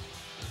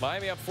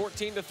 Miami up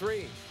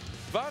 14-3.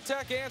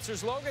 Vautech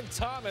answers. Logan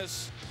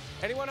Thomas.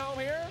 Anyone home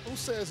here? Who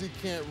says he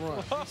can't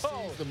run? He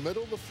sees the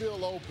middle of the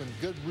field open.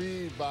 Good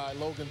read by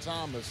Logan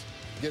Thomas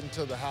getting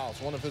to the house.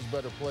 One of his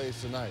better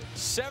plays tonight.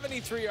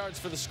 73 yards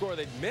for the score.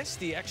 They missed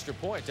the extra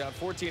point, down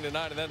 14-9, and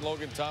then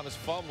Logan Thomas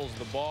fumbles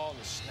the ball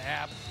and the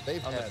snap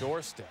on the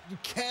doorstep. You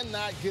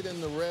cannot get in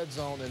the red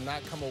zone and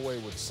not come away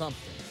with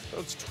something. So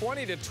it's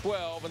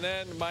 20-12, and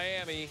then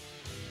Miami,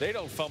 they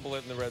don't fumble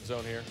it in the red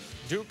zone here.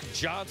 Duke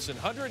Johnson,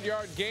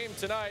 100-yard game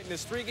tonight. In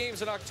his 3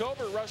 games in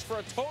October, rushed for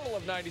a total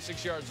of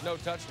 96 yards, no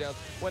touchdowns.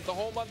 Went the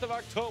whole month of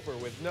October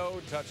with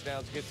no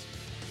touchdowns. Gets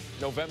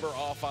November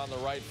off on the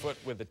right foot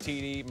with a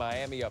TD.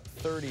 Miami up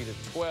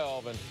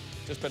 30-12, and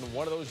just been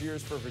one of those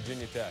years for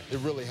Virginia Tech. It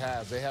really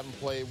has. They haven't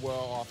played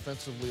well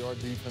offensively or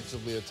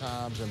defensively at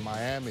times, and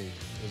Miami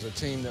is a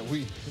team that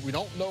we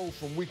don't know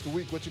from week to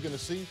week what you're going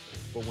to see,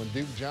 but when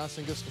Duke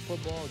Johnson gets the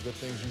football, good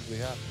things usually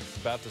happen.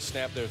 About to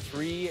snap their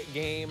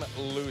 3-game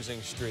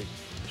losing streak.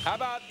 How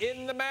about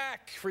in the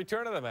MAC?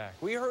 Return of the MAC.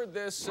 We heard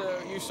this,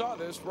 you saw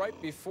this right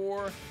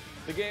before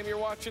the game you're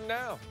watching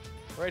now.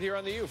 Right here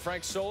on the U.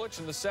 Frank Solich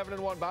and the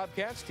 7-1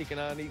 Bobcats taking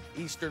on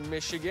Eastern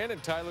Michigan,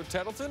 and Tyler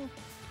Tettleton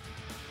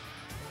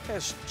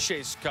has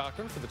Chase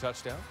Cochran for the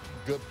touchdown.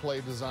 Good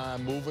play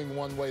design, moving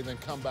one way, then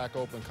come back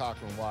open,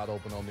 Cochran wide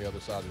open on the other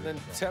side of the And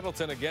then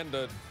Tettleton again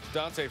to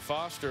Dante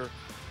Foster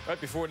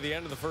right before the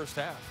end of the first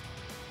half.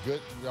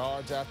 Good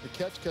yards after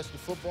catch the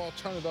football,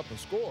 turn it up and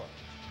score.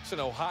 It's an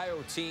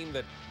Ohio team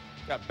that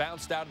got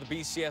bounced out of the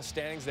BCS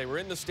standings. They were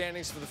in the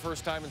standings for the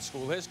first time in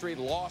school history,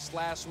 lost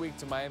last week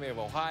to Miami of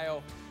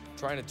Ohio,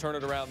 trying to turn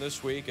it around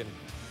this week, and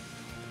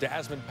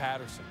Desmond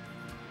Patterson.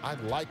 I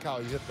like how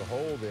he hit the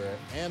hole there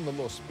and the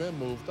little spin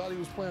move. Thought he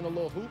was playing a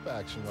little hoop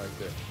action right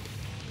there.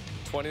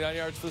 29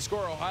 yards for the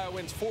score. Ohio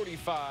wins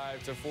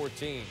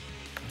 45-14.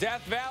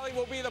 Death Valley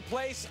will be the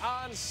place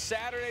on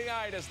Saturday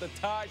night as the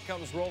Tide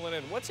comes rolling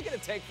in. What's it going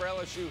to take for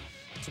LSU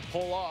to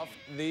pull off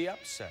the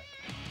upset?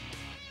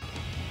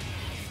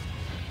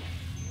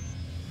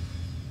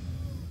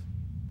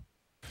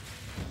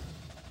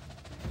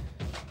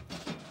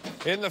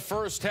 In the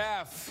first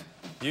half,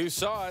 you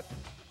saw it.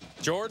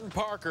 Jordan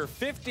Parker,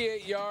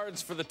 58 yards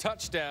for the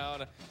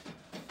touchdown.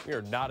 We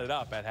are knotted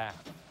up at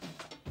half.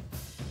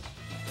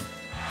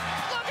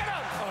 Look at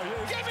him!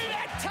 Oh, give me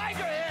that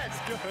tiger head!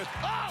 Good.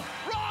 Oh,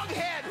 wrong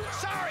head!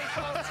 Sorry,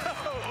 folks.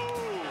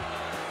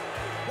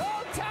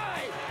 Roll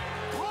Tide!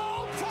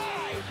 Roll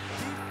Tide!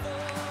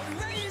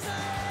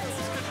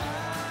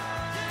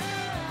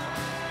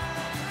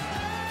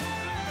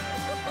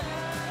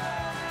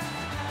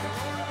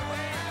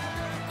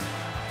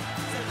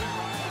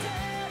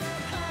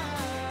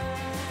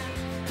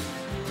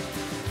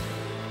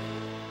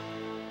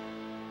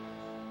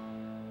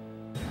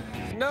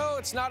 No,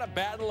 it's not a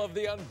battle of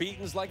the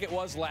unbeatens like it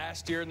was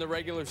last year in the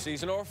regular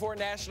season or for a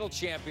national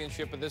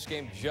championship, but this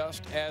game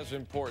just as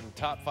important.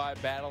 Top 5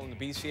 battle in the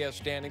BCS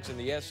standings in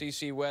the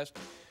SEC West.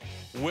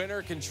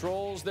 Winner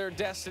controls their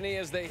destiny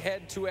as they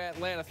head to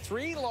Atlanta.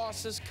 3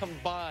 losses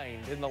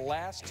combined in the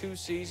last 2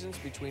 seasons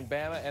between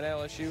Bama and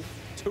LSU.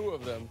 2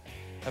 of them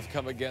have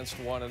come against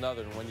one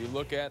another. And when you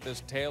look at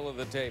this tale of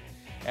the tape,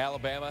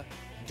 Alabama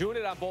doing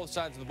it on both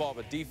sides of the ball,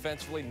 but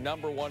defensively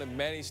 #1 in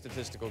many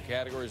statistical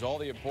categories, all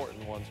the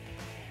important ones.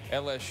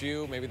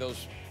 LSU, maybe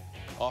those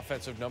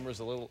offensive numbers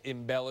a little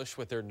embellished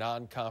with their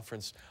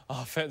non-conference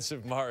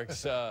offensive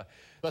marks.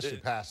 Especially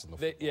passing the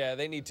football. Yeah,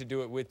 they need to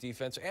do it with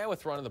defense and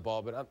with running the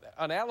ball. But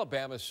on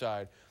Alabama's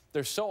side,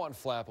 they're so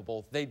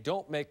unflappable. They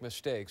don't make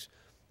mistakes.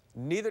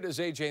 Neither does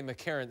A.J.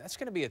 McCarron. That's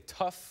going to be a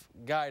tough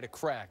guy to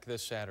crack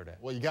this Saturday.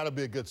 Well, you got to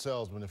be a good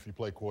salesman if you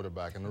play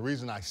quarterback. And the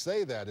reason I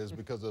say that is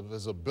because of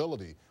his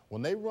ability.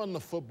 When they run the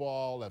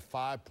football at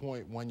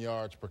 5.1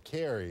 yards per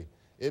carry,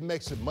 it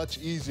makes it much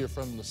easier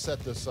for him to set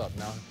this up.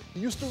 Now, he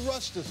used to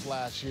rush this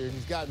last year, and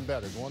he's gotten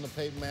better, going to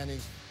Peyton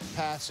Manning's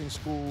passing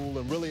school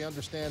and really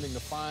understanding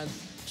the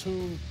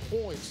fine-tuned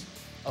points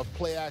of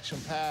play-action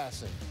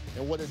passing.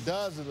 And what it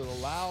does is it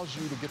allows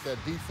you to get that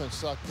defense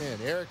sucked in.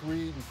 Eric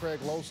Reed and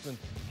Craig Loston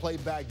play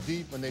back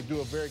deep, and they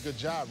do a very good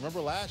job. Remember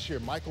last year,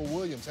 Michael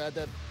Williams had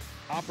that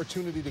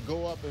opportunity to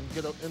go up and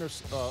get a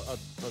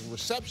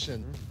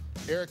reception.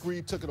 Eric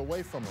Reed took it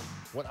away from him.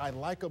 What I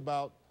like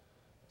about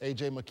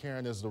A.J.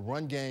 McCarron is the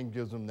run game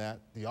gives him that.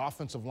 The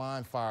offensive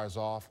line fires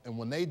off. And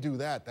when they do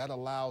that, that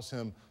allows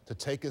him to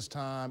take his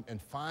time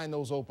and find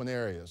those open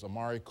areas.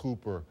 Amari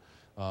Cooper,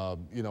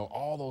 you know,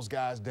 all those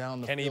guys down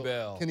the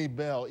field. Kenny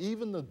Bell,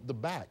 even the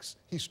backs.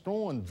 He's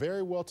throwing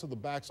very well to the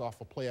backs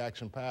off a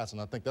play-action pass, and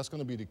I think that's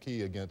going to be the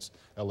key against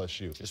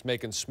LSU. Just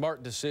making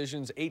smart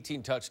decisions,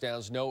 18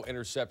 touchdowns, no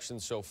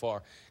interceptions so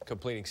far,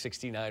 completing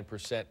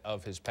 69%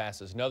 of his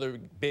passes. Another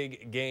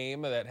big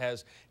game that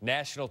has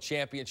national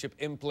championship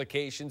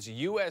implications,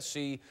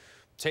 USC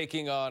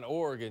taking on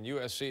Oregon.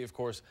 USC, of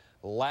course,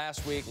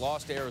 last week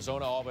lost to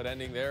Arizona, all but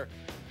ending their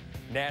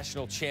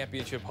national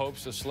championship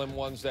hopes, the slim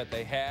ones that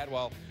they had,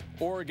 while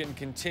Oregon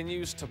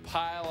continues to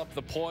pile up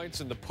the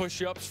points and the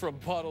push-ups from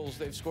puddles.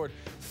 They've scored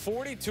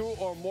 42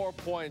 or more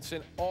points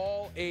in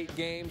all 8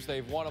 games.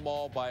 They've won them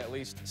all by at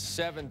least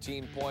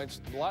 17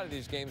 points. A lot of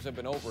these games have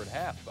been over at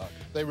half, Buck.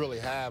 They really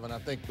have, and I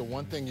think the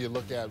one thing you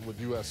look at with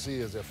USC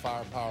is their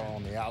firepower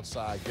on the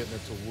outside, getting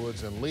it to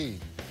Woods and Lee.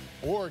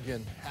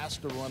 Oregon has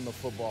to run the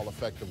football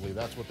effectively.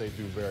 That's what they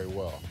do very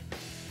well.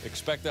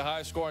 Expect a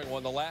high-scoring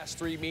one. The last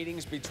 3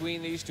 meetings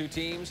between these 2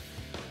 teams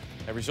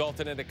have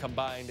resulted in a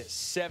combined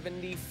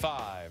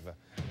 75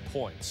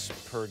 points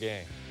per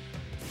game.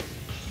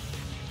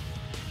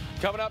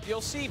 Coming up, you'll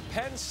see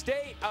Penn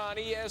State on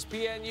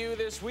ESPNU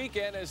this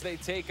weekend as they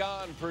take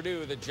on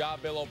Purdue. The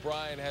job Bill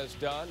O'Brien has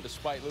done,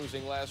 despite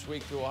losing last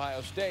week to Ohio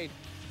State,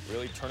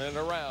 really turning it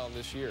around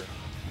this year.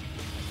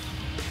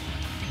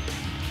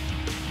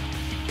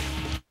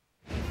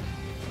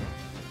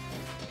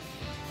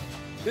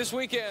 This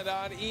weekend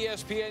on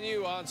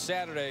ESPNU on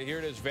Saturday, here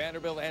it is,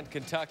 Vanderbilt and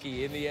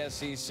Kentucky in the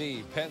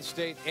SEC, Penn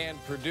State and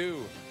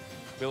Purdue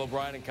Bill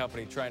O'Brien and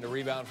company trying to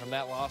rebound from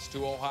that loss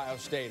to Ohio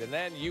State. And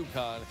then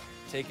UConn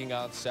taking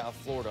on South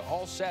Florida,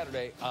 all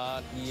Saturday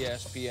on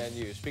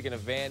ESPNU. Speaking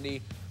of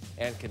Vandy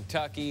and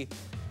Kentucky,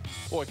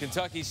 boy,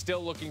 Kentucky's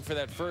still looking for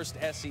that first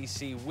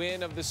SEC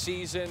win of the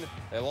season.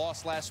 They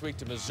lost last week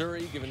to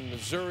Missouri, giving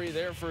Missouri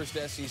their first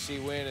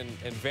SEC win,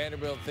 and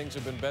Vanderbilt, things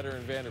have been better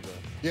in Vanderbilt.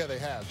 Yeah, they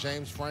have.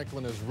 James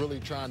Franklin is really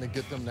trying to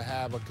get them to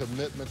have a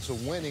commitment to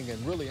winning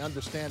and really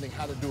understanding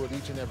how to do it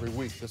each and every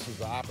week. This is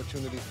the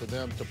opportunity for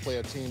them to play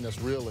a team that's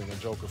reeling in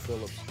Joker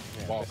Phillips'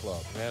 ball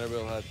club.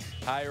 Vanderbilt had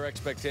higher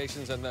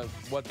expectations than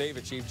what they've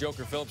achieved.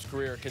 Joker Phillips'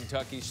 career at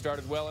Kentucky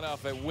started well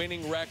enough, a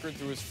winning record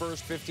through his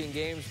first 15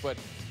 games, but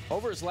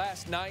over his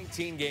last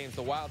 19 games,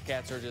 the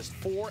Wildcats are just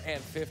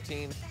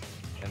 4-15,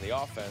 and the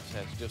offense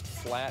has just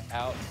flat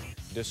out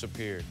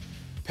disappeared.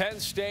 Penn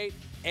State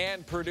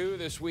and Purdue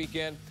this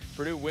weekend.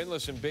 Purdue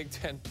winless in Big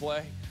Ten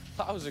play.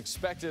 I was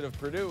expected of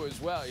Purdue as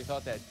well. You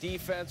thought that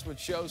defense would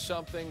show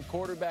something,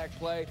 quarterback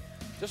play.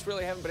 Just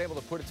really haven't been able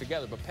to put it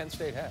together, but Penn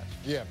State has.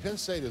 Yeah, Penn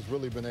State has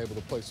really been able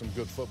to play some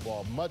good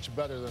football, much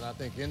better than I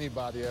think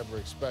anybody ever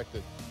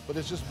expected. But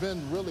it's just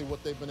been really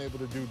what they've been able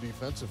to do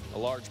defensively. A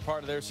large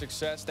part of their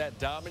success, that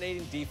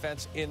dominating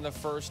defense in the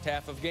first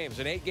half of games.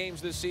 In 8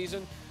 games this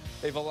season,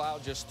 they've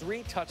allowed just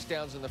 3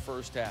 touchdowns in the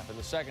first half. In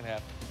the second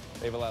half,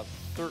 they've allowed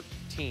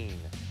 13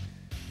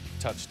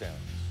 touchdowns.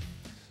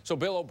 So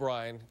Bill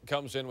O'Brien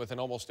comes in with an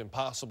almost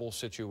impossible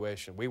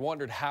situation. We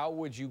wondered, how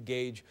would you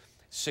gauge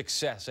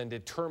success and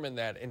determine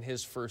that in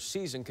his first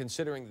season,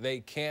 considering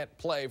they can't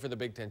play for the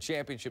Big Ten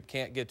championship,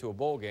 can't get to a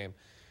bowl game?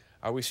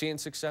 Are we seeing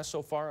success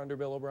so far under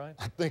Bill O'Brien?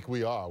 I think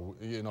we are.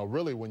 You know,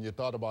 really, when you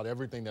thought about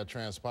everything that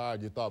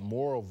transpired, you thought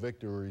moral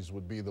victories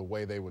would be the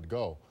way they would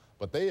go.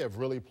 But they have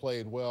really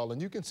played well,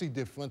 and you can see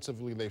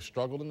defensively they've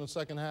struggled in the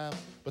second half,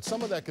 but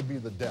some of that could be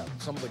the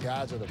depth. Some of the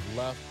guys that have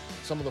left,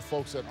 some of the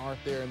folks that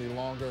aren't there any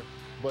longer.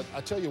 But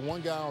I tell you,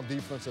 one guy on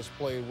defense that's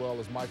played well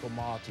is Michael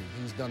Monty.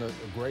 He's done a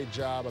great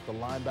job at the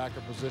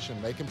linebacker position,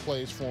 making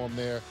plays for him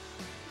there,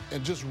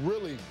 and just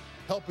really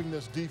helping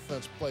this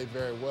defense play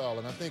very well.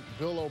 And I think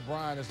Bill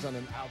O'Brien has done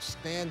an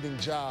outstanding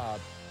job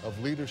of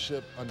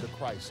leadership under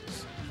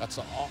crisis. That's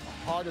the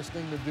hardest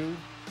thing to do.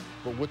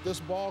 But with this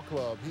ball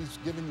club, he's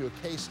giving you a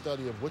case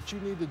study of what you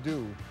need to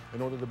do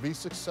in order to be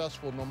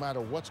successful no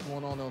matter what's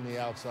going on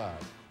the outside.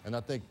 And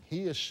I think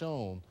he has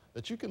shown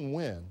that you can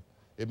win.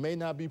 It may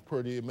not be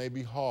pretty, it may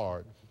be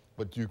hard,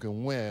 but you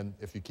can win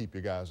if you keep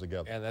your guys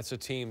together. And that's a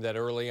team that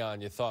early on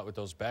you thought with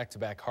those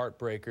back-to-back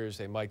heartbreakers,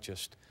 they might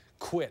just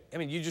quit. I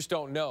mean, you just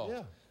don't know.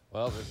 Yeah.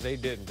 Well, they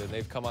didn't, and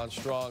they've come on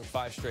strong.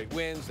 5 straight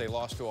wins. They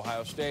lost to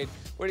Ohio State.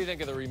 What do you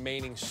think of the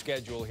remaining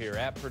schedule here?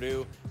 At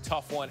Purdue,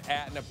 tough one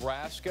at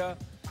Nebraska.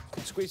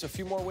 Could squeeze a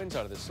few more wins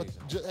out of this season.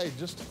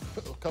 Just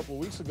a couple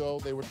of weeks ago,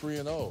 they were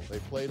 3-0. They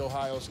played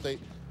Ohio State.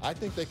 I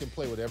think they can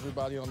play with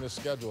everybody on this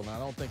schedule, and I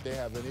don't think they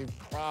have any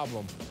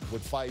problem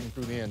with fighting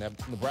through the end.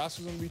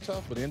 Nebraska's going to be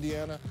tough, but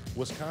Indiana,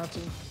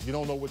 Wisconsin, you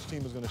don't know which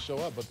team is going to show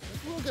up, but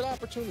we'll get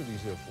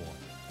opportunities here for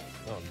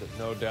them.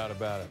 No doubt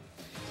about it.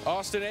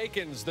 Austin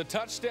Akins, the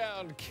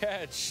touchdown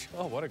catch.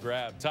 Oh, what a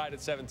grab. Tied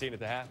at 17 at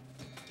the half.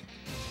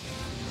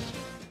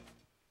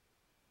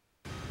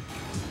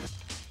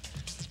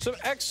 Some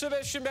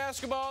exhibition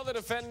basketball. The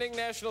defending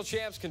national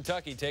champs,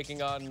 Kentucky,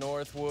 taking on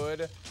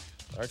Northwood.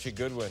 Archie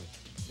Goodwin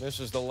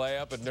misses the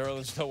layup at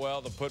Nerlens Noel.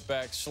 The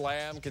putback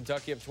slam.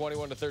 Kentucky up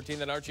 21-13.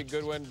 Then Archie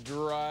Goodwin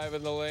drive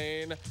in the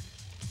lane.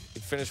 He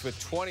finished with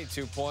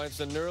 22 points.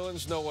 Then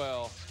Nerlens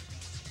Noel.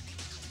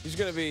 He's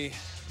going to be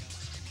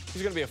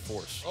a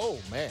force. Oh,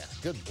 man.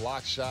 Good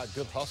block shot.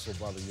 Good hustle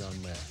by the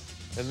young man.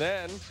 And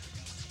then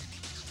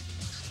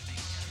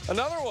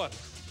another one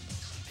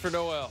for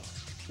Noel.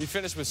 He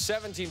finished with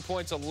 17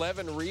 points,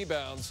 11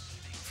 rebounds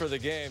for the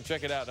game.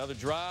 Check it out. Another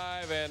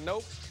drive, and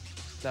nope,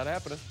 not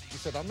happening. He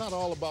said, I'm not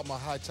all about my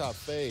high-top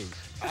fade.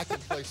 I can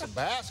play some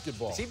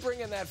basketball. Is he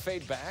bringing that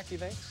fade back, you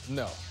think?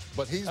 No,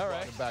 but he's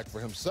brought it back for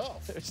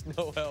himself. There's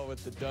Noel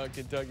with the dunk.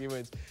 Kentucky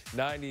wins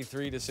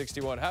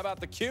 93-61. How about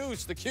the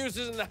Cuse? The Cuse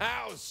is in the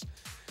house.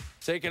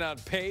 Taking on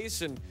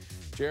Pace, and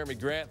Jeremy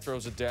Grant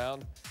throws it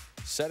down,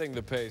 setting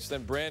the pace.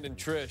 Then Brandon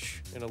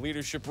Trish in a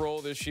leadership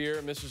role this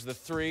year, misses the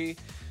 3.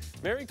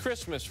 Merry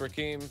Christmas,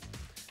 Rakeem.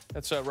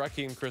 That's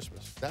Rakeem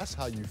Christmas. That's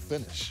how you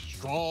finish,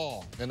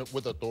 strong and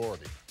with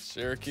authority.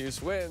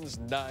 Syracuse wins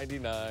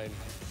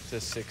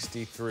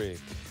 99-63.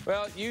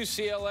 Well,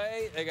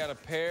 UCLA, they got a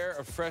pair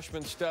of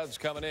freshman studs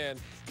coming in.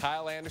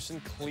 Kyle Anderson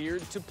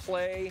cleared to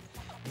play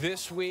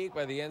this week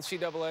by the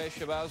NCAA.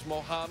 Shabazz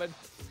Mohammed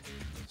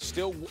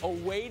still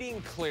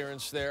awaiting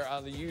clearance there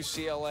on the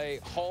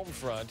UCLA home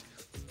front.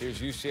 Here's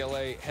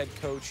UCLA head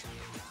coach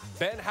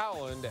Ben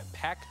Howland at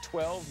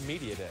Pac-12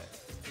 Media Day.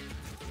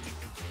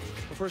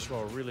 Well, first of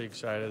all, really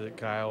excited that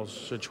Kyle's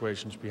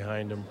situation's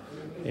behind him,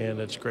 and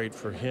it's great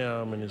for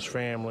him and his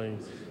family,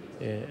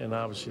 and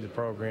obviously the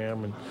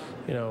program. And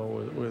you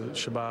know, with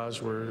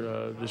Shabazz,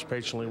 we're just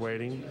patiently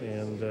waiting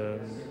and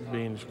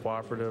being as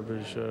cooperative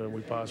as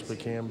we possibly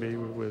can be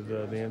with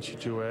the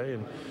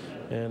NC2A,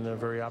 and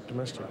very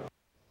optimistic.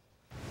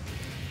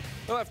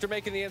 Well, after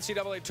making the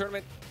NCAA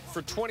tournament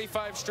for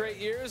 25 straight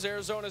years.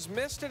 Arizona's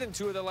missed it in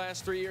 2 of the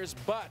last 3 years,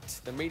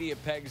 but the media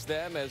pegs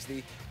them as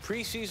the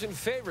preseason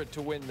favorite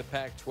to win the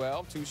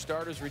Pac-12. 2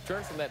 starters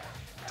return from that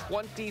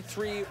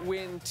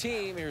 23-win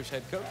team. Here's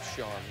head coach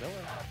Sean Miller.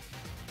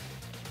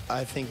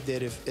 I think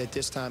that if at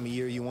this time of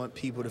year you want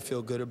people to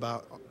feel good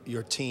about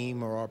your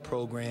team or our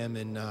program,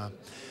 and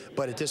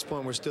but at this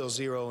point we're still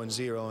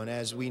 0-0, and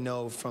as we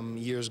know from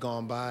years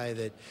gone by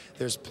that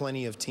there's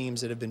plenty of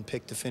teams that have been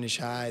picked to finish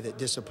high that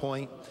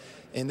disappoint,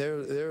 and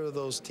there are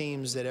those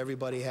teams that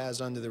everybody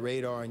has under the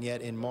radar, and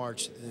yet in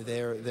March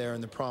they're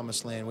in the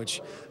promised land, which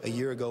a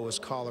year ago was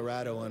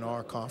Colorado in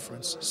our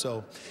conference.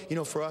 So you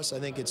know, for us I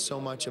think it's so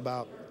much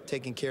about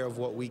taking care of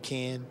what we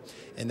can,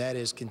 and that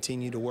is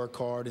continue to work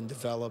hard and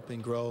develop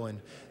and grow. And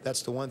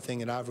that's the one thing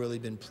that I've really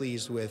been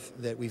pleased with,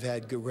 that we've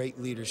had great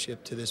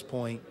leadership to this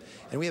point,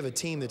 and we have a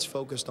team that's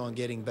focused on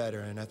getting better.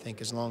 And I think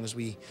as long as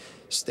we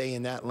stay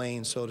in that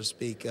lane, so to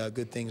speak,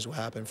 good things will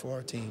happen for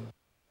our team.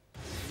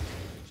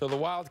 So the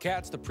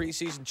Wildcats, the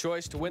preseason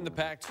choice to win the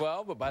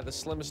Pac-12, but by the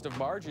slimmest of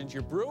margins.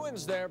 Your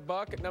Bruins there,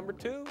 Buck, at number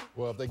 2.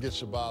 Well, if they get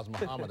Shabazz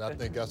Muhammad, I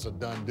think that's a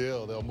done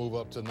deal. They'll move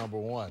up to number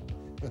 1.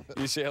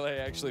 UCLA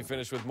actually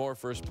finished with more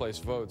first-place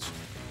votes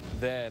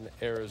than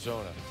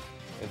Arizona.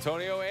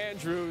 Antonio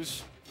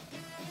Andrews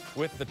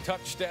with the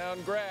touchdown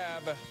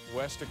grab.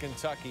 Western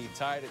Kentucky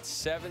tied at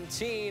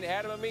 17.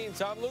 Adam Amin,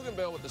 Tom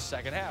Luganbill with the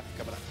second half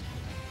coming up.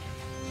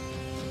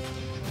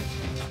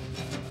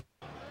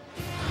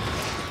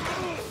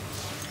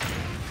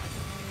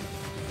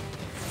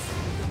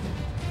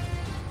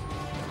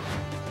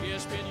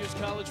 ESPNU's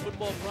college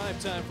football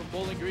primetime from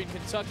Bowling Green,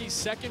 Kentucky.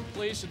 Second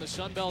place in the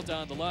Sun Belt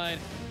on the line.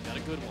 Got a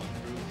good one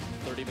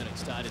through 30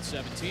 minutes, tied at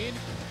 17.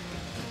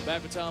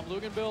 Back with Tom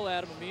Luganbill,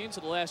 Adam Amin. So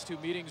the last 2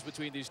 meetings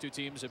between these 2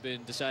 teams have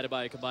been decided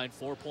by a combined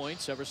 4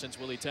 points ever since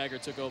Willie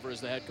Taggart took over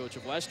as the head coach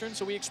of Western.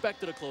 So we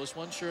expected a close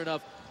one. Sure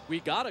enough, we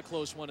got a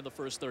close one in the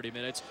first 30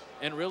 minutes.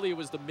 And really, it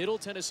was the Middle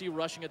Tennessee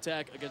rushing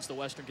attack against the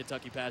Western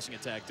Kentucky passing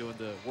attack doing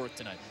the work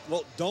tonight.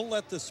 Well, don't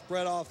let the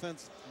spread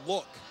offense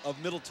look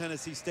of Middle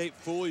Tennessee State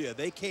fool you.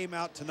 They came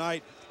out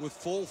tonight with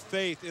full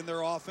faith in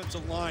their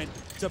offensive line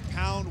to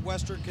pound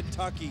Western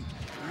Kentucky.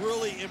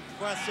 Really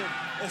impressive,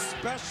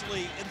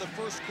 especially in the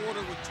first quarter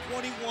with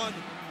 21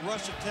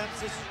 rush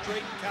attempts. This is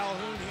Drayton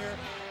Calhoun here,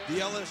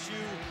 the LSU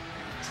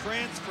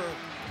transfer,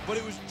 but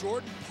it was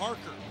Jordan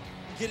Parker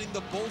getting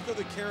the bulk of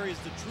the carries,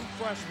 the true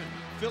freshman,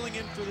 filling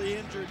in for the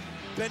injured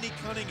Benny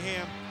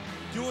Cunningham,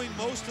 doing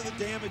most of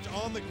the damage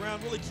on the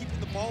ground, really keeping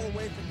the ball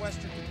away from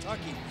Western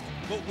Kentucky.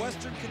 But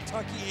Western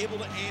Kentucky able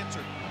to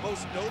answer,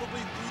 most notably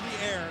through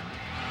the air,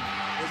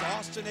 as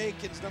Austin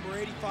Aikens, number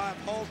 85,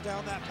 hauls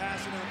down that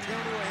pass, and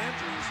Antonio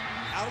Andrews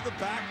out of the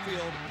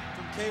backfield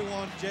from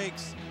K1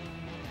 Jakes,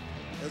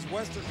 as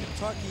Western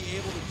Kentucky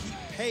able to keep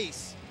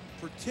pace,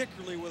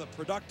 particularly with a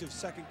productive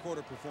second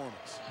quarter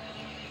performance.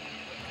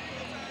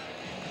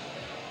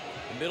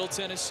 Middle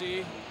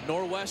Tennessee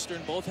nor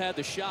Western both had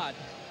the shot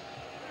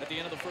at the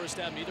end of the first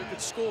half. Neither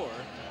could score.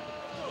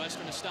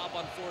 Western to stop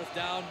on 4th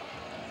down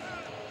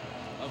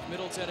of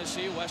Middle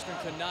Tennessee. Western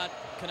could not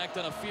connect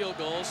on a field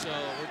goal, so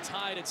we're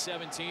tied at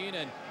 17,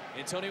 and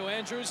Antonio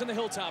Andrews and the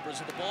Hilltoppers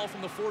with the ball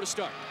from the 4 to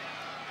start.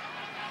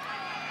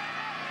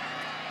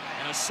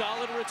 And a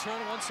solid return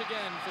once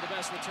again for the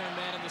best return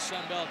man in the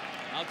Sun Belt,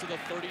 out to the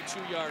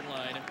 32-yard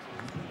line.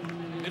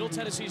 Middle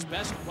Tennessee's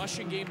best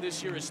rushing game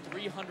this year is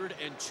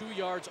 302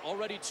 yards,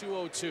 already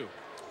 202.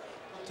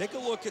 Take a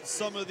look at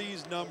some of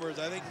these numbers.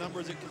 I think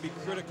numbers that can be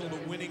critical to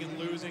winning and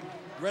losing.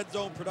 Red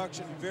zone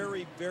production,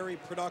 very, very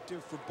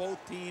productive for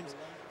both teams.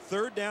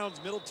 Third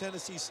downs, Middle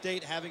Tennessee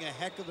State having a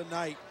heck of a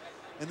night.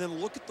 And then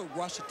look at the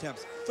rush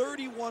attempts.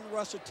 31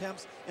 rush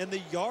attempts, and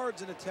the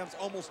yards and attempts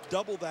almost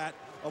double that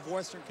of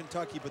Western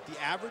Kentucky. But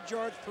the average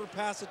yards per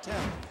pass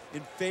attempt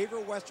in favor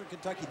of Western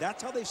Kentucky.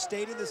 That's how they've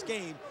stayed in this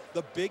game,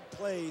 the big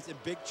plays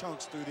and big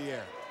chunks through the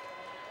air.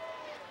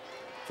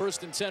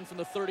 1st and 10 from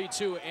the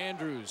 32.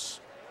 Andrews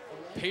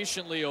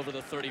patiently over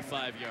the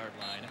 35-yard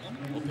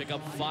line. Will pick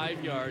up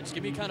 5 yards.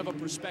 Give me kind of a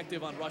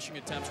perspective on rushing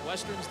attempts.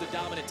 Western's the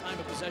dominant time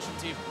of possession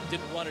team.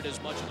 Didn't run it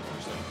as much in the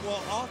first half.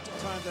 Well,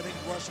 oftentimes I think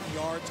rushing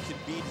yards can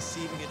be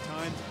deceiving at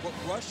times, but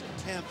rush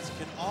attempts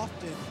can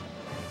often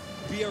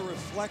be a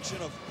reflection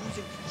of who's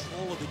in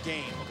control of the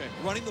game. Okay.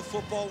 Running the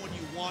football when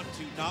you want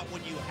to, not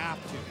when you have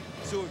to.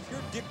 So if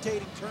you're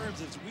dictating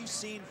terms, as we've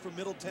seen from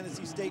Middle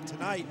Tennessee State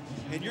tonight,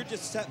 and you're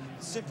just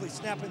simply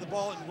snapping the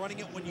ball and running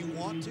it when you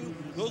want to,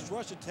 those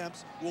rush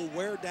attempts will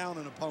wear down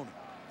an opponent.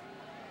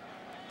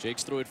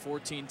 Jakes threw it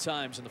 14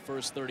 times in the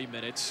first 30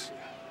 minutes.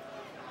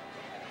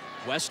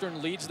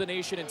 Western leads the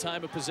nation in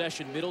time of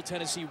possession. Middle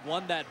Tennessee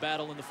won that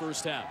battle in the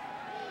first half.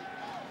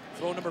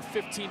 Throw number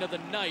 15 of the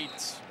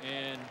night,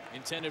 and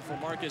intended for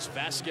Marcus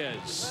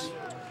Vasquez.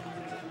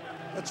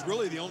 That's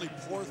really the only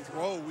poor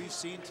throw we've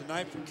seen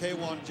tonight from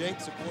K1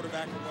 Jakes, the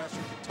quarterback of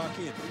Western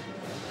Kentucky, and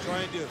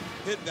trying to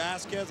hit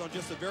Vasquez on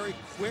just a very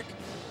quick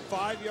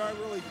 5-yard,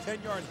 really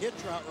 10-yard hitch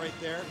route right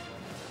there.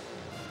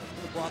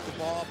 Would have brought the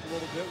ball up a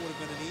little bit, would have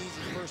been an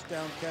easy first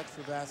down catch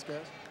for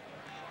Vasquez.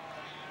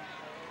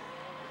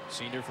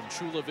 Senior from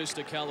Chula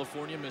Vista,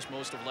 California, missed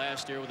most of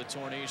last year with a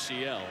torn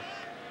ACL.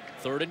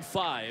 3rd and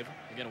 5.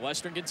 Again,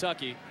 Western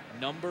Kentucky,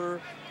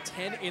 number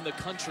 10 in the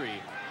country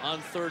on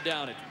 3rd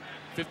down at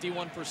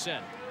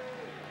 51%.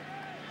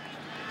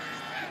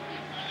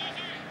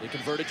 They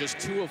converted just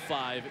 2 of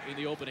 5 in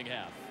the opening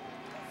half.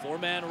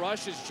 4-man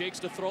rush as Jakes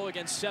to throw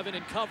against 7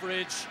 in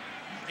coverage.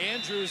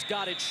 Andrews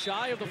got it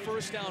shy of the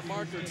 1st down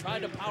marker,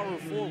 tried to power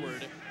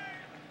forward.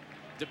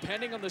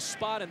 Depending on the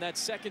spot in that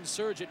second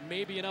surge, it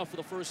may be enough for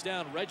the 1st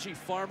down. Reggie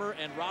Farmer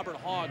and Robert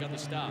Hogg on the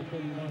stop. They're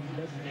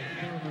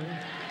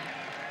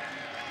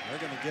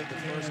going to give the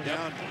 1st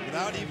down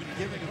without even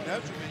giving a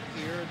measurement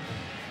here.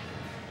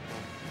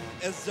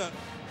 As the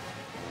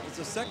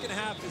second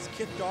half is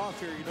kicked off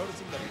here, you're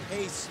noticing the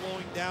pace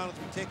slowing down as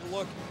we take a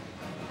look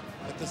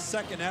at the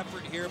second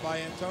effort here by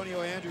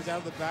Antonio Andrews out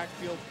of the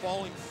backfield,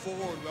 falling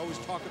forward. We always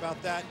talk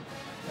about that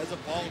as a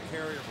ball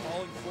carrier,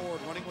 falling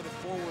forward, running with a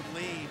forward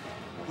lean,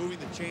 moving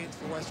the chains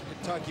for Western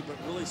Kentucky, but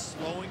really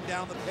slowing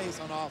down the pace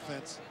on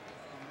offense.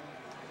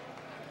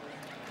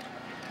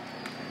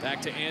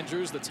 Back to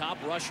Andrews, the top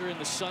rusher in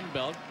the Sun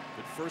Belt.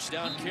 Good 1st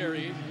down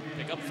carry,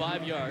 pick up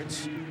 5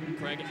 yards.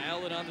 Craig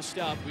Allen on the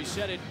stop. We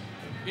said it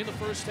in the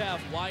 1st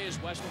half. Why is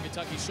Western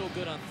Kentucky so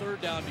good on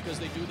 3rd down? Because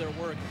they do their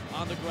work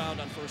on the ground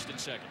on 1st and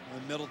 2nd.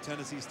 And Middle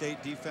Tennessee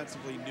State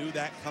defensively knew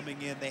that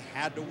coming in. They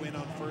had to win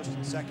on 1st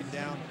and 2nd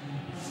down.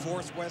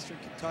 Force Western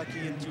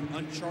Kentucky into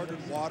uncharted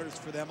waters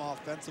for them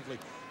offensively.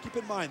 Keep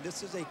in mind,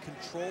 this is a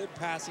controlled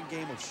passing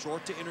game of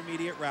short to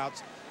intermediate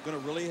routes. Going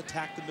to really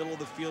attack the middle of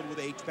the field with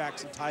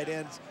H-backs and tight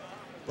ends.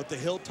 But the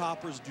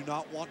Hilltoppers do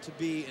not want to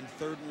be in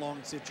 3rd and long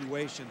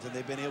situations, and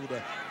they've been able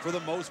to, for the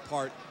most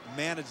part,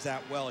 manage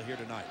that well here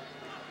tonight.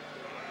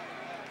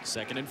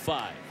 2nd and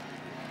 5.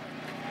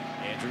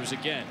 Andrews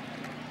again.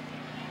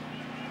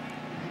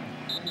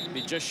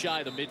 Be just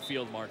shy of the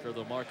midfield marker.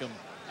 They'll mark him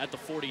at the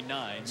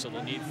 49, so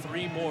they'll need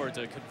 3 more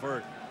to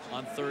convert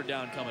on 3rd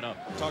down coming up.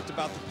 We talked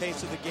about the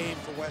pace of the game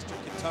for Western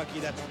Kentucky.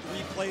 That's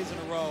 3 plays in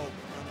a row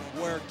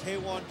where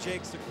K1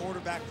 Jakes, the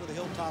quarterback for the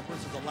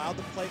Hilltoppers, has allowed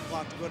the play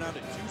clock to go down to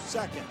 2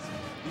 seconds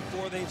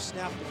before they've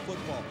snapped the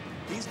football.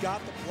 He's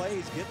got the play.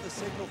 He's getting the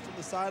signal from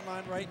the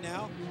sideline right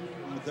now.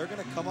 But they're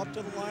going to come up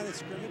to the line of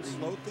scrimmage,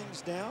 slow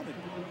things down,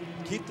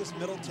 and keep this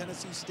Middle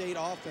Tennessee State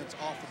offense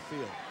off the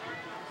field.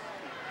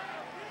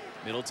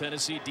 Middle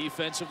Tennessee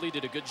defensively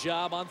did a good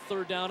job on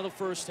 3rd down in the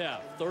 1st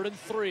half. 3rd and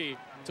 3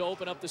 to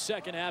open up the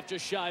 2nd half,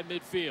 just shy of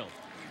midfield.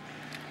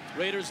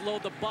 Raiders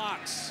load the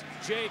box.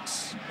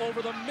 Jakes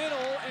over the middle,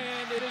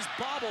 and it is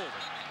bobbled.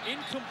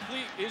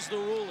 Incomplete is the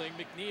ruling.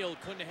 McNeil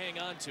couldn't hang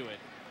on to it.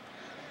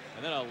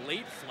 And then a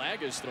late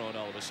flag is thrown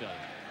all of a sudden.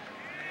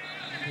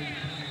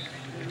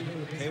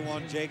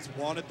 K1 Jakes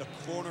wanted the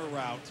corner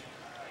route,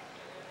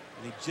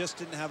 and he just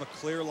didn't have a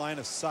clear line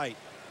of sight.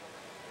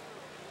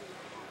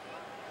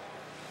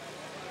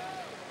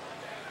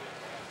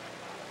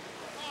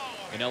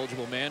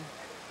 Ineligible man.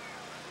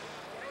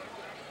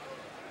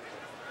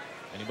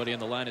 Anybody on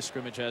the line of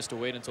scrimmage has to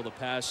wait until the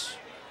pass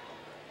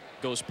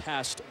goes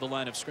past the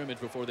line of scrimmage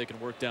before they can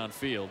work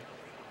downfield.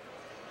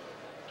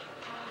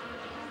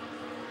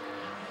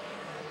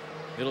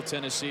 Middle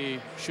Tennessee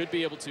should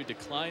be able to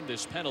decline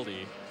this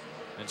penalty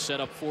and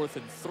set up 4th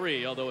and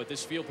 3, although at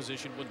this field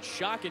position wouldn't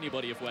shock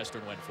anybody if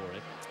Western went for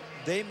it.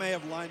 They may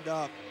have lined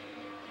up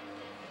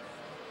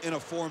in a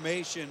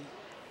formation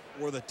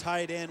where the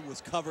tight end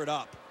was covered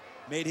up,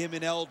 made him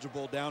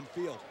ineligible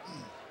downfield.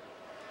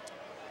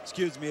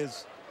 Excuse me,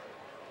 as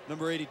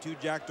number 82,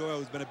 Jack Doyle,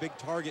 who's been a big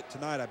target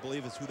tonight, I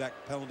believe is who that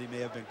penalty may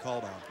have been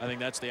called on. I think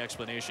that's the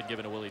explanation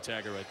given to Willie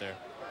Taggart right there.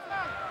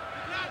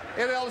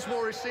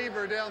 Ineligible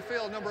receiver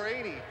downfield, number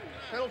 80.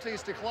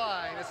 Penalties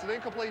decline. It's an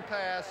incomplete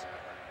pass.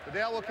 The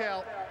down will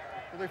count.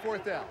 It'll be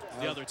 4th down.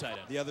 The other tight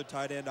end. The other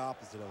tight end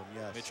opposite of him,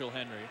 yes. Mitchell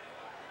Henry.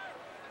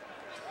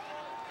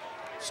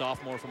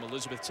 Sophomore from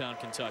Elizabethtown,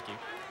 Kentucky.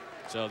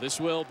 So this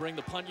will bring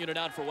the punt unit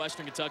out for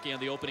Western Kentucky on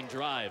the opening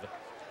drive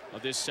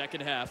of this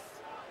 2nd half.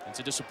 It's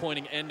a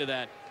disappointing end to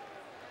that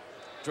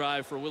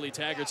drive for Willie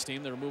Taggart's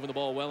team. They're moving the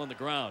ball well on the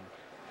ground.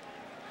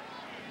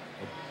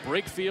 A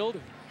break field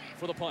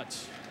for the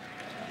punt.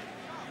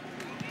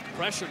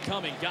 Pressure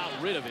coming, got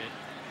rid of it.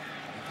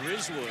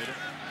 Griswood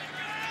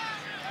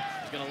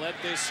is going to let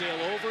this sail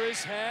over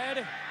his head.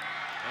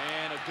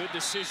 And a good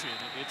decision,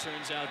 it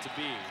turns out to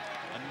be.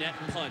 A net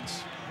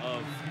punt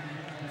of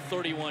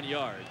 31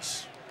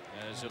 yards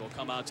as it'll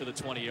come out to the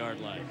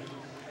 20-yard line.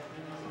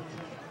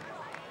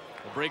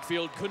 The break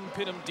field couldn't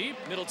pin him deep.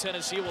 Middle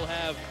Tennessee will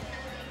have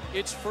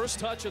its first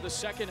touch of the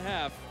 2nd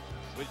half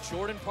with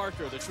Jordan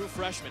Parker, the true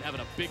freshman,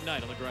 having a big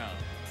night on the ground.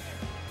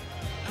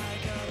 I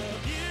got a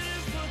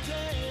beautiful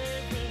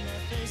day when my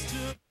face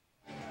to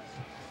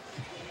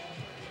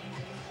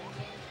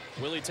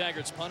Willie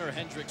Taggart's punter,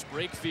 Hendricks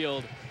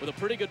Brakefield, with a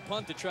pretty good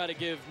punt to try to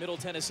give Middle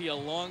Tennessee a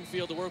long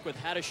field to work with.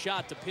 Had a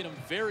shot to pin him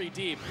very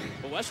deep.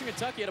 But Western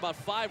Kentucky had about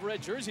 5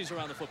 red jerseys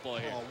around the football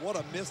here. Oh, what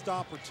a missed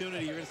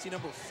opportunity. You're going to see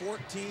number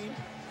 14,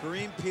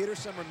 Kareem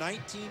Peterson, number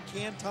 19,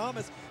 Cam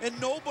Thomas, and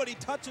nobody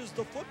touches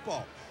the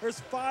football. There's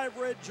 5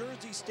 red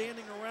jerseys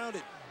standing around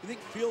it. You think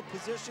field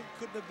position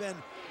couldn't have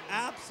been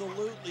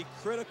absolutely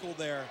critical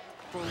there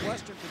for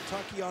Western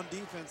Kentucky on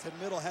defense, and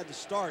Middle had to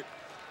start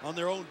on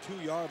their own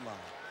 2-yard line.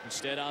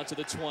 Instead, out to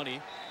the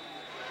 20.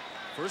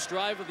 First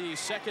drive of the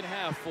second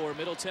half for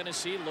Middle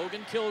Tennessee.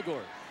 Logan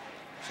Kilgore,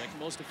 second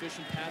most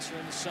efficient passer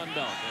in the Sun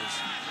Belt,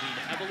 has leaned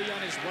heavily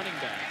on his running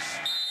backs.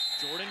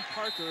 Jordan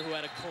Parker, who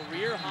had a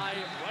career-high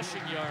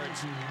rushing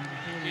yards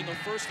in the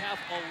first half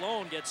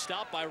alone, gets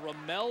stopped by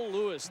Ramel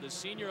Lewis, the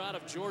senior out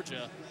of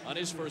Georgia, on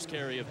his first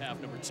carry of half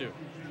number 2.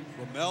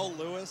 Ramel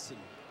Lewis and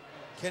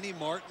Kenny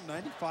Martin,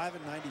 95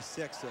 and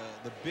 96,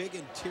 the big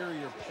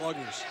interior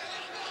pluggers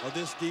of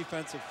this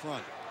defensive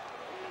front.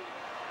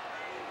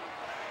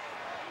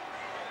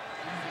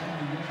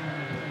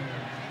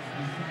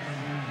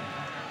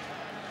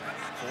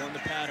 Following the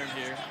pattern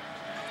here.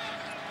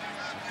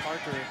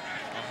 Parker,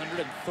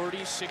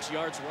 136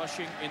 yards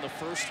rushing in the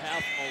first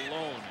half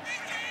alone,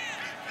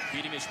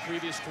 beating his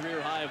previous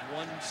career high of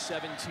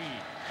 117.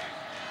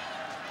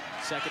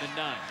 2nd and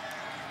 9.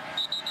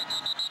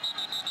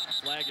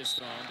 Flag is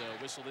thrown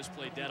to whistle this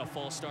play dead. A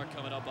false start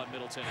coming up on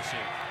Middle Tennessee.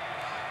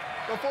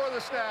 Before the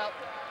snap,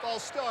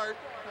 false start,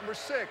 number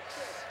 6.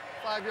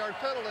 5-yard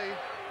penalty,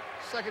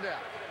 2nd down.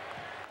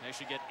 They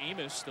should get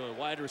Amos, the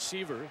wide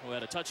receiver, who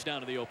had a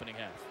touchdown in the opening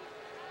half.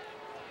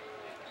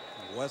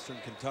 Western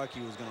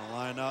Kentucky was going to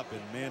line up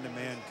in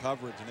man-to-man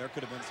coverage, and there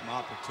could have been some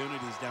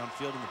opportunities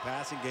downfield in the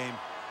passing game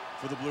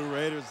for the Blue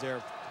Raiders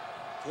there.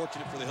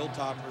 Fortunate for the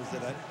Hilltoppers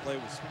that that play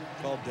was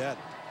called dead.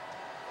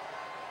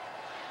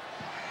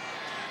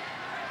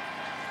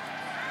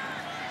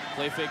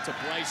 Play fake to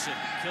Bryson.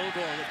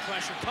 Kilgore with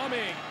pressure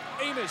coming.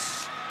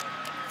 Amos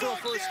for a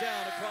first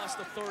down across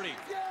the 30.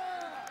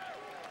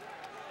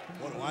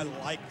 What do I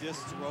like this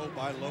throw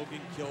by Logan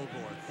Kilgore.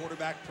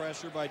 Quarterback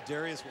pressure by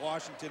Darius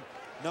Washington,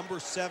 number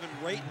 7,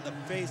 right in the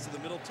face of the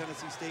Middle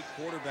Tennessee State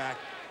quarterback,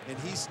 and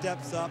he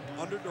steps up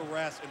under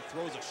duress and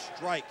throws a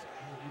strike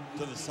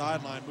to the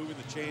sideline, moving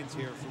the chains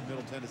here for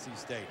Middle Tennessee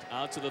State.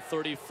 Out to the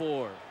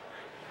 34.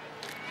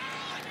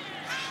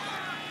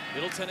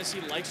 Middle Tennessee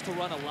likes to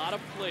run a lot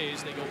of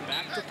plays. They go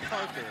back to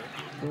Parker.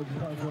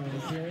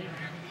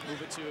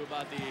 Move it to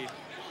about the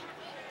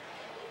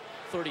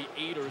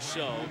 38 or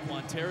so.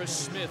 Quanterra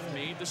Smith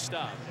made the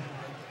stop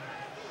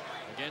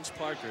against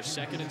Parker.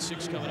 2nd and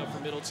 6 coming up for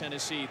Middle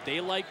Tennessee. They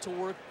like to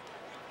work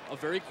a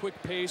very quick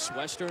pace.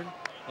 Western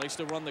likes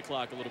to run the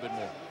clock a little bit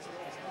more.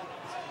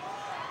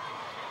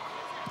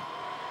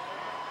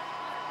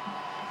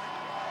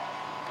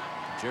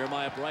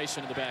 Jeremiah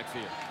Bryson in the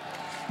backfield.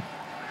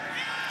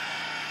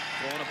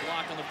 Throwing a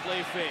block on the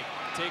play fake.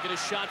 Taking a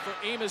shot for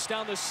Amos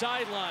down the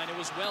sideline. It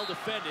was well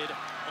defended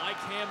by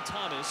Cam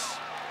Thomas.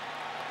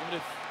 Even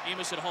if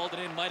Amos had hauled it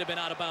in, might have been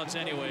out of bounds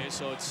anyway,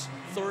 so it's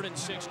 3rd and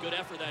 6. Good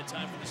effort that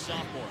time for the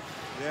sophomore.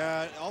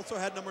 Yeah, also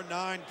had number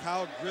 9,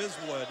 Kyle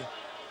Griswood,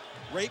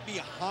 right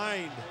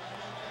behind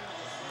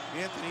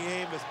Anthony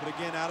Amos, but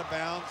again out of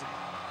bounds.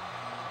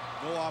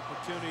 No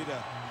opportunity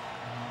to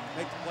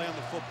make the play on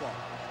the football.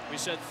 We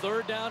said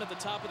 3rd down at the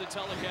top of the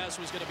telecast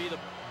was going to be the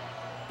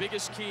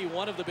biggest key,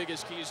 one of the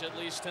biggest keys at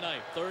least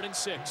tonight. 3rd and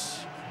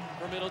 6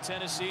 for Middle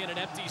Tennessee, and an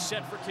empty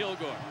set for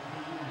Kilgore.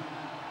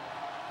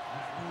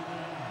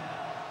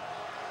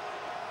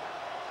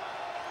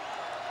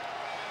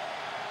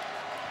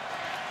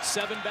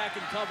 Seven back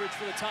in coverage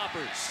for the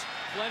Toppers.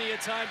 Plenty of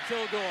time,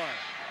 Kilgore.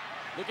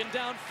 Looking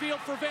downfield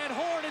for Van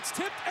Horn. It's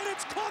tipped and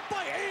it's caught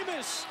by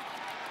Amos.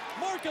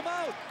 Mark him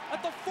out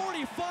at the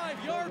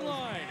 45-yard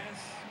line.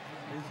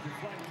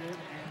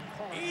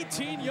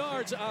 18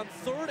 yards on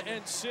 3rd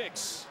and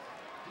 6.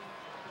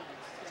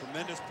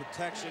 Tremendous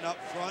protection up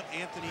front.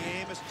 Anthony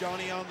Amos,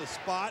 Johnny on the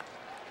spot.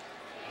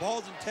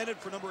 Ball's intended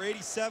for number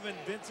 87,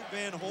 Vincent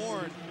Van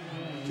Horn.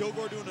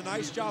 Kilgore doing a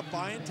nice job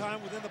buying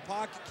time within the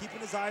pocket,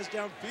 keeping his eyes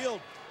downfield.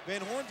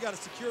 Van Horn's got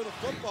to secure the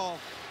football.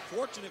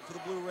 Fortunate for the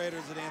Blue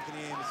Raiders that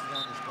Anthony Amos is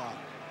on the spot.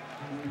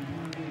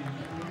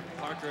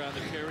 Parker on the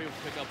carry will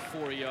pick up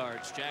 4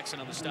 yards. Jackson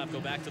on the stop, go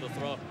back to the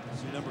throw.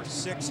 So number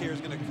 6 here is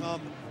going to come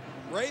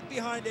right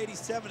behind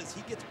 87 as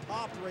he gets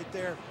popped right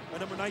there by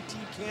number 19,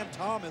 Cam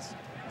Thomas,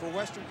 for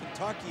Western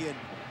Kentucky. And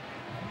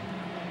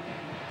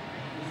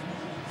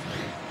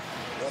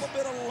a little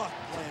bit of luck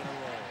playing a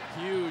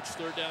role. Huge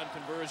 3rd down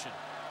conversion.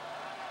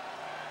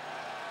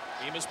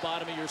 Amos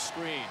bottom of your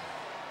screen.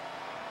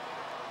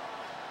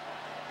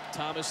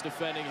 Thomas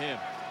defending him.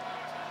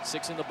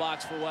 6 in the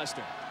box for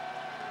Western.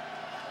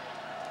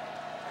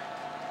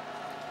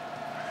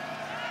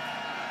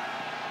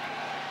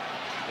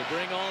 They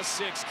bring all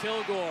 6.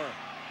 Kilgore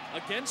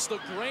against the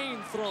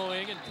grain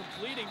throwing and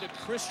completing to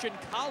Christian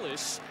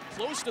Collis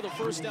close to the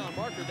 1st down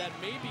marker. That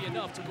may be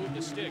enough to move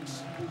the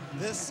sticks.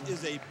 This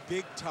is a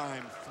big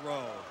time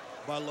throw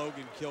by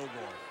Logan Kilgore.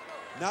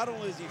 not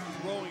only is he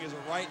throwing as a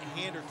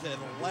right-hander to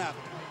the left,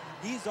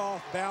 he's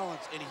off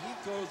balance, and he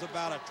throws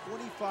about a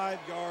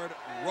 25-yard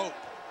rope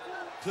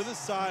to the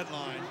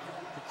sideline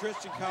for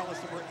Christian Collis,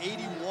 number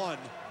 81.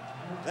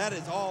 That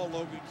is all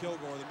Logan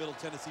Kilgore, the Middle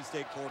Tennessee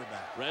State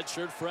quarterback.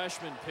 Redshirt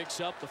freshman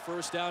picks up the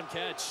first down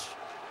catch.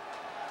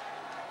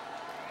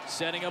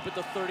 Setting up at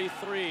the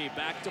 33,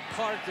 back to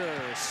Parker,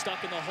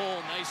 stuck in the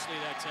hole nicely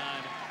that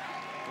time.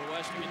 For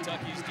Western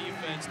Kentucky's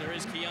defense, there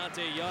is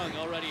Keontae Young,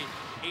 already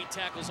 8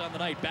 tackles on the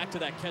night. Back to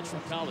that catch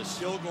from Collis.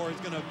 Kilgore is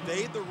going to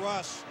evade the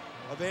rush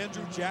of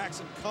Andrew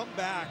Jackson, come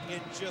back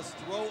and just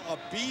throw a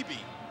BB.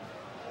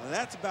 And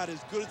that's about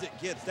as good as it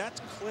gets. That's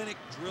clinic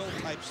drill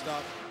type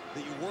stuff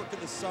that you work in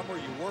the summer,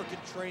 you work in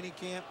training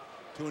camp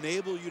to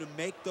enable you to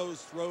make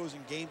those throws in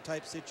game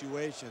type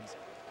situations.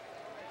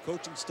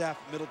 Coaching staff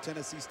at Middle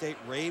Tennessee State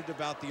raved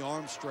about the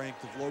arm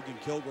strength of Logan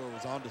Kilgore.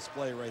 Was on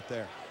display right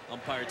there.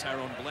 Umpire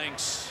Tyrone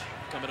Blanks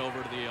coming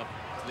over to the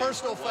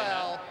personal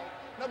foul,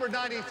 number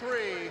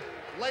 93,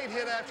 late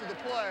hit after the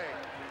play,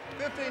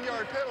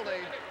 15-yard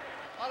penalty,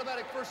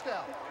 automatic first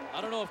down.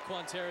 I don't know if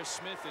Quanterra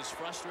Smith is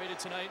frustrated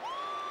tonight.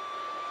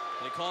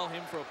 They call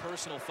him for a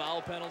personal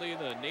foul penalty,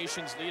 the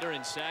nation's leader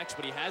in sacks,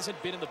 but he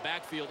hasn't been in the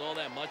backfield all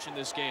that much in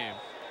this game.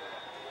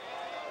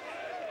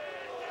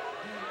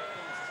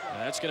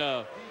 That's going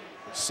to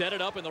set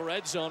it up in the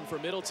red zone for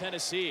Middle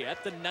Tennessee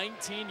at the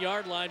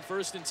 19-yard line,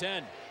 1st and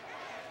 10.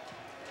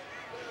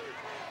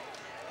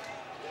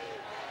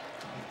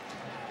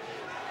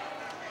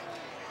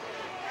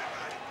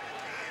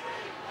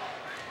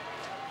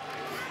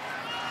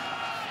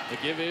 The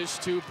give is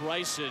to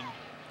Bryson.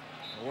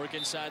 Work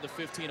inside the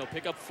 15. He'll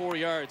pick up 4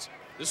 yards.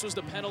 This was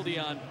the penalty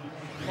on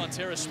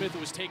Quanterra Smith, who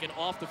was taken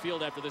off the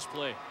field after this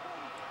play.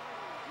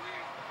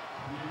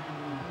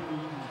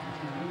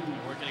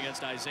 Working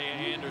against Isaiah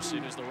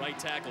Anderson, who's the right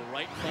tackle,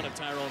 right in front of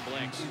Tyrone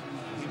Blanks.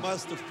 He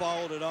must have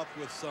followed it up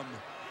with some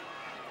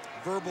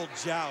verbal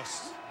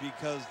joust,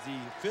 because the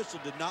official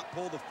did not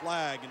pull the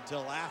flag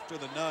until after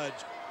the nudge.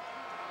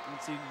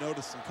 Once he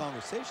noticed some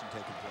conversation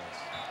taking place.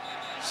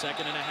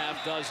 2nd and a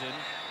half dozen.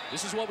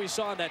 This is what we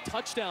saw in that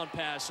touchdown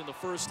pass in the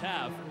first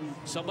half.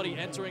 Somebody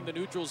entering the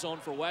neutral zone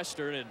for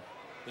Western, and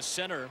the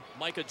center,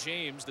 Micah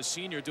James, the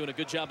senior, doing a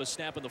good job of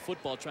snapping the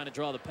football, trying to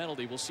draw the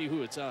penalty. We'll see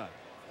who it's on.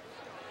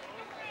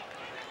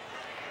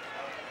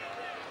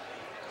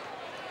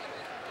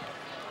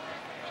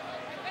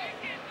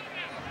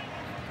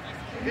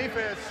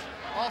 Defense,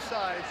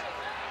 offsides,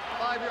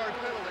 5-yard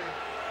penalty,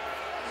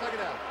 2nd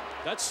down.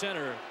 That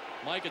center,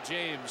 Micah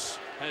James,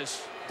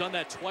 has done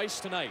that twice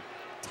tonight.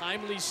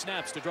 Timely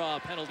snaps to draw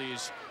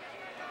penalties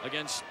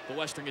against the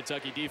Western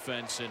Kentucky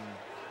defense, and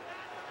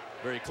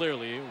very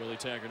clearly Willie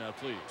Taggart not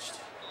pleased.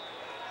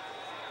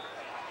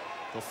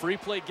 The free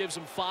play gives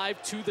him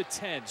 5 to the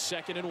 10,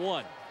 2nd and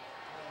 1.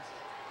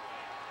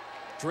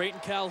 Drayton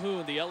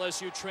Calhoun, the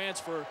LSU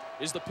transfer,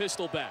 is the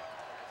pistol back.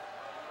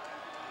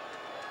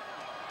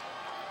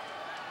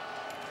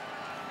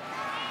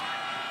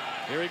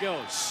 Here he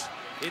goes,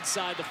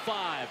 inside the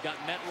 5, got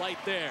met right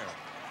there.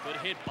 Good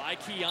hit by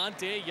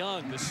Keontae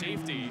Young, the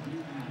safety.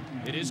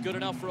 It is good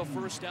enough for a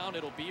first down.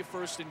 It'll be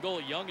 1st and goal.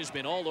 Young has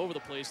been all over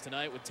the place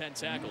tonight with 10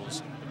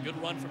 tackles. A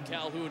good run from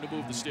Calhoun to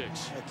move the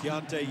sticks.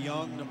 Keontae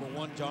Young, number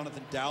 1,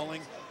 Jonathan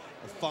Dowling.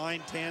 A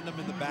fine tandem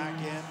in the back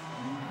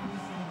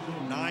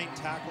end. 9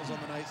 tackles on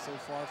the night so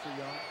far for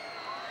Young.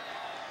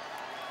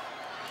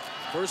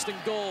 1st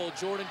and goal,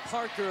 Jordan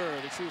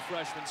Parker, the true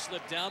freshman,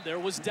 slipped down. There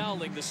was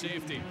Dowling, the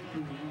safety.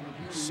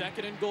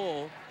 2nd and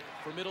goal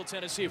for Middle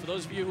Tennessee. For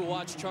those of you who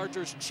watch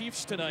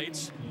Chargers-Chiefs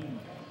tonight,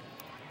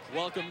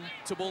 welcome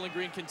to Bowling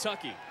Green,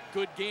 Kentucky.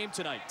 Good game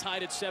tonight,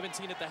 tied at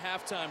 17 at the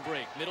halftime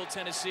break. Middle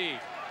Tennessee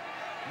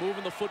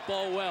moving the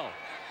football well.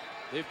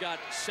 They've got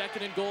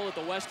 2nd and goal at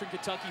the Western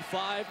Kentucky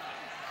 5.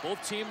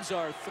 Both teams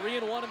are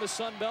 3-1 in the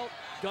Sun Belt,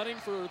 gunning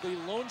for the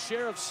lone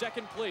share of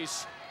 2nd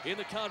place in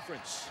the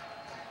conference.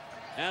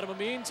 Adam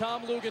Amin,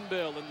 Tom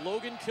Luganbill, and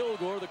Logan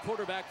Kilgore, the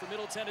quarterback for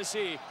Middle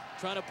Tennessee,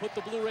 trying to put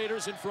the Blue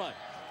Raiders in front.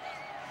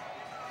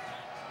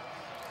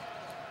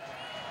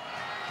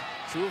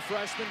 True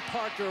freshman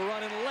Parker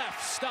running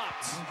left,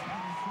 stopped.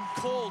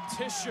 Cole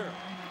Tischer,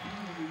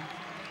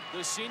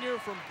 the senior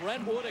from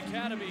Brentwood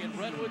Academy in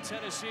Brentwood,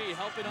 Tennessee,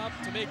 helping up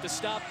to make the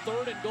stop.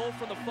 3rd and goal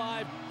from the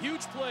 5.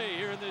 Huge play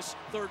here in this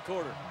 3rd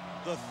quarter.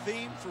 The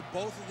theme for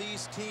both of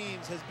these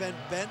teams has been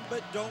bend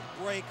but don't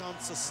break on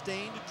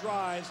sustained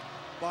drives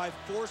by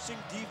forcing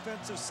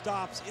defensive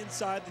stops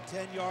inside the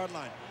 10-yard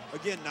line.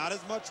 Again, not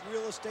as much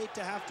real estate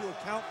to have to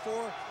account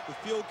for. The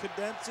field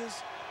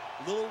condenses.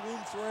 Little room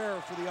for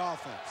error for the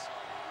offense.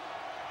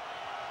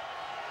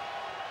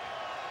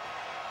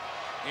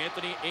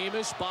 Anthony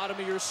Amos, bottom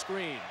of your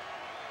screen.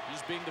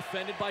 He's being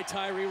defended by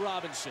Tyree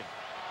Robinson.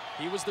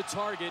 He was the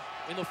target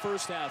in the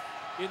first half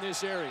in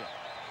this area.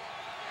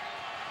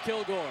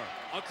 Kilgore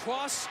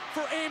across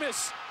for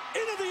Amos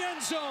into the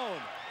end zone.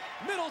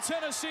 Middle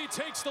Tennessee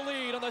takes the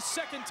lead on the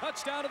 2nd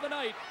touchdown of the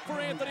night for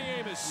Anthony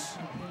Amos.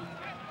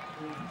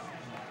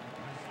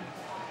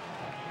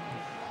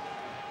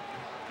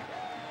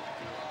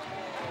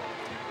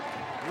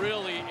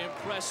 really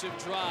impressive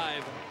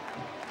drive,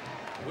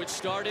 which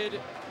started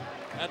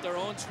at their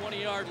own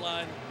 20-yard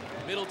line.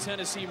 Middle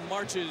Tennessee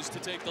marches to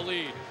take the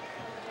lead.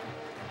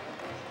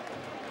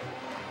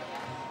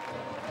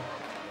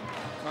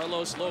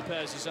 Carlos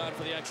Lopez is on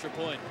for the extra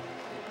point.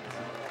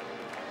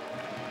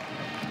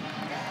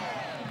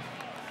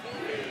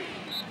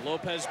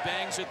 Lopez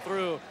bangs it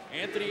through.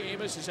 Anthony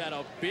Amos has had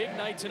a big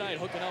night tonight,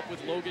 hooking up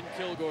with Logan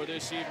Kilgore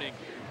this evening.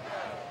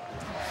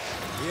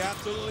 He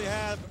absolutely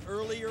have.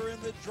 Earlier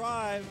in the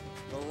drive,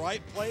 the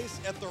right place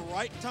at the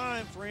right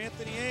time for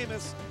Anthony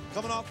Amos,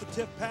 coming off the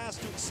tip pass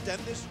to extend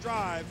this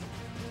drive.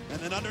 And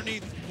then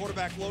underneath,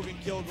 quarterback Logan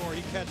Kilgore,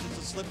 he catches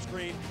the slip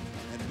screen,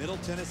 and Middle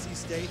Tennessee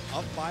State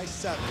up by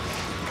 7.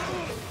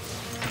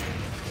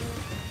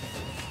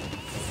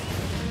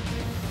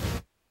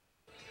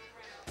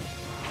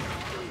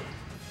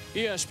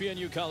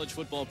 ESPNU College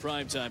Football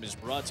Primetime is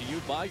brought to you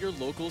by your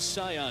local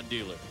Scion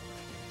dealer.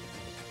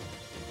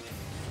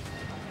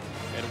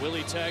 And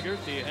Willie Taggart,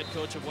 the head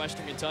coach of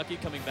Western Kentucky,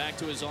 coming back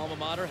to his alma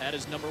mater, had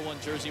his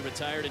 #1 jersey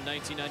retired in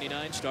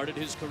 1999, started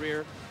his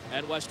career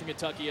at Western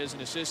Kentucky as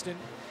an assistant,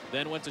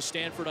 then went to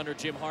Stanford under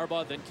Jim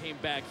Harbaugh, then came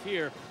back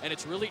here, and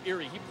it's really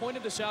eerie. He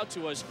pointed this out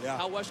to us,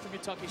 how Western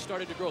Kentucky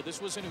started to grow.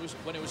 This was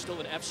when it was still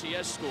an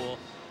FCS school,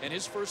 and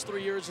his first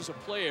 3 years as a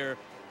player,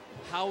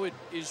 how it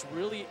is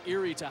really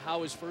eerie to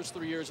how his first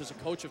 3 years as a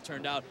coach have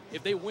turned out.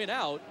 If they win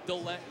out,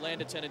 they'll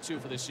land at 10-2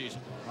 for this season.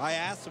 I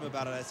asked him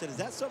about it. I said, is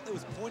that something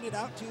that was pointed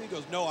out to you? He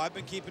goes, no, I've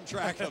been keeping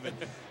track of it.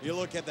 You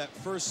look at that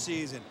first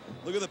season.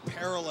 Look at the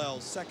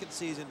parallels. Second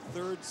season,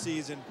 third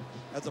season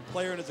as a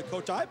player and as a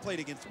coach. I played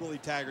against Willie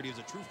Taggart. He was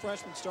a true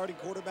freshman starting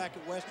quarterback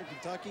at Western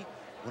Kentucky.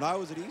 When I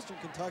was at Eastern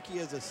Kentucky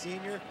as a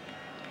senior,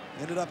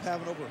 ended up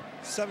having over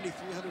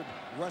 7,300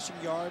 rushing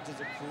yards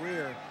as a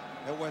career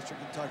at Western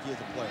Kentucky as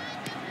a player.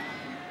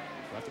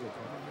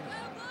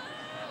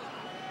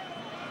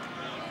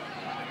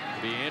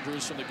 It'll be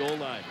Andrews from the goal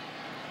line.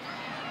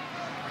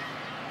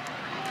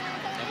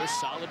 Another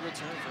solid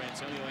return for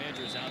Antonio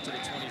Andrews out to the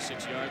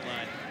 26-yard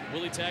line.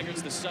 Willie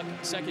Taggart's the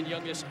second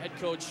youngest head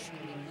coach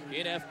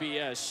in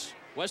FBS.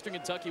 Western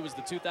Kentucky was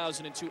the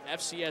 2002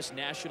 FCS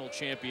national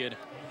champion.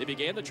 They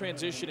began the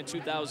transition in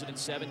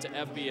 2007 to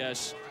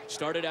FBS,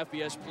 started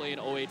FBS play in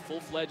 08,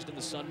 full-fledged in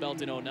the Sun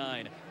Belt in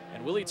 09.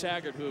 And Willie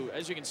Taggart, who,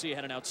 as you can see,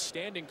 had an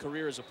outstanding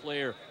career as a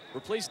player,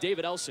 replaced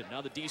David Elson, now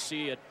the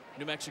DC at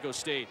New Mexico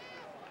State.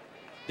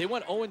 They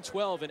went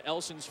 0-12 in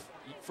Elson's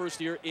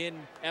first year in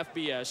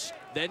FBS,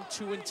 then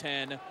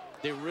 2-10.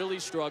 They really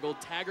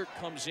struggled. Taggart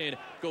comes in,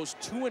 goes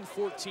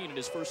 2-14 in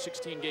his first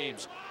 16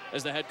 games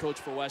as the head coach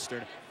for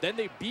Western. Then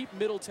they beat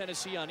Middle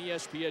Tennessee on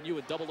ESPNU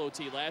at double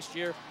OT last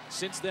year.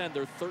 Since then,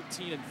 they're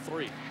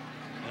 13-3.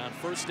 And on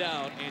first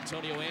down,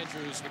 Antonio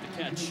Andrews with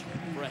the catch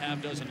for a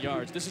half-dozen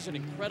yards. This is an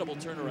incredible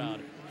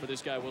turnaround for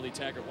this guy, Willie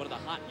Taggart, one of the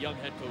hot young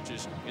head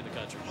coaches in the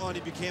country. Oh, and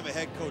he became a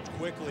head coach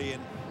quickly.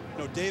 And, you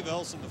know, Dave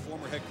Elson, the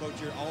former head coach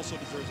here, also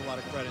deserves a lot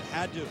of credit.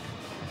 Had to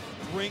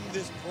bring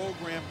this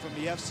program from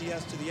the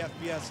FCS to the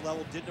FBS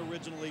level. Didn't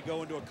originally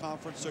go into a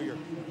conference, so you're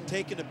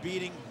taking a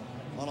beating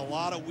on a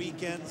lot of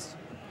weekends,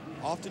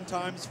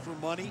 oftentimes for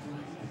money.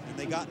 And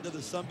they got into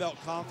the Sun Belt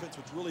Conference,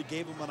 which really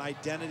gave them an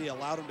identity,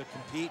 allowed them to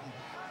compete. And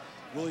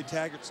Willie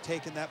Taggart's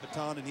taken that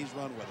baton and he's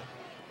run with it.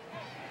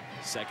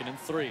 2nd and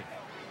 3.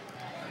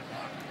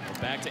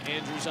 We're back to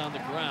Andrews on the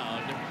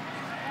ground.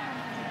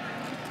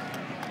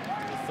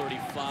 The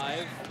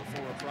 35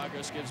 before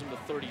progress gives him the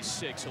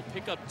 36. He'll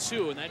pick up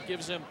 2, and that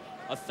gives him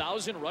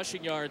 1,000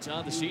 rushing yards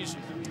on the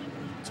season.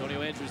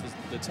 Antonio Andrews,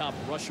 the top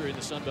rusher in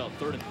the Sun Belt.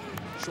 3rd and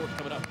short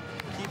coming up.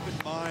 Keep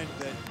in mind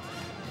that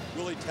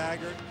Willie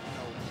Taggart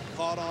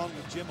caught on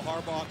with Jim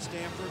Harbaugh at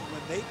Stanford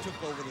when they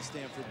took over the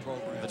Stanford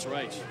program. That's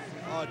right.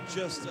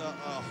 Just a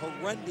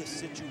horrendous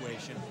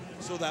situation.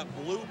 So that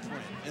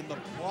blueprint and the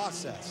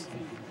process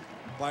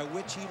by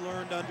which he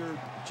learned under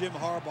Jim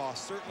Harbaugh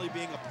certainly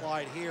being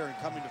applied here and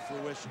coming to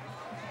fruition.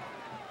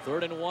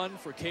 3rd and 1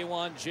 for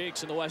K'Wan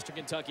Jakes in the Western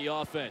Kentucky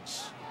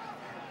offense.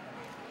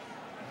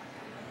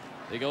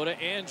 They go to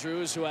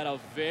Andrews, who had a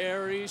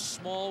very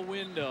small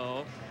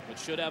window, but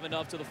should have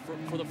enough for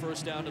the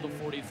first down to the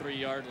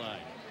 43-yard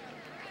line.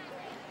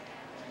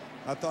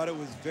 I thought it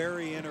was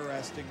very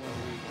interesting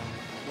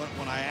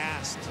when I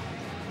asked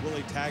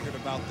Willie Taggart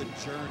about the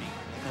journey.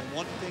 And the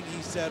one thing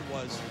he said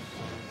was,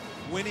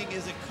 winning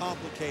isn't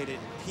complicated,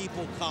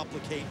 people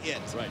complicate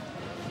it. Right.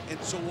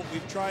 And so what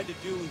we've tried to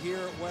do here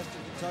at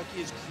Western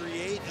Kentucky is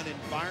create an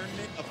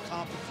environment of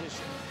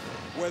competition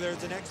where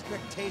there's an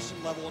expectation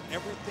level in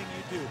everything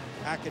you do.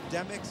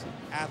 Academics,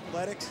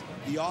 athletics,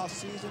 the off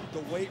season,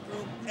 the weight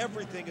room,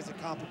 everything is a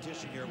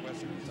competition here at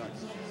Western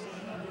Kentucky.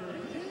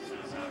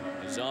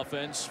 His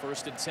offense,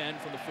 1st and 10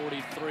 from the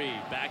 43.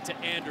 Back to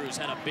Andrews,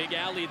 had a big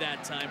alley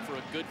that time for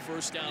a good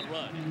first down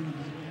run.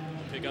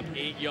 Pick up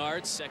 8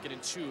 yards, 2nd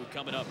and 2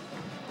 coming up.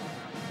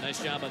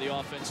 Nice job by the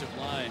offensive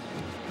line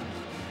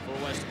for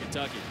Western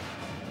Kentucky.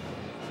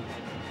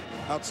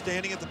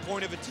 Outstanding at the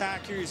point of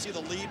attack here. You see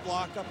the lead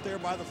block up there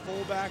by the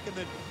fullback, and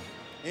then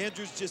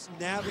Andrews just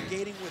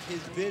navigating with his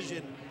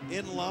vision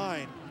in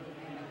line.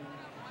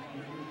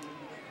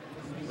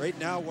 Right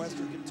now,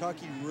 Western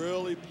Kentucky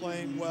really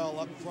playing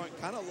well up front,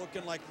 kind of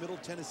looking like Middle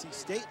Tennessee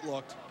State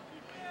looked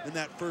in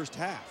that first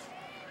half.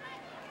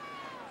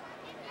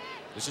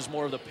 This is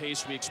more of the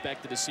pace we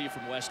expected to see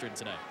from Western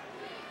tonight.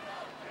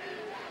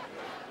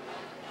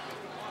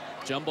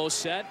 Jumbo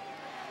set,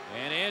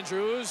 and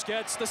Andrews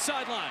gets the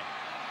sideline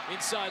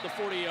inside the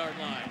 40-yard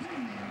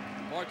line.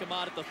 Mark him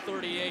out at the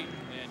 38,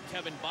 and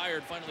Kevin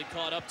Byard finally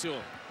caught up to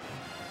him.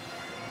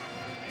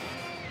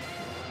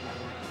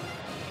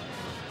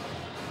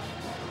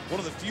 One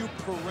of the few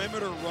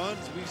perimeter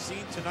runs we've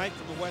seen tonight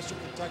from the Western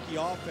Kentucky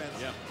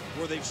offense,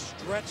 where they've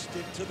stretched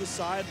it to the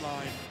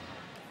sideline.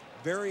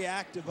 Very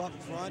active up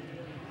front.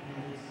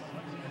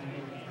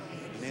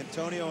 And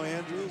Antonio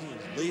Andrews,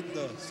 who's leading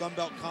the Sun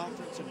Belt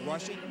Conference in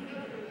rushing,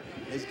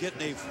 is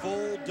getting a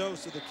full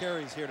dose of the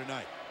carries here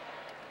tonight.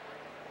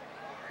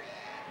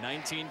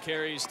 19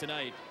 carries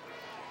tonight.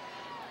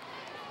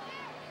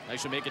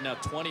 Actually making now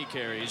 20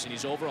 carries, and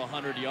he's over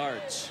 100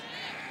 yards.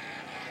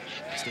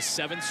 It's the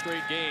 7th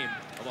straight game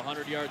of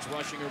 100 yards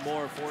rushing or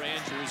more for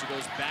Andrews, who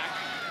goes back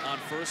on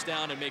first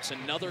down and makes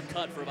another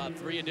cut for about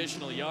 3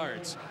 additional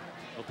yards.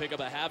 He'll pick up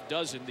a half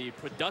dozen. The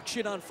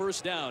production on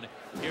first down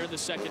here in the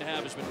second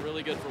half has been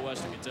really good for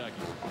Western Kentucky.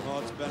 Oh,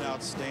 it's been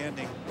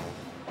outstanding.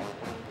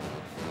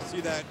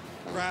 See that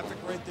graphic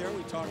right there?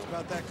 We talked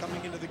about that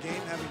coming into the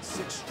game, having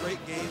 6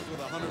 straight games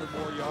with 100 or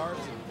more yards.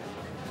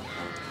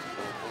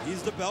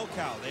 He's the bell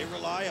cow. They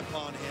rely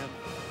upon him.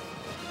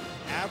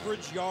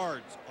 Average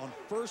yards on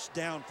first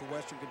down for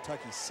Western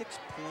Kentucky,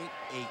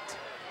 6.8.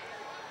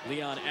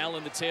 Leon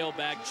Allen, the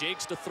tailback.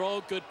 Jakes to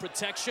throw. Good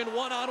protection.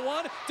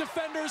 One-on-one.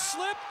 Defenders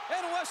slip.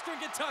 And Western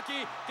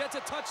Kentucky gets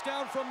a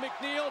touchdown from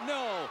McNeil.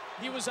 No,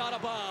 he was out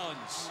of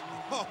bounds.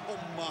 Oh,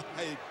 my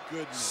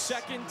goodness.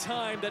 Second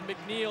time that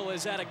McNeil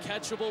has had a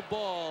catchable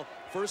ball.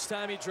 First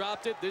time he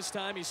dropped it. This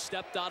time he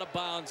stepped out of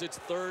bounds. It's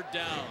third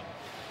down.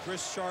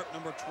 Chris Sharp,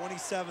 number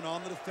 27,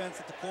 on the defense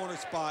at the corner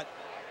spot.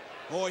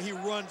 Oh, he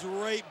runs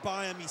right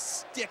by him. He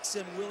sticks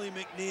him, Willie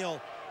McNeil.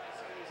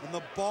 And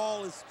the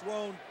ball is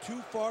thrown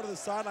too far to the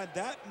sideline.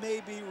 That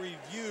may be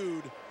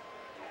reviewed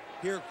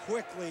here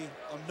quickly.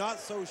 I'm not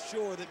so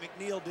sure that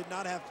McNeil did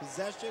not have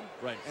possession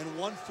and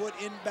 1 foot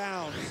in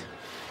bounds.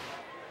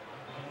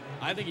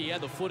 I think he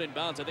had the foot in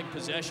bounds. I think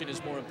possession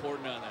is more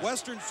important on that.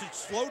 Western should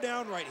slow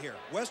down right here.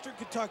 Western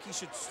Kentucky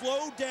should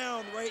slow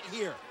down right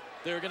here.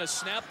 They're going to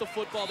snap the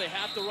football. They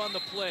have to run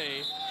the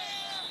play.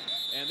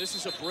 And this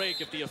is a break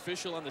if the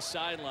official on the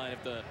sideline,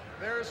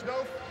 There is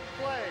no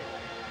play.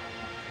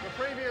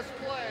 The previous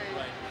play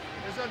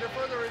is under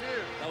further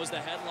review. That was the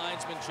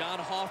headlinesman, John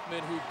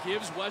Hoffman, who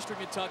gives Western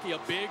Kentucky a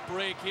big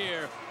break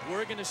here.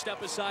 We're going to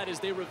step aside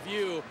as they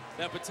review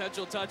that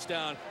potential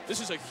touchdown.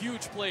 This is a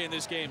huge play in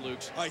this game,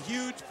 Lukes. A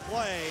huge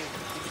play.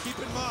 And keep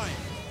in mind,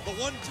 the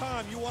one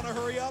time you want to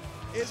hurry up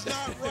is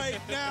not right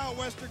now,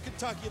 Western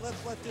Kentucky.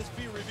 Let's let this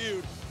be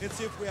reviewed and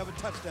see if we have a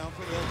touchdown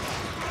for real.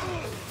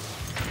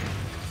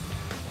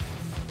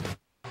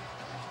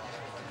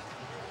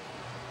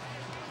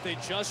 They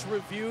just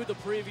reviewed the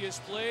previous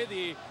play,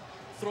 the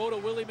throw to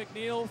Willie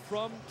McNeil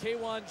from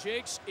K'Wan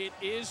Jakes. It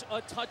is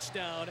a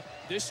touchdown.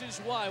 This is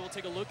why. We'll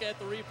take a look at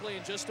the replay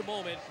in just a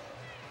moment.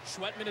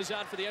 Schwetman is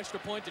out for the extra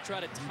point to try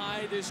to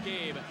tie this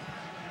game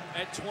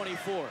at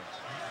 24.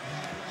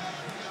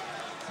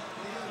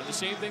 And the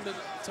same thing that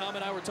Tom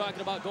and I were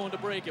talking about going to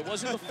break. It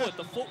wasn't the foot.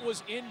 The foot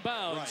was in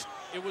bounds.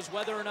 It was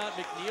whether or not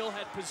McNeil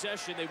had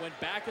possession. They went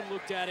back and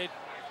looked at it,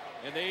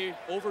 and they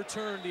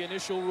overturned the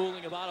initial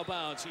ruling of out of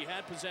bounds. He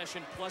had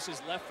possession plus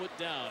his left foot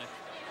down.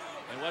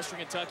 And Western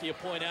Kentucky a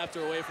point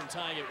after away from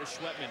tying it with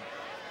Schwetman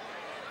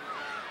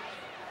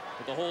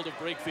with the hold of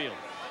Brakefield.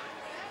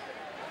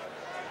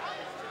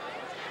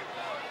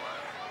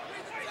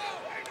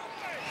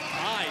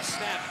 High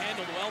snap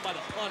handled well by the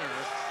punter,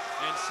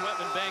 and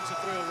Schwetman bangs it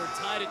through. We're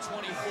tied at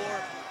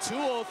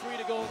 24, 2:03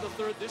 to go in the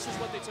third. This is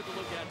what they took a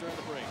look at during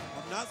the break.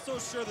 I'm not so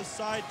sure the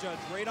side judge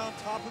right on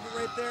top of it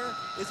right there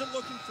isn't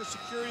looking for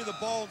security of the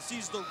ball and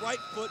sees the right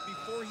foot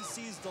before he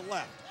sees the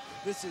left.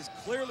 This is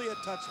clearly a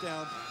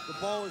touchdown. The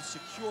ball is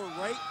secure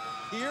right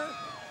here.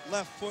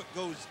 Left foot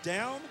goes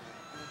down.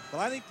 But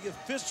I think the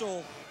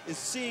official is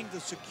seeing the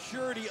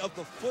security of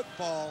the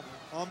football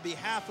on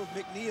behalf of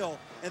McNeil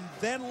and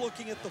then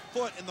looking at the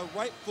foot, and the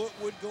right foot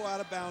would go out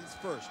of bounds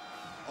first.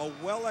 A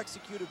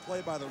well-executed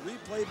play by the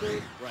replay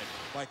booth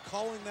by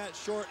calling that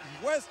short.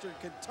 Western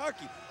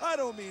Kentucky, I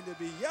don't mean to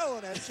be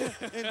yelling at you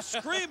and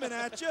screaming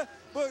at you,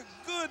 but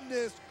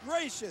goodness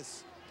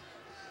gracious,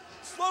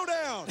 slow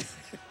down.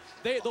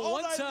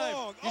 All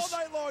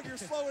night long you're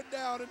slowing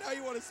down, and now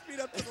you want to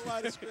speed up to the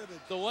line of scrimmage.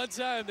 The one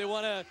time they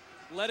want to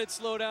let it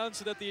slow down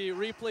so that the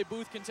replay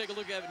booth can take a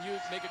look at it. And you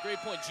make a great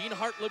point. Gene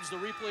Hartlib's the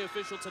replay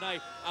official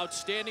tonight.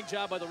 Outstanding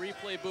job by the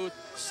replay booth.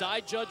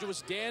 Side judge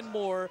was Dan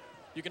Moore.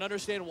 You can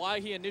understand why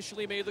he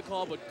initially made the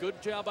call, but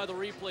good job by the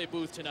replay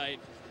booth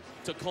tonight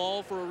to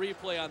call for a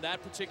replay on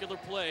that particular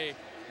play.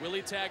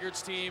 Willie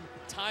Taggart's team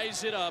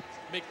ties it up.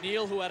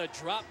 McNeil, who had a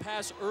drop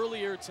pass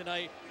earlier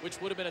tonight,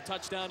 which would have been a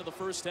touchdown in the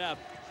first half,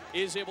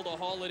 is able to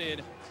haul it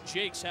in.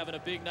 Jake's having a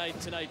big night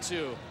tonight,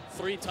 too.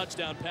 3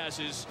 touchdown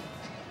passes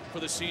for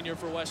the senior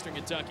for Western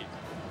Kentucky.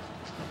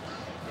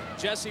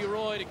 Jesse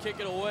Roy to kick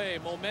it away.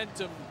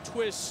 Momentum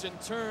twists and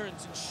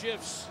turns and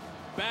shifts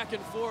back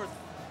and forth.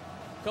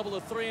 A couple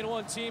of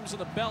 3-and-1 teams in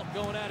the belt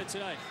going at it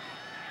tonight.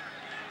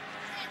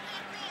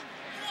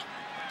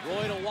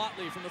 Roy to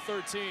Watley from the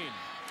 13.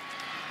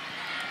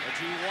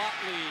 Reggie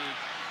Watley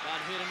got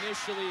hit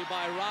initially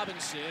by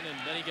Robinson,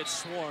 and then he gets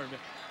swarmed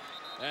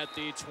at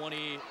the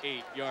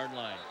 28-yard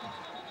line.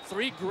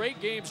 3 great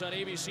games on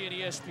ABC and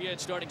ESPN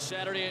starting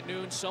Saturday at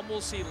noon. Some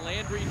will see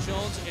Landry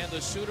Jones and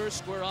the Sooners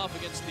square off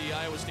against the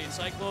Iowa State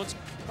Cyclones.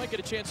 Might get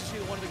a chance to see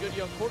one of the good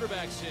young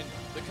quarterbacks in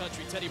the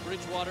country, Teddy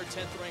Bridgewater,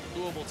 10th-ranked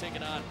Louisville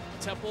taking on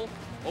Temple.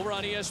 Over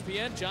on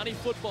ESPN, Johnny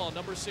Football,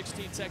 number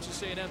 16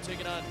 Texas A&M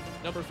taking on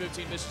number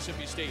 15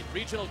 Mississippi State.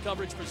 Regional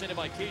coverage presented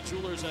by Kay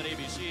Jewelers on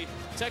ABC.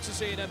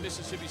 Texas A&M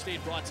Mississippi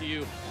State brought to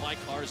you by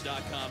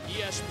Cars.com.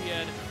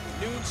 ESPN,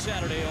 noon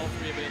Saturday, all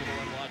 3 available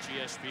on Watch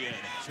ESPN.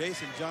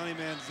 Chasing Johnny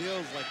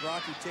Manziel's like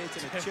Rocky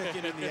chasing a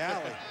chicken in the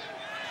alley.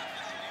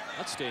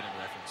 That's stadium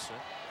reference, sir.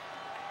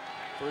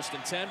 1st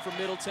and 10 from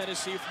Middle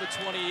Tennessee from the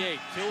 28.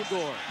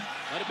 Kilgore.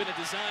 Might have been a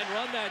design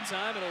run that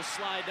time, and it'll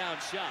slide down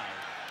shy.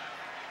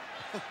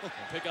 And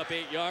pick up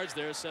 8 yards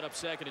there, set up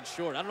 2nd and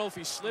short. I don't know if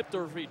he slipped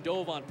or if he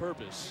dove on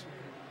purpose.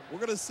 We're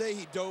going to say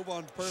he dove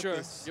on purpose. Sure,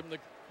 give him the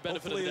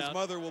benefit of the doubt. Hopefully his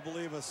mother will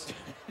believe us.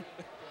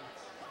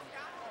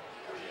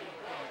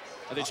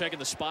 Are they checking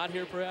the spot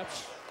here,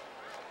 perhaps?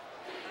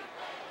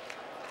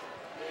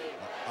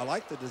 I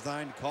like the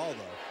designed call,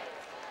 though.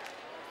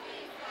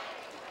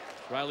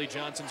 Riley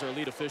Johnson's our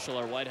lead official,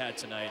 our white hat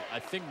tonight. I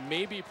think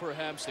maybe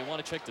perhaps they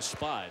want to check the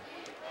spot.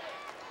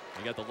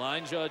 You got the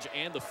line judge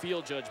and the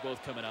field judge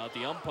both coming out.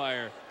 The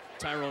umpire,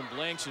 Tyrone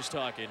Blanks, is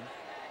talking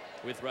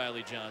with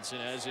Riley Johnson,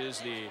 as is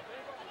the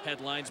head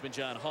linesman,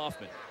 John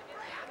Hoffman.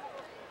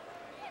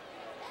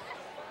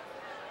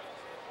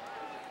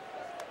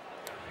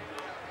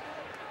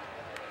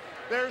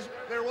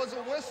 There was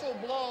a whistle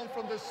blown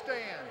from the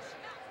stands.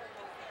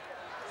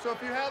 So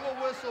if you have a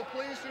whistle,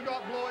 please do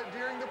not blow it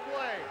during the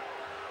play.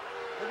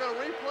 We're going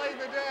to replay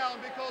the down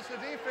because the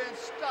defense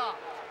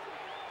stopped.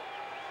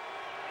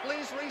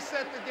 Please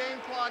reset the game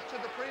clock to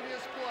the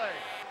previous play.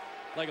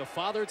 Like a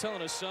father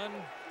telling a son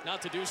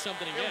not to do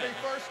something again. It'll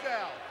be 1st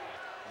down.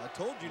 I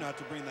told you not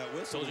to bring that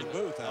whistle to the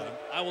booth, Adam.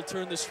 I will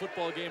turn this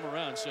football game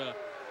around. So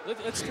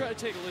let's try to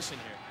take a listen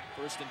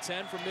here. 1st and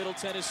 10 from Middle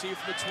Tennessee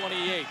from the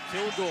 28.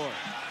 Kilgore.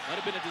 Might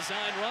have been a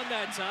design run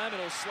that time.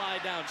 It'll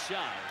slide down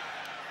shy.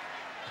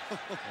 And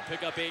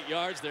pick up 8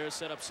 yards there,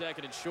 set up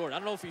 2nd and short. I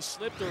don't know if he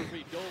slipped or if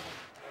he dove.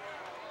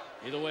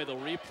 Either way, they'll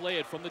replay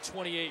it from the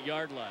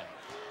 28-yard line.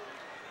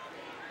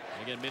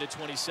 And again, minute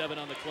 27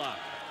 on the clock.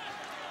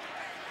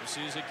 This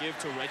is a give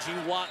to Reggie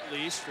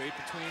Watley, straight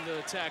between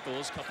the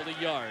tackles, couple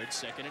of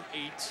yards, 2nd and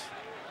 8.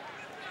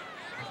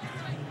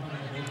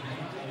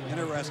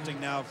 Interesting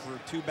now for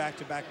 2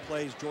 back-to-back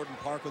plays. Jordan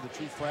Parker, the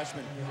true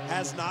freshman,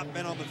 has not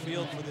been on the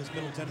field for this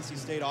Middle Tennessee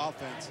State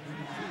offense.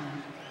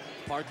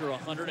 Parker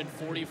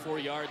 144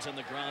 yards on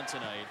the ground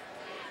tonight.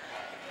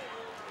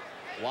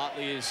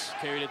 Watley has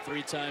carried it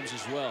 3 times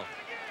as well.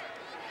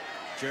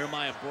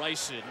 Jeremiah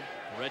Bryson,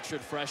 redshirt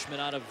freshman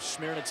out of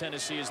Smyrna,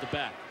 Tennessee, is the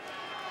back.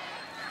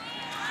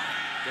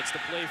 Gets the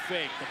play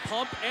fake, the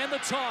pump and the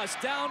toss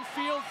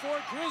downfield for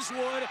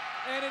Griswood,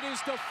 and it is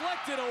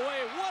deflected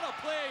away. What a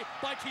play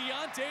by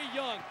Keontae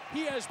Young.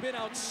 He has been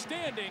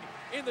outstanding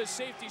in the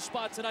safety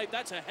spot tonight.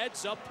 That's a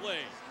heads-up play.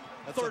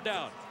 That's 3rd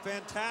down.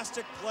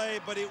 Fantastic play,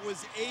 but it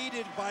was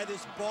aided by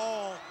this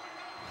ball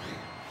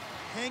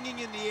hanging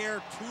in the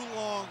air too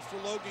long for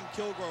Logan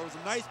Kilgore. It was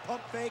a nice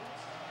pump fake,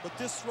 but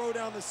this throw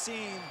down the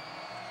seam,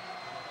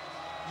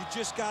 you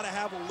just got to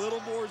have a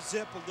little more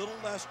zip, a little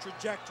less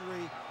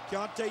trajectory.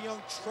 Keontae Young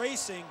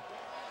tracing.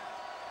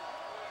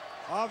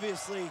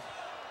 Obviously,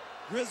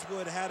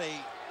 Griswood had a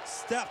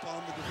step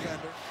on the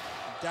defender.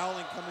 And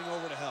Dowling coming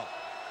over to help.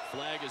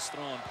 Flag is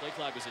thrown. Play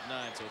clock was at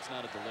 9, so it's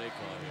not a delay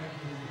call here.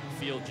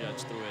 Field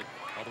judge threw it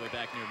all the way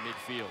back near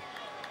midfield.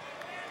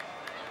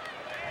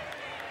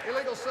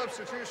 Illegal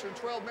substitution,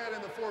 12 men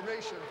in the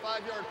formation,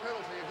 5-yard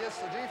penalty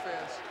against the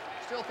defense.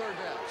 Still 3rd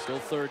down. Still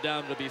 3rd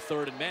down. To be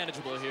 3rd and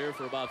manageable here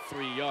for about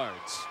 3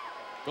 yards.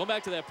 Going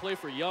back to that play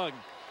for Young,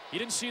 he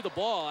didn't see the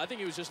ball. I think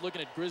he was just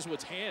looking at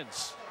Griswood's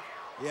hands.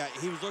 Yeah,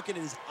 he was looking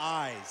at his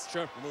eyes.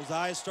 Sure. When those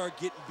eyes start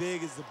getting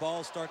big as the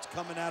ball starts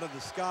coming out of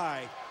the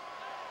sky,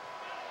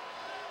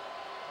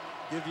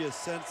 give you a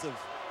sense of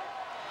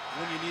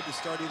when you need to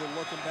start either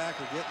looking back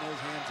or getting those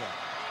hands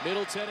up.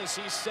 Middle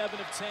Tennessee 7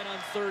 of 10 on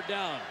 3rd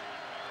down.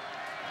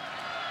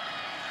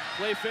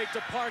 Play fake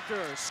to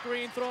Parker.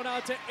 Screen thrown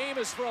out to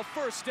Amos for a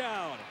 1st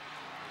down.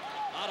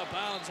 Out of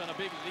bounds on a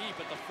big leap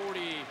at the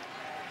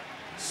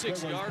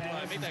 46-yard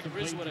line. Make that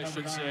Griswood, I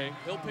should say.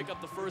 He'll pick up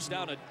the 1st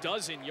down, a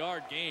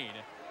 12-yard gain.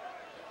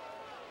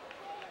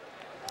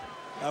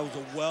 That was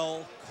a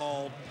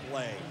well-called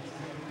play.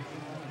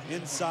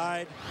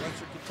 Inside,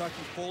 Western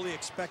Kentucky fully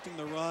expecting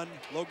the run.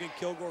 Logan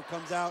Kilgore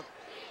comes out,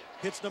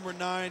 hits number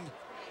 9,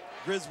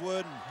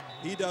 Griswood,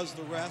 and he does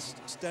the rest,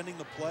 extending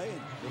the play,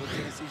 and Middle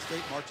Tennessee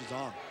State marches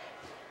on.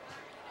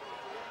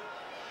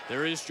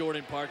 There is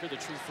Jordan Parker, the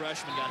true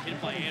freshman, got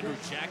hit by Andrew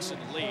Jackson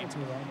late.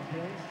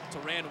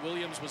 Teran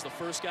Williams was the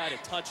first guy to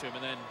touch him,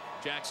 and then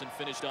Jackson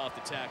finished off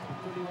the tackle.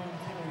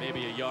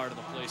 Maybe a yard on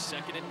the play.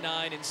 2nd and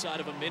 9 inside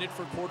of a minute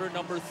for quarter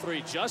number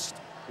 3. Just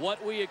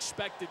what we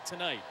expected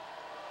tonight.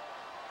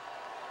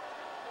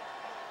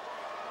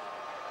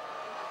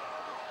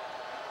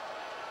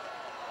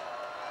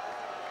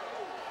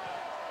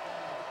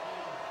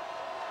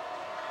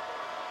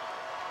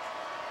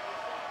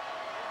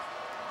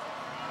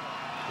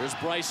 Here's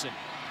Bryson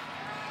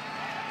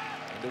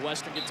into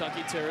Western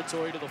Kentucky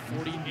territory to the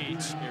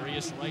 48.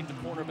 Arias Wright, the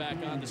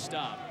cornerback, on the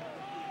stop.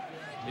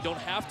 They don't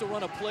have to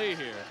run a play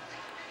here.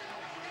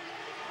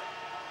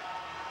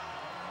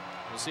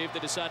 We'll see if they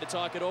decide to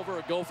talk it over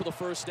or go for the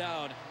first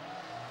down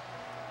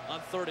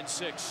on 3rd and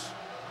 6.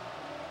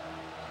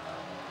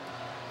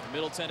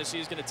 Middle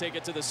Tennessee is going to take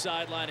it to the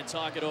sideline and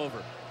talk it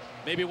over.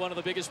 Maybe one of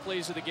the biggest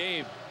plays of the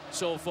game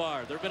so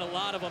far. There have been a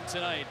lot of them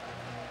tonight.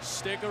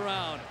 Stick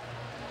around.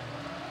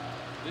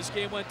 This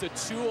game went to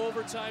 2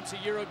 overtimes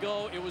a year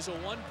ago. It was a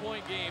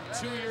 1-point game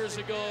 2 years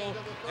ago,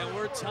 and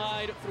we're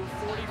tied through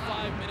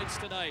 45 minutes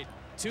tonight.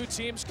 2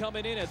 teams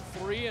coming in at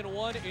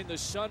 3-1 in the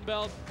Sun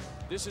Belt.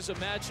 This is a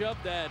matchup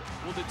that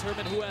will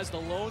determine who has the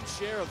lone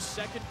share of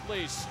 2nd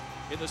place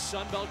in the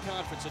Sun Belt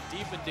Conference, a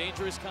deep and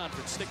dangerous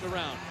conference. Stick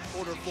around.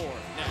 Quarter 4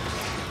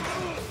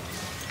 next.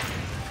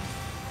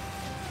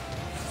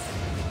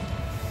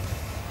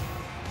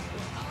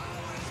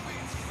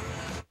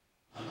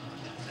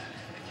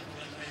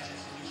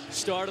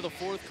 Start of the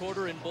 4th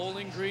quarter in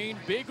Bowling Green.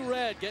 Big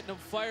Red getting them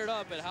fired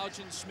up at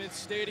Houchins Smith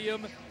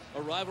Stadium,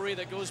 a rivalry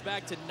that goes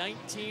back to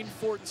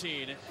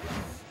 1914.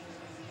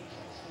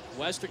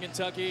 Western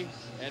Kentucky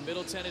and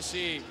Middle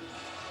Tennessee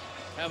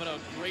having a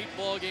great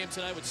ball game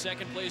tonight with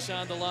 2nd place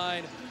on the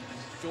line.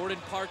 Jordan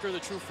Parker, the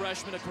true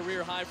freshman, a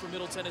career high for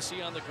Middle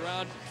Tennessee on the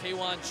ground.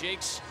 Kwan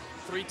Jakes,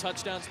 3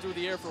 touchdowns through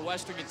the air for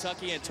Western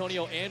Kentucky.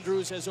 Antonio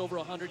Andrews has over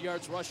 100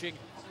 yards rushing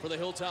for the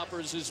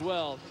Hilltoppers as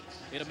well.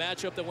 In a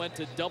matchup that went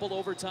to double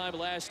overtime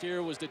last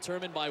year, was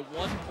determined by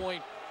 1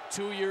 point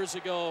 2 years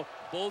ago.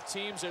 Both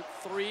teams at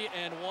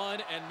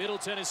 3-1, and Middle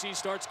Tennessee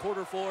starts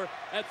quarter 4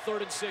 at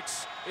 3rd and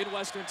 6 in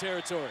Western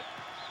Territory.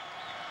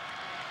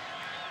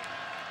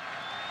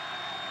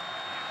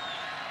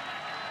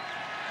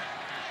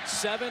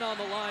 Seven on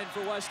the line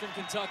for Western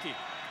Kentucky.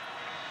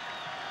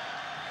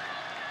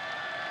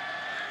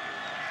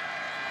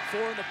 4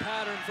 in the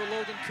pattern for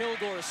Logan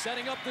Kilgore,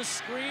 setting up the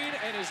screen,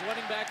 and his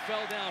running back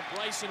fell down.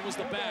 Bryson was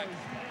the back.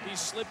 He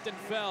slipped and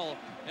fell,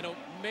 and it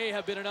may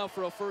have been enough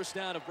for a first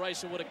down if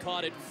Bryson would have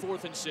caught it.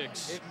 4th and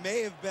 6. It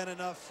may have been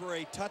enough for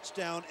a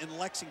touchdown in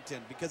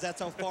Lexington, because that's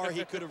how far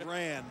he could have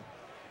ran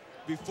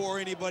before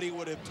anybody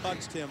would have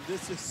touched him.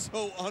 This is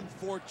so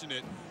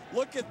unfortunate.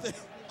 Look at the,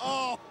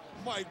 oh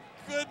my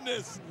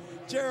goodness.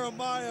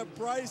 Jeremiah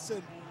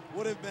Bryson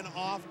would have been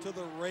off to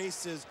the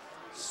races.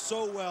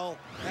 So well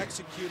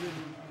executed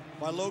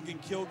by Logan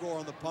Kilgore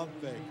on the pump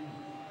fake.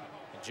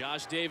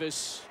 Josh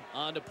Davis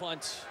on to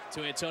punt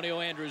to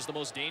Antonio Andrews, the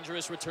most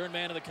dangerous return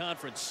man in the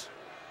conference.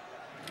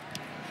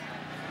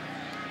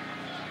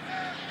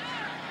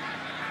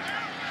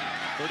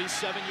 A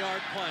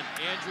 37-yard punt.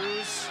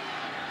 Andrews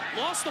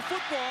lost the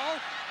football.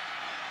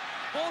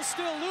 Ball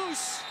still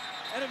loose,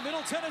 and if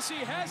Middle Tennessee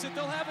has it,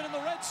 they'll have it in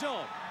the red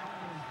zone.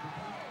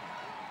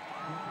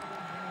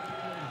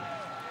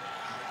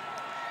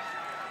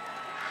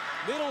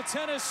 Middle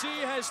Tennessee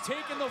has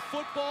taken the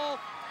football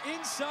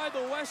inside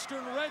the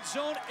Western red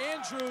zone.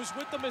 Andrews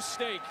with the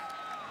mistake.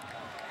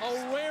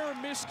 A rare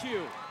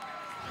miscue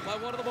by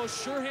one of the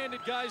most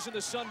sure-handed guys in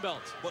the Sun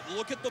Belt. But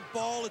look at the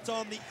ball, it's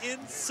on the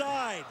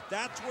inside.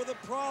 That's where the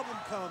problem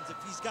comes.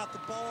 If he's got the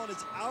ball on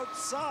his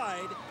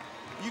outside,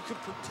 you can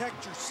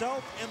protect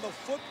yourself and the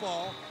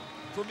football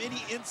from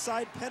any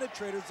inside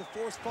penetrators. The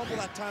forced fumble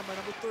that time by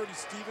number 30,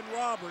 Stephen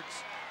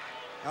Roberts.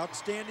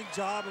 Outstanding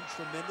job and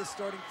tremendous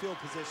starting field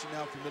position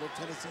now for Middle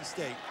Tennessee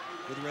State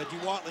with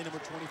Reggie Watley, number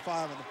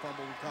 25, on the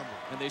fumble recovery.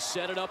 And they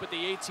set it up at the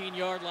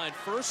 18-yard line.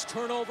 First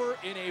turnover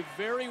in a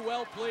very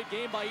well-played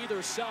game by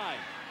either side.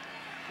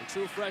 The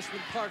true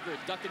freshman Parker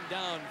ducking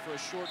down for a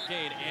short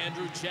gain.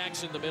 Andrew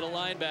Jackson, the middle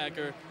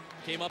linebacker,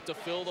 came up to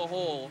fill the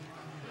hole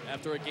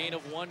after a gain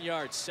of 1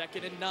 yard.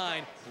 2nd and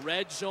 9,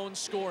 red zone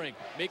scoring,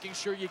 making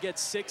sure you get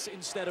 6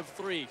 instead of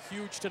 3.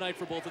 Huge tonight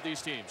for both of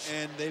these teams.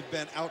 And they've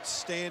been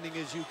outstanding,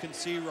 as you can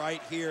see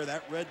right here.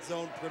 That red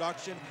zone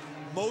production,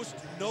 most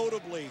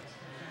notably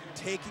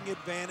taking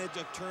advantage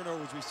of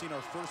turnovers. We've seen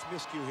our first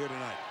miscue here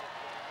tonight.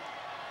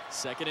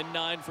 2nd and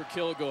 9 for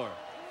Kilgore.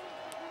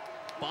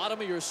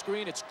 Bottom of your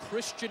screen, it's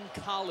Christian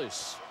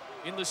Collis.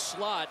 In the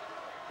slot,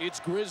 it's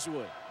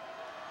Griswood.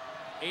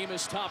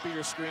 Amos, top of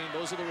your screen.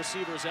 Those are the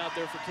receivers out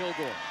there for Kilgore.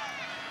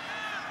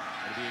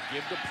 It'll be a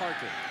give to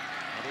Parker.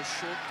 Another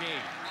short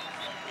gain.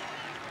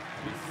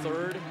 It'll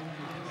be 3rd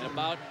and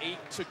about 8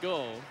 to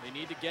go. They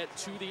need to get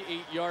to the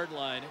 8-yard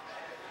line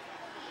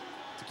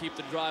to keep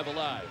the drive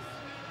alive.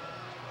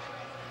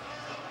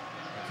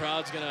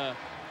 crowd's going to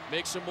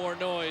make some more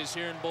noise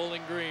here in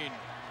Bowling Green.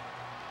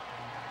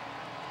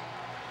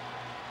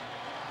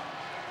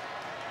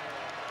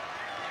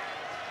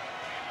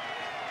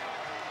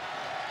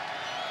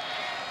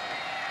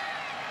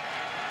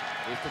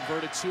 They've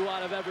converted 2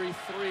 out of every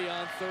 3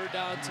 on 3rd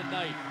down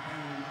tonight.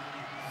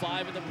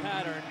 5 in the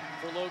pattern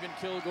for Logan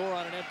Kilgore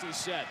on an empty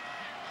set.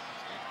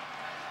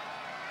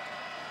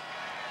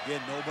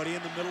 Again, nobody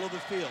in the middle of the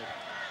field.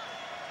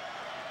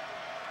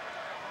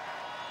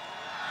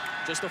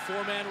 Just a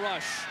 4-man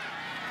rush.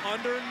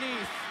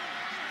 Underneath,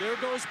 there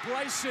goes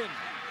Bryson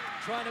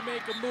trying to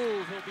make a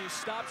move. He'll be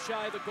stopped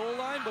shy of the goal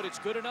line, but it's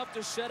good enough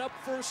to set up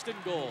 1st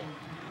and goal.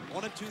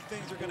 One of 2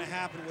 things are going to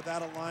happen with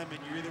that alignment.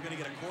 You're either going to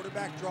get a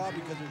quarterback draw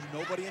because there's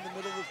nobody in the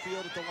middle of the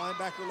field at the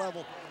linebacker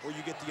level, or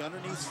you get the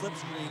underneath slip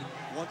screen.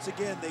 Once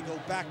again, they go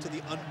back to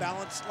the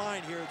unbalanced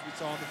line here as we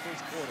saw in the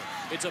 1st quarter.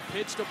 It's a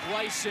pitch to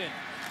Bryson.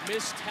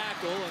 Missed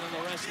tackle, and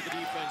then the rest of the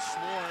defense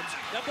swarms.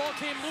 That ball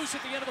came loose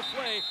at the end of the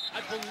play.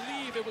 I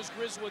believe it was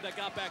Griswood that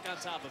got back on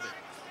top of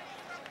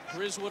it.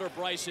 Griswood or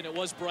Bryson? It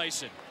was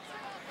Bryson.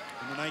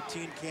 Number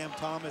 19, Cam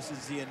Thomas,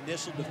 is the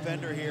initial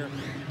defender here,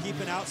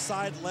 keeping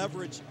outside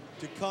leverage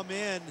to come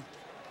in.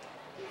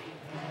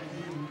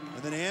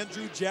 And then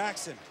Andrew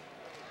Jackson,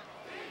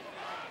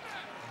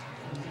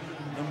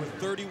 number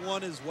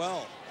 31 as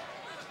well.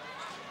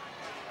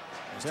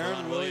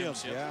 Darren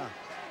Williams, yep. yeah.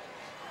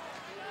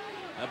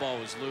 That ball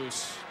was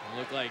loose. It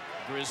looked like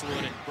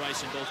Griswood and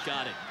Bryson both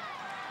got it.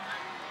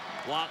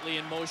 Watley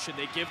in motion.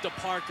 They give to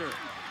Parker.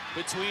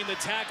 Between the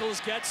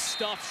tackles, gets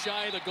stuffed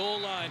shy of the goal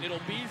line. It'll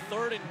be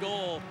 3rd and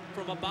goal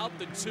from about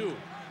the 2.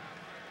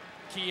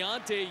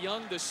 Keontae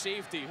Young, the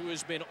safety, who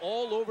has been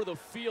all over the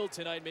field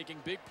tonight making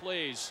big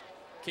plays,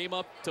 came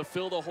up to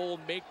fill the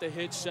hole, make the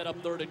hit, set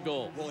up 3rd and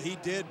goal. Well, he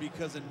did,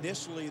 because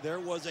initially there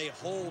was a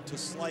hole to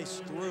slice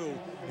through,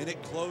 and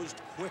it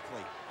closed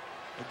quickly.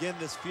 Again,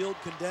 this field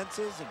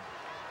condenses and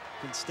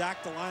can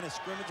stack the line of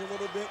scrimmage a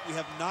little bit. We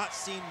have not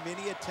seen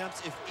many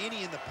attempts, if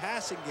any, in the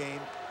passing game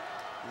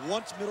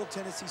once Middle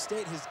Tennessee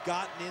State has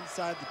gotten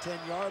inside the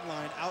 10-yard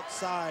line,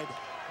 outside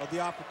of the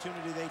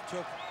opportunity they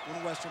took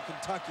when Western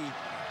Kentucky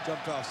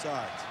jumped off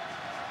sides.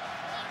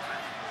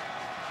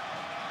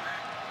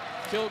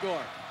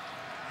 Kilgore.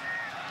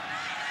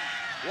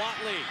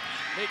 Watley,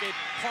 make it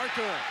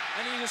Parker,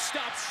 and he is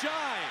stopped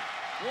shy.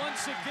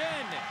 Once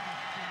again,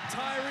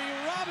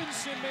 Tyree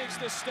Robinson makes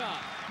the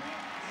stop.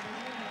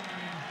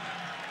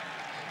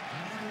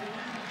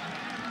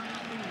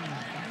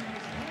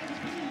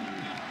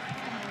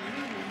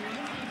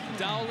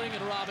 Dowling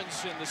and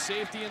Robinson, the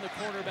safety and the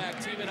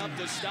cornerback, teaming up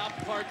to stop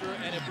Parker,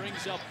 and it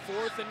brings up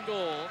 4th and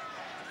goal.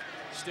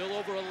 Still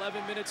over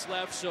 11 minutes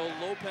left, so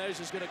Lopez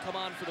is going to come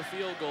on for the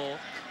field goal.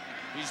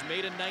 He's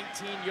made a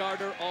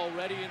 19-yarder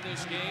already in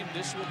this game.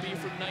 This will be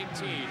from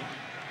 19.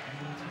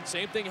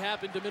 Same thing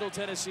happened to Middle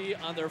Tennessee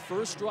on their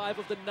first drive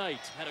of the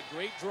night. Had a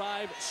great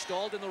drive,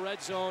 stalled in the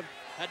red zone,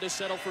 had to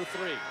settle for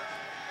 3.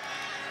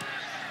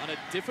 On a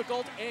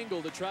difficult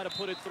angle to try to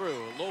put it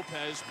through,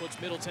 Lopez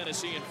puts Middle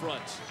Tennessee in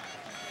front.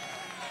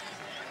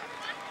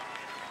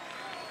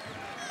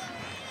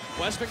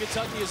 Western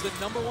Kentucky is the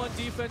 #1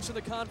 defense in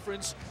the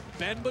conference.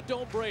 Bend but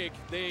don't break.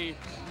 They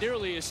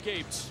nearly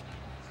escaped.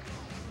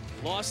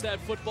 Lost that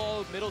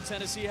football. Middle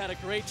Tennessee had a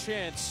great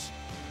chance.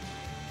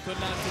 Could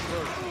not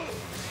convert.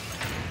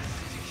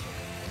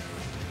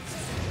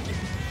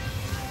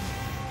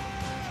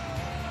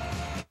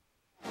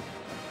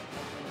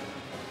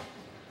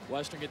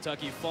 Western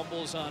Kentucky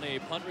fumbles on a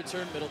punt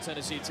return. Middle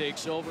Tennessee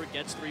takes over,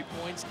 gets 3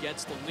 points,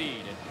 gets the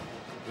lead.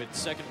 With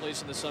 2nd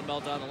place in the Sun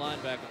Belt on the line,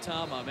 back with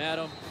Tom, I'm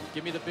Adam.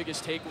 Give me the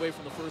biggest takeaway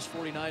from the first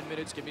 49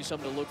 minutes. Give me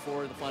something to look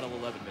for in the final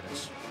 11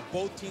 minutes.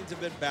 Both teams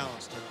have been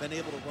balanced, have been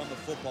able to run the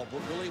football,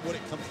 but really what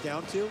it comes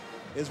down to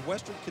is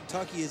Western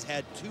Kentucky has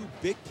had 2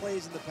 big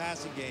plays in the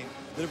passing game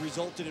that have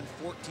resulted in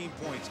 14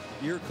 points.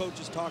 You hear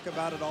coaches talk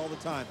about it all the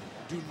time.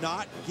 Do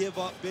not give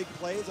up big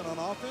plays, and on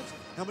offense,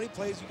 how many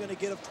plays are you going to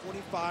get of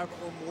 25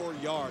 or more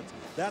yards?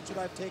 That's what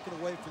I've taken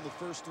away from the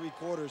first 3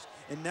 quarters.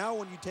 And now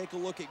when you take a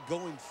look at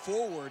going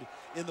forward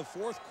in the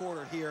 4th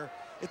quarter here,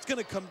 it's going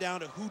to come down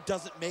to who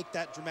doesn't make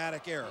that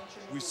dramatic error.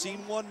 We've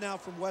seen one now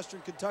from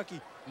Western Kentucky,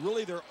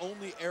 really their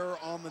only error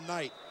on the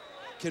night.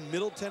 Can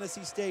Middle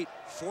Tennessee State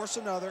force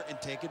another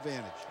and take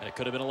advantage? And it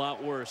could have been a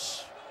lot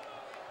worse.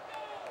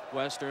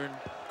 Western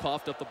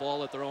coughed up the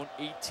ball at their own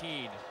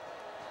 18.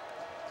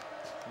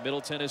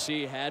 Middle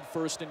Tennessee had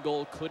 1st and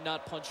goal, could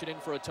not punch it in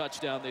for a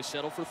touchdown. They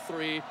settle for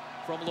 3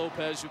 from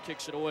Lopez, who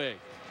kicks it away.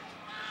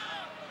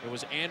 It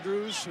was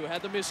Andrews who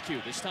had the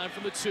miscue, this time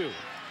from the 2.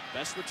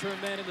 Best return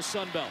man in the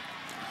Sun Belt.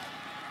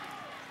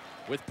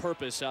 With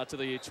purpose out to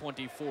the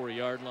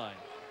 24-yard line.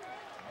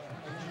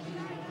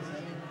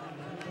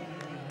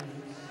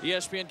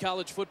 ESPN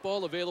College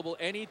Football available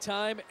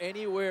anytime,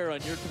 anywhere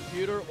on your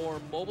computer or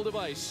mobile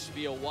device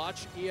via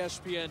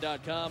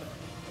WatchESPN.com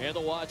and the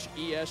Watch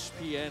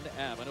ESPN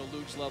app. I know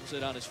Luke loves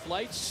it on his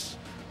flights.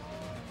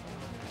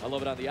 I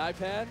love it on the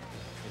iPad.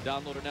 And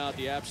download it now at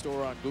the App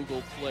Store on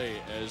Google Play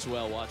as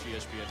well. Watch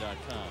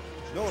ESPN.com.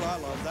 You know what I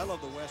love? I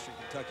love the Western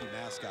Kentucky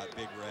mascot,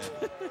 Big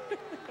Red.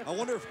 I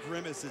wonder if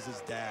Grimace is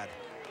his dad.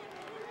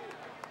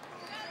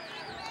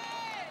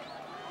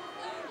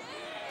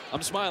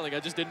 I'm smiling. I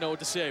just didn't know what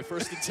to say.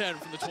 1st and 10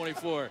 from the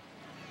 24.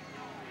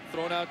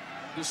 Thrown out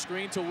the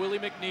screen to Willie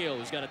McNeil,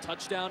 who's got a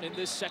touchdown in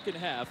this second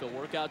half. He'll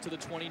work out to the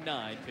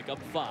 29, pick up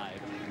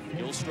 5.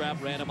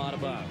 Gilstrap ran him out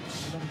of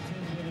bounds.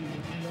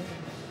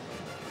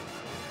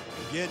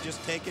 Again,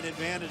 just taking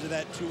advantage of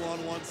that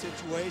 2-on-1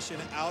 situation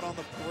out on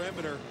the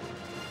perimeter.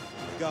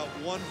 You've got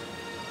one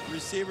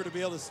receiver to be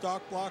able to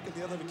stock block and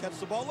the other to catch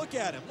the ball. Look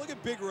at him. Look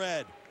at Big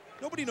Red.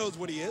 Nobody knows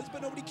what he is,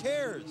 but nobody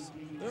cares.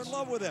 They're in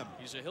love with him.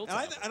 He's a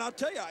hilltop. And I'll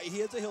tell you, he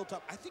is a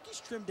hilltop. I think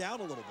he's trimmed down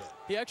a little bit.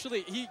 He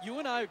actually, you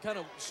and I kind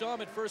of saw him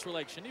at first. We're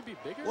like, shouldn't he be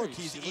bigger? Look,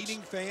 he's eating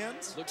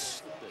fans.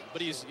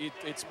 But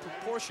it's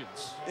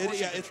proportions.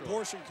 Yeah, it's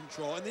portion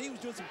control. And then he was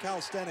doing some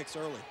calisthenics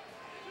early.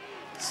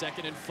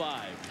 2nd and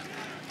 5.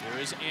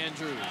 Here is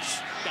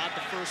Andrews. Got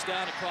the first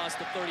down across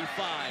the 35.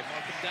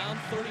 Mark him down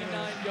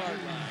 39-yard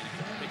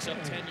line. Picks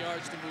up 10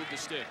 yards to move the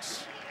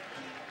sticks.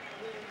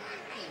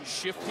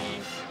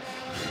 Shifty,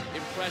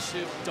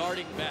 impressive,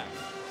 darting back.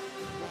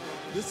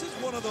 This is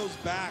one of those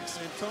backs,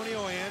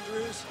 Antonio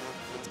Andrews.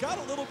 It's got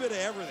a little bit of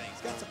everything.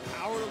 He's got some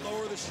power to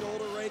lower the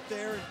shoulder right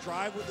there and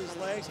drive with his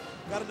legs.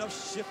 Got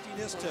enough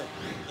shiftiness to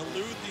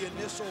elude the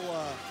initial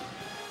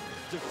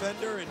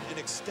defender and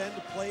extend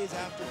plays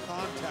after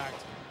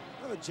contact.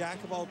 Kind of a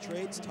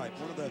jack-of-all-trades type.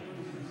 One of the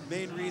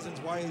main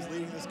reasons why he's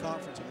leading this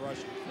conference in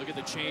rushing. Look at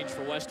the change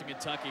for Western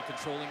Kentucky,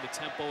 controlling the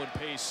tempo and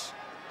pace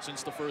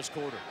since the first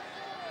quarter.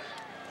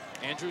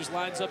 Andrews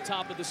lines up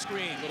top of the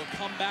screen. Little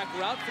comeback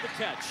route for the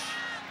catch.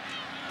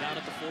 Down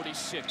at the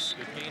 46.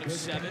 Good gain of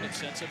 7. It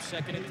sets up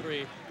 2nd and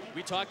 3.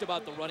 We talked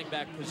about the running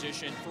back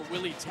position for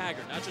Willie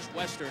Taggart. Not just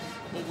Western,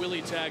 but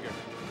Willie Taggart.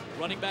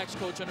 Running backs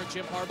coach under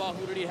Jim Harbaugh.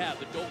 Who did he have?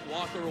 The Doak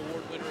Walker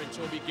Award winner in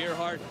Toby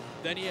Gerhart.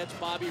 Then he had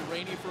Bobby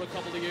Rainey for a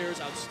couple of years.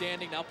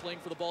 Outstanding. Now playing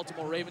for the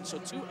Baltimore Ravens. So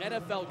 2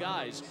 NFL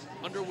guys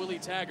under Willie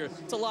Taggart.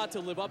 It's a lot to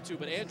live up to,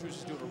 but Andrews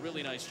is doing a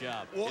really nice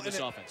job in this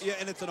offense. Yeah,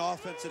 and it's an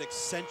offense that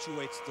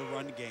accentuates the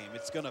run game.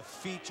 It's going to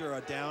feature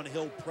a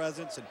downhill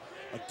presence and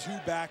a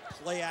 2-back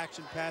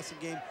play-action passing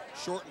game,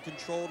 short and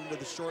controlled into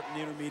the short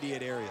and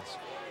intermediate areas.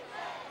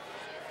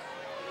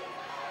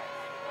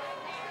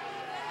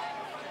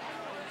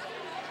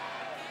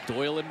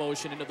 Doyle in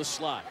motion into the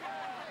slot.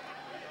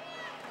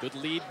 Good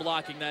lead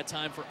blocking that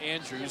time for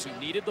Andrews, who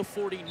needed the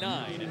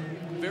 49.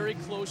 Very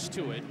close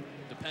to it.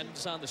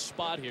 Depends on the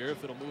spot here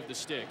if it'll move the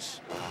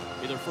sticks.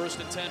 Either 1st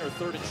and 10 or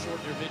 3rd and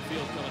short near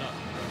midfield coming up.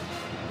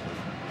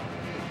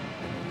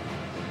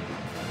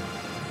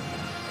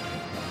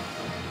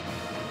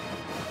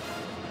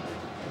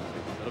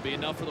 That'll be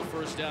enough for the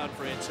first down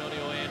for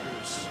Antonio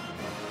Andrews.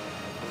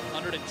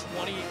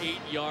 128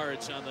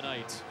 yards on the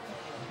night.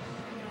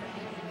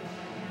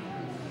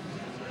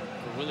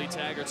 Willie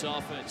Taggart's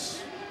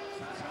offense.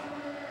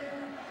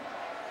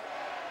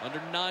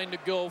 Under 9 to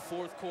go,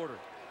 4th quarter.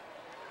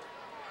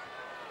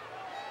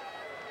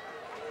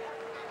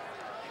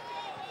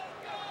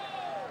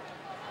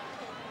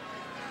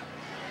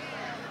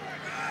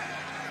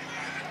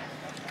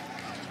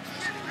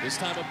 This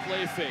time a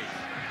play fake.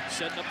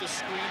 Setting up the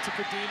screen to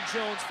Kadeem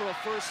Jones for a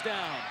first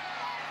down.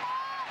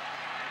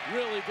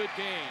 Really good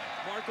game.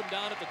 Mark him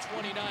down at the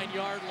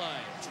 29-yard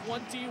line.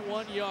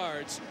 21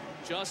 yards.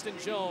 Justin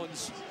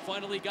Jones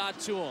finally got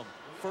to him.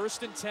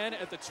 1st and 10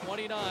 at the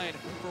 29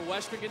 for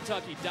Western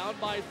Kentucky, down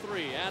by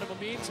 3. Adam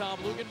Amin, Tom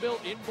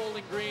Luganbill in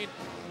Bowling Green.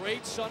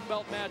 Great Sun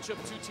Belt matchup.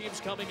 2 teams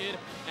coming in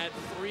at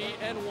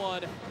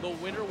 3-1. The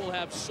winner will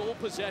have sole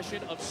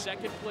possession of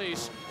 2nd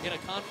place in a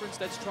conference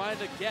that's trying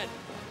to get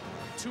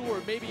 2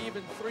 or maybe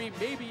even 3,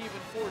 maybe even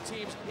 4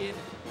 teams in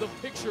the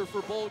picture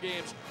for bowl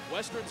games.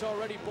 Western's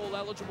already bowl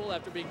eligible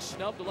after being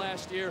snubbed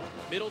last year.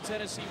 Middle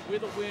Tennessee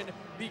with a win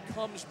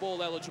becomes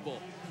bowl eligible.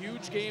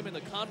 Huge game in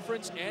the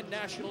conference and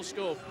national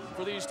scope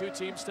for these 2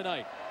 teams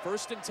tonight.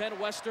 1st and 10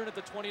 Western at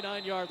the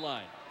 29-yard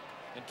line.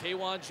 And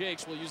Kwan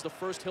Jakes will use the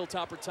first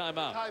Hilltopper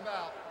timeout.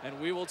 And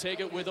we will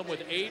take it with him with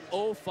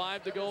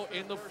 8:05 to go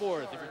in the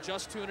 4th. If you're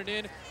just tuning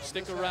in,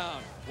 stick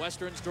around.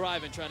 Western's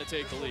driving, trying to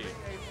take the lead.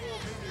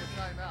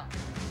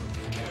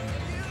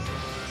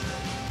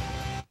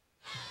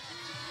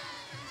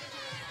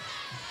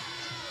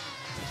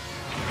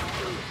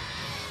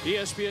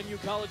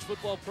 ESPNU College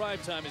Football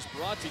Primetime is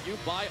brought to you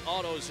by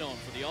AutoZone.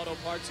 For the auto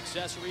parts,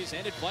 accessories,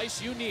 and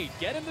advice you need,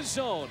 get in the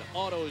zone,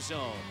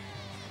 AutoZone.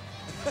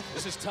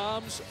 This is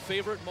Tom's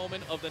favorite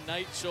moment of the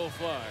night so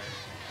far.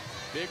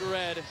 Big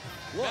Red,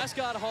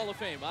 mascot Hall of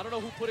Fame. I don't know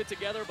who put it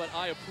together, but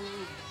I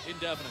approve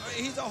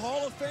indefinitely. He's a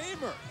Hall of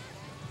Famer.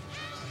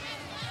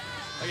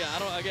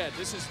 Again,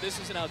 this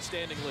is an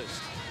outstanding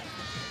list.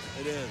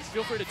 It is.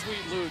 Feel free to tweet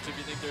Luge if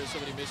you think there's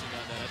somebody missing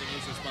on that. I think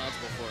he's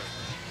responsible for it.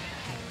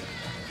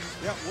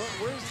 Yeah,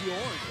 where's the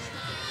orange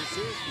for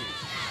Syracuse?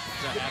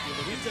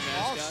 He's an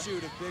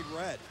offshoot of Big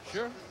Red.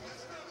 Sure.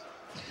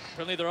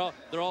 Apparently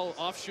they're all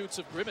offshoots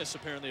of Grimace.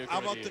 Apparently. How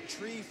about the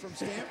tree from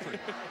Stanford?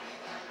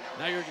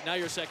 Now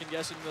you're second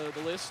guessing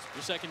the list.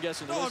 You're second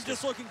guessing the list. No, I'm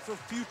just looking for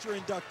future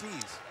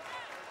inductees.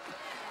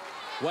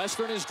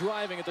 Western is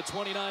driving at the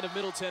 29 of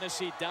Middle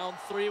Tennessee, down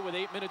 3 with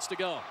 8 minutes to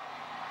go.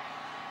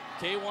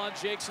 K-Wan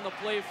Jakes in the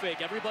play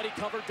fake. Everybody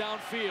covered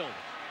downfield.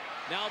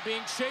 Now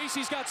being chased.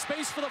 He's got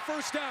space for the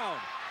first down.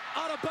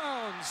 Out of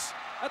bounds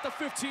at the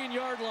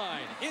 15-yard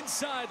line.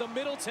 Inside the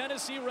Middle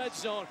Tennessee red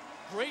zone.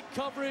 Great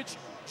coverage.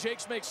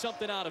 Jakes makes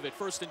something out of it.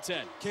 1st and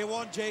 10.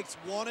 K-Wan Jakes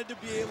wanted to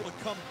be able to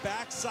come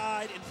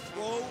backside and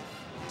throw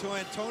to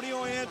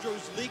Antonio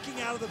Andrews, leaking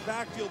out of the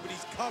backfield, but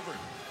he's covered.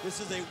 This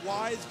is a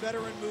wise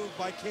veteran move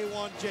by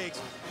K-Wan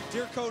Jakes.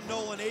 Dearco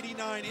Nolan,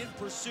 89, in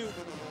pursuit.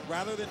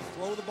 Rather than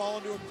throw the ball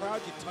into a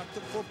crowd, you tuck the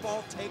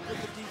football, take what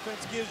the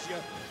defense gives you,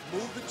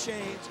 move the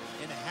chains,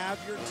 and have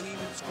your team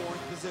in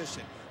scoring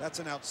position. That's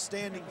an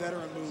outstanding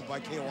veteran move by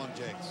K-Wan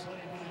Jakes.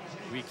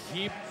 We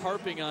keep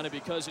harping on it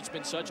because it's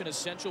been such an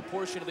essential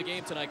portion of the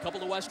game tonight. A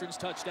couple of Western's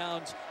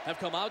touchdowns have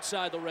come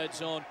outside the red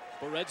zone,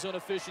 but red zone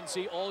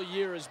efficiency all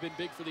year has been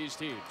big for these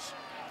teams.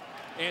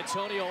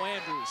 Antonio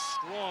Andrews,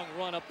 strong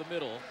run up the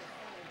middle.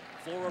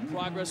 Forward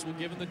progress will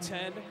give him the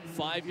 10.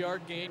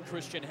 5-yard gain.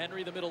 Christian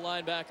Henry, the middle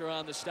linebacker,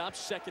 on the stop.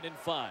 2nd and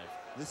 5.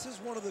 This is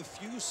one of the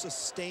few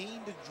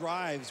sustained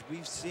drives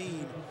we've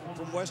seen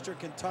from Western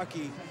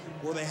Kentucky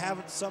where they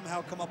haven't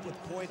somehow come up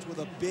with points with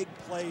a big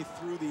play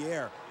through the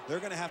air. They're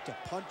going to have to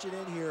punch it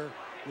in here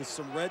with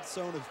some red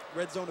zone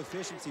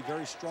efficiency,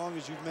 very strong,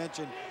 as you've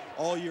mentioned,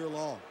 all year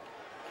long.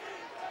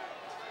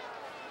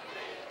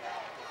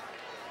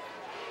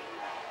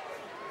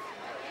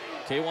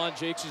 K-Wan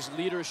Jakes'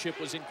 leadership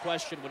was in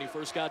question when he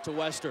first got to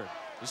Western.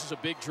 This is a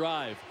big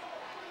drive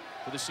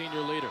for the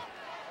senior leader.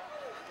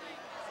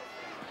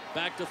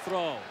 Back to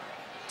throw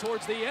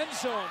towards the end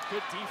zone.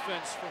 Good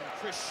defense from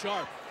Chris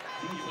Sharp.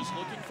 He was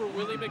looking for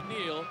Willie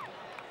McNeil,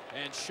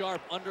 and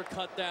Sharp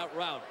undercut that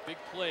route. Big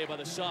play by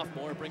the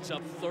sophomore. Brings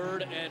up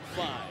 3rd and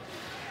 5.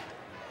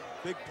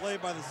 Big play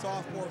by the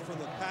sophomore for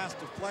the pass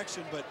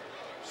deflection, but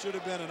should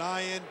have been an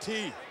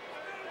INT.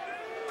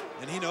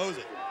 And he knows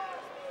it.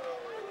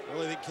 I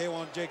really think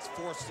K-Wan Jakes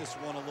forced this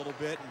one a little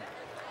bit and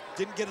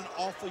didn't get an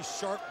awfully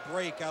sharp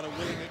break out of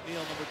Willie McNeil,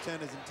 number 10,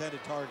 his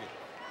intended target.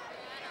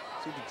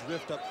 Seemed to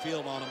drift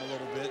upfield on him a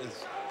little bit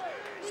as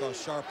saw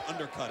Sharp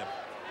undercut him.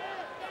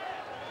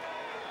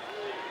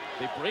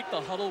 They break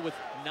the huddle with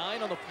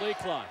 9 on the play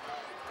clock.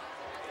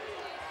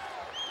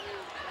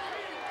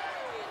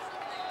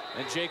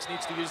 And Jakes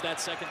needs to use that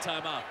second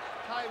timeout.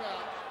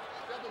 Timeout.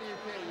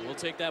 WK. We'll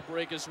take that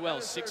break as well.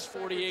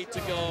 6:48 to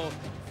go.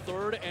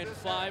 3rd and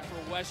 5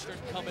 for Western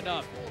coming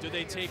up. Do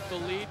they take the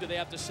lead? Do they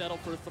have to settle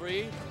for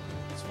 3?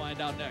 Let's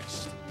find out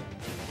next.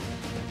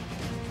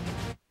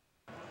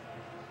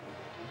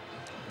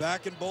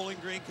 Back in Bowling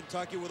Green,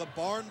 Kentucky, with a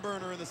barn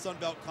burner in the Sun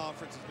Belt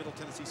Conference as Middle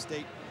Tennessee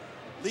State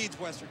leads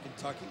Western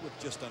Kentucky with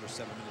just under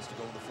 7 minutes to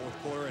go in the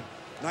 4th quarter. And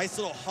nice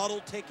little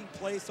huddle taking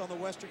place on the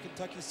Western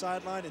Kentucky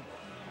sideline, and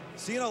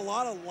seeing a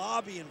lot of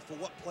lobbying for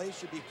what play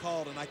should be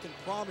called. And I can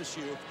promise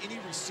you, if any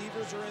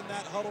receivers are in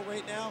that huddle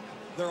right now,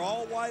 they're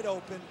all wide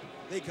open.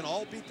 They can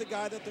all beat the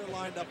guy that they're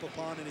lined up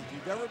upon. And if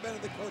you've ever been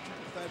in the coaching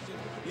profession,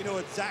 you know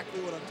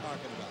exactly what I'm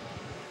talking about.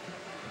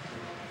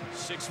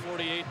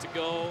 6:48 to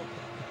go.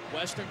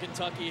 Western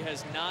Kentucky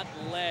has not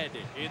led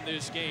in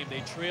this game.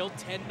 They trailed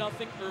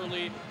 10-0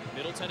 early.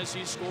 Middle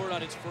Tennessee scored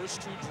on its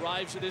first 2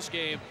 drives of this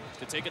game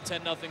to take a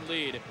 10-0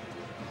 lead.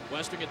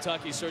 Western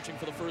Kentucky searching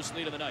for the first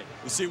lead of the night.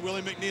 We see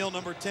Willie McNeil,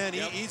 number 10.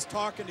 Yep. He's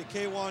talking to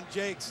K-Wan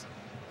Jakes,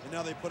 and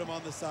now they put him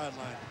on the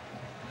sideline.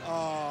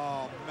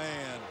 Oh,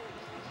 man.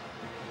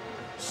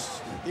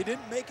 He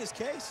didn't make his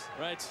case.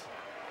 Right.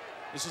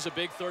 This is a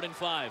big 3rd and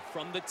 5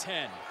 from the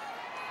 10.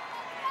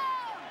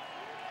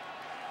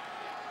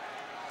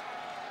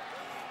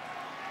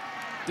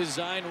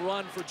 Design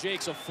run for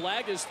Jakes. A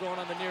flag is thrown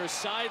on the near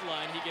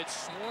sideline. He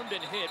gets swarmed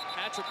and hit.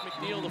 Patrick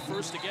McNeil the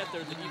first to get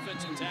there, the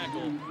defensive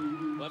tackle.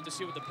 We'll have to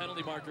see what the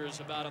penalty marker is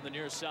about on the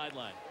near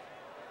sideline.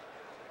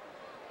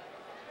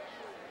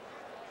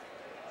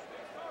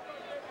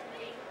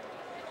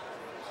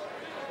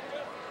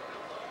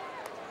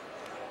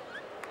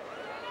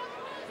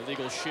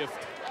 Illegal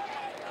shift.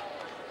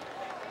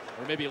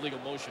 Or maybe illegal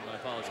motion, my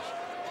apologies.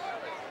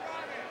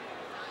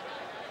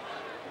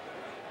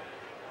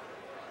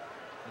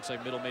 Looks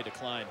like Middle may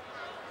decline.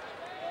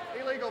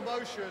 Illegal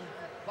motion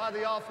by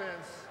the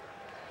offense.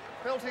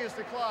 Penalty is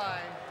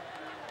declined.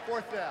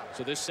 4th down.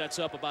 So this sets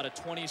up about a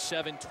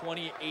 27,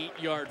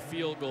 28-yard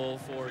field goal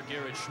for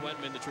Garrett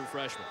Schwetman, the true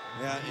freshman.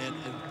 Yeah, and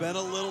it's been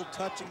a little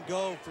touch and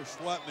go for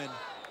Schwetman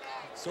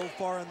so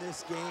far in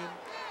this game.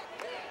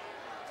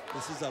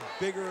 This is a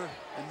bigger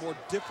and more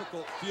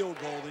difficult field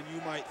goal than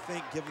you might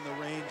think given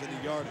the range and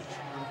the yardage.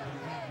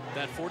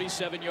 That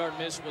 47-yard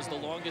miss was the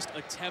longest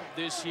attempt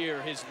this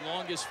year. His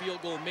longest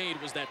field goal made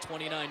was that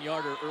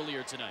 29-yarder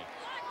earlier tonight.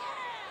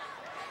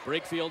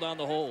 Brakefield on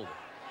the hold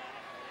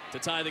to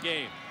tie the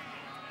game.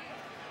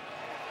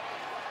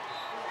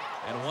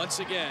 And once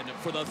again,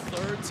 for the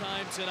 3rd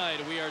time tonight,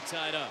 we are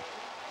tied up.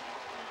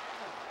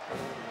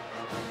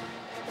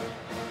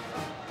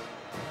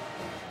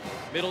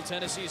 Middle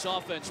Tennessee's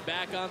offense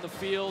back on the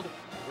field.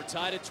 We're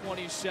tied at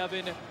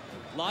 27.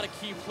 A lot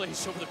of key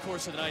plays over the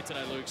course of the night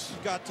tonight, Luke.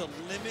 You've got to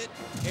limit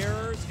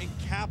errors and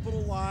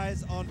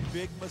capitalize on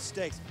big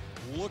mistakes.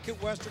 Look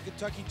at Western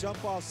Kentucky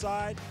jump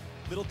offside.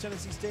 Middle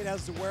Tennessee State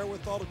has the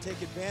wherewithal to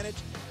take advantage,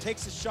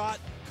 takes a shot,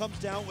 comes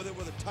down with it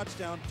with a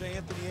touchdown to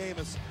Anthony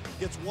Amos.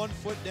 Gets 1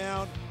 foot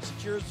down,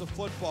 secures the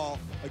football.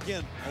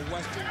 Again, a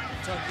Western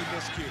Kentucky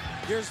miscue.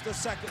 Here's the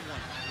second one,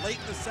 late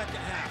in the second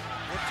half.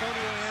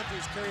 Antonio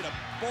Andrews carried a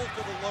bulk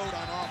of the load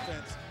on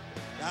offense.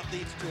 That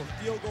leads to a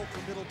field goal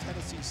for Middle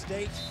Tennessee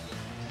State.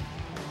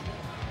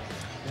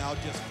 Now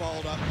just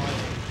followed up by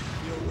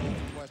a field goal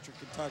from Western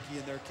Kentucky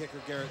and their kicker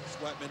Garrett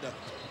Sweatman to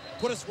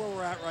put us where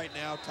we're at right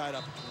now, tied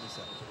up at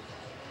 27.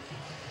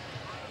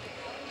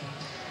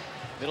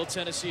 Middle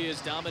Tennessee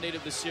has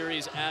dominated the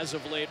series as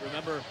of late.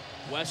 Remember,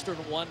 Western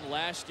won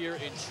last year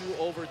in 2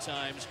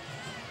 overtimes.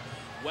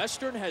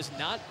 Western has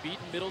not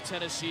beaten Middle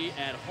Tennessee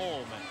at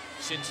home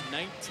since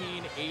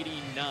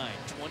 1989,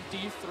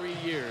 23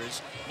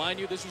 years. Mind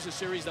you, this was a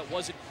series that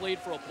wasn't played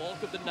for a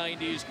bulk of the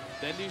 90s.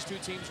 Then these two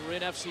teams were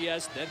in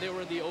FCS, then they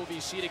were in the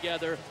OVC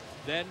together.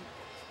 Then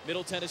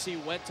Middle Tennessee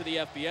went to the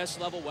FBS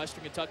level.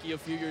 Western Kentucky a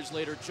few years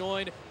later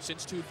joined.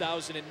 Since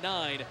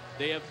 2009,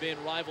 they have been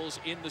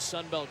rivals in the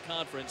Sun Belt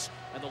Conference.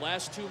 And the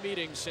last 2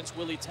 meetings since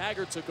Willie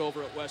Taggart took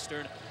over at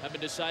Western have been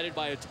decided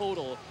by a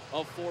total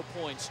of 4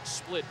 points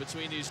split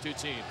between these two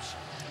teams.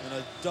 And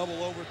a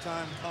double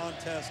overtime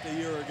contest a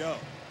year ago.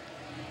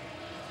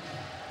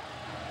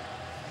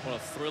 What a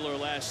thriller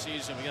last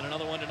season. We got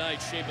another one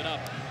tonight shaping up.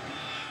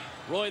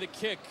 Roy the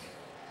kick.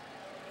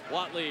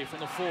 Watley from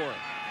the 4.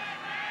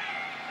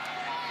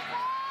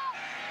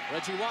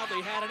 Reggie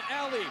Watley had an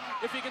alley.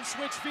 If he can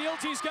switch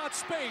fields, he's got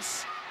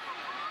space.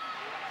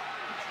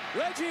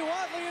 Reggie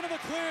Watley into the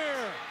clear.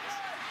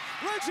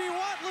 Reggie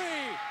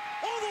Watley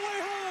all the way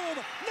home.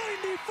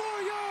 94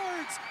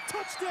 yards.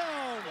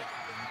 Touchdown.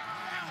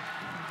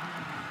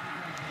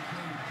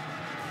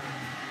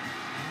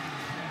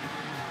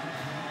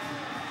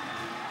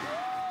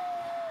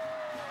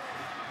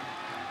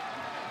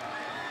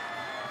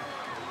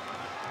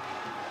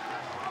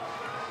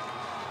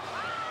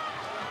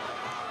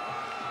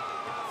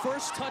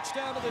 First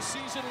touchdown of the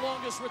season,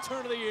 longest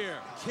return of the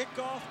year.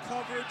 Kickoff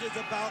coverage is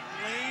about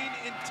lane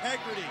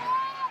integrity.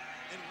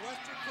 And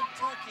Western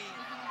Kentucky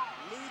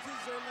loses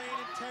their lane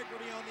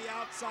integrity on the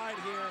outside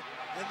here,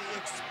 and the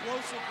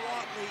explosive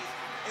Watley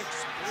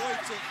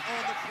exploits it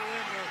on the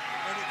perimeter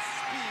and its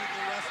speed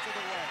the rest of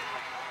the way.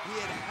 He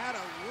had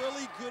a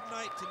really good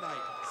night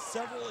tonight.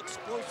 Several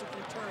explosive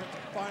returns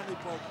finally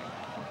broken.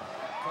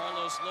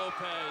 Carlos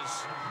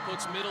Lopez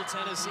puts Middle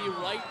Tennessee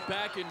right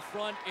back in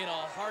front in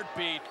a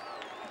heartbeat.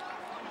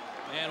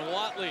 And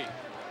Watley,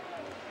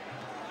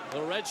 the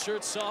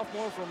redshirt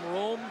sophomore from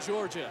Rome,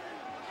 Georgia,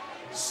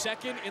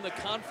 second in the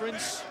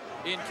conference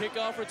in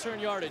kickoff return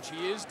yardage.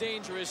 He is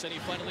dangerous, and he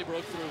finally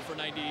broke through for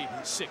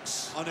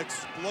 96. An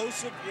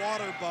explosive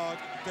water bug,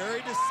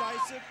 very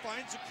decisive,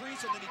 finds the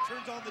crease, and then he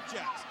turns on the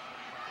jets.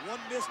 One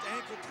missed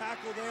ankle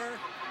tackle there,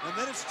 and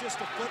then it's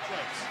just a foot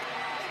race.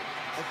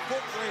 A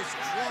foot race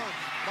won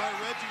by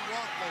Reggie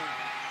Watley,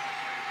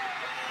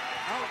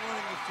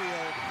 outrunning the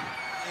field.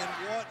 And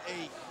what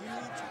a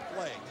huge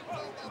play.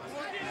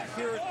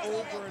 You hear it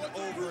over and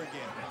over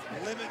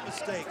again. Limit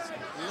mistakes,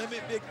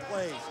 limit big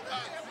plays.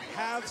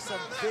 Have some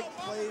big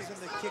plays in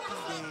the kicking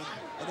game.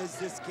 And as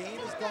this game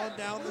has gone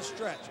down the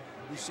stretch,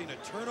 we've seen a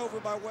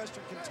turnover by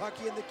Western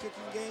Kentucky in the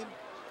kicking game,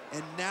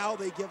 and now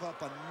they give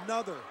up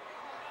another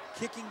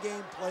kicking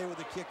game play with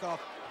a kickoff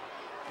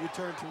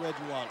return to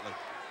Reggie Watley.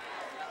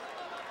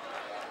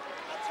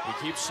 We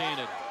keep seeing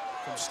it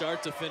from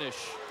start to finish.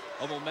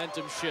 A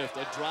momentum shift,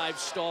 a drive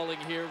stalling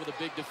here with a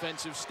big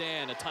defensive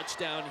stand, a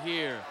touchdown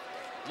here,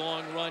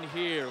 long run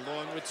here,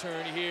 long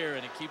return here,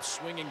 and it keeps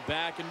swinging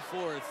back and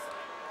forth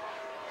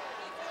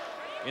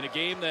in a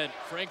game that,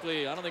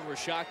 frankly, I don't think we're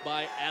shocked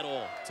by at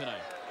all tonight.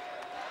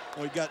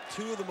 Well, we've got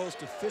 2 of the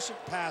most efficient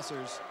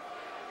passers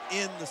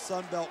in the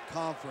Sun Belt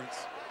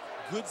Conference.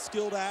 Good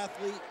skilled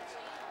athletes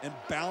and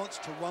balance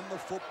to run the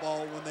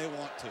football when they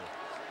want to.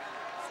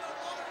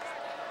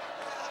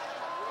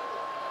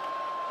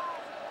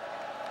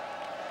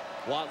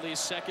 Watley's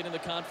second in the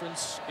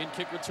conference in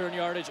kick return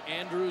yardage.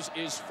 Andrews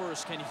is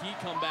first. Can he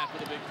come back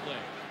with a big play?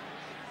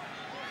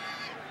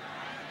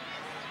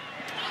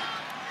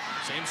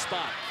 Same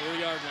spot,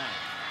 4-yard line.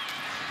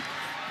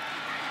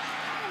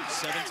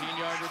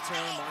 17-yard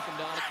return, mark him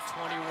down at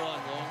 21,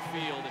 long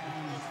field.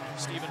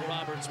 Stephen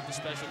Roberts with the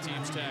special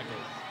teams tackle.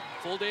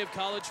 Full day of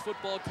college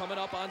football coming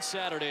up on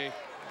Saturday.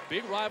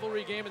 Big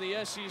rivalry game in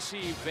the SEC.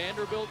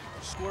 Vanderbilt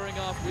squaring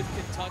off with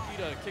Kentucky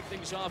to kick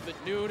things off at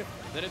noon.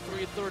 Then at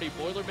 3:30,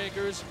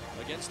 Boilermakers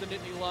against the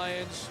Nittany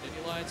Lions.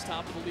 Nittany Lions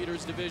top of the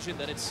leaders division.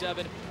 Then at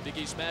 7, Big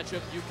East matchup,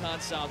 UConn,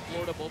 South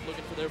Florida, both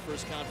looking for their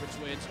first conference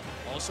wins.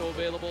 Also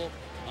available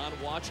on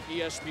Watch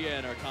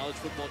ESPN, our college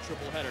football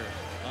triple header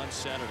on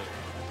Saturday.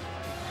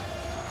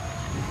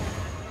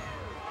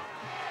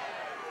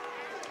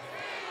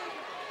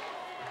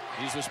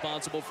 He's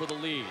responsible for the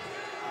lead.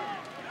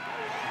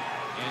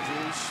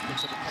 Andrews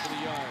picks up a couple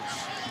of yards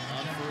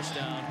on first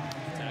down.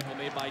 Tackle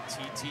made by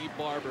T.T.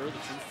 Barber, the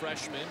true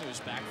freshman,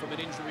 who's back from an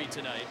injury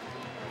tonight.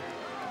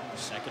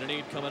 2nd and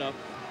 8 coming up.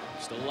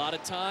 Still a lot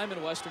of time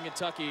in Western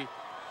Kentucky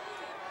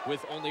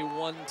with only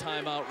 1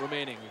 timeout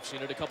remaining. We've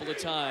seen it a couple of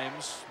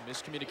times.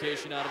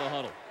 Miscommunication out of the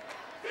huddle.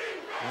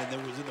 And there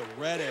was in the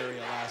red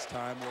area last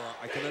time where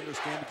I can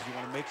understand because you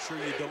want to make sure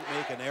you don't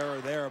make an error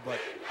there, but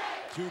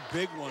 2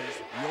 big ones,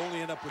 you only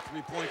end up with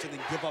 3 points and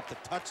then give up the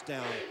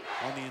touchdown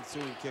on the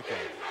ensuing kickoff.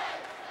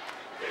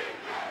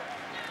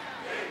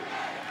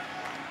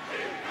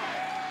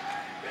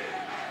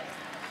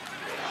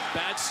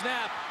 Bad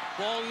snap,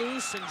 ball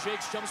loose, and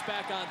Jakes jumps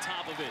back on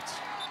top of it.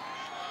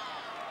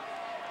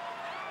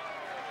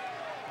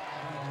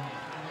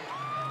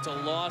 It's a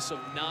loss of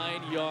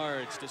 9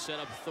 yards to set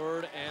up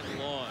 3rd and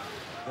long.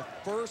 The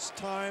first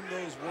time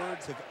those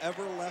words have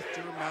ever left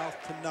your mouth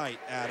tonight,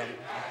 Adam,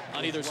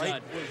 on either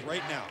side, was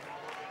right now.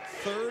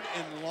 3rd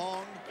and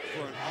long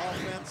for an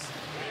offense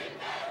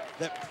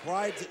that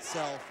prides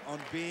itself on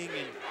being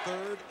in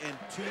 3rd and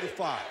 2 to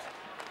 5.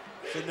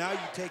 So now you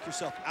take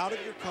yourself out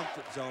of your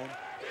comfort zone.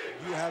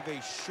 You have a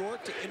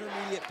short to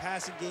intermediate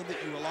passing game that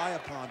you rely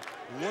upon.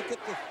 Look at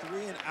the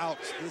 3 and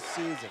outs this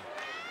season.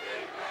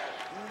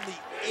 Only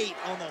 8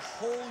 on the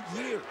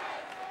whole year.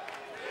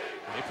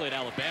 They played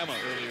Alabama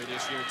earlier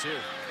this year too.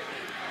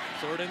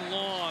 3rd and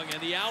long,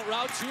 and the out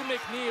route to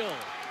McNeil.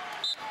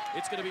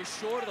 It's going to be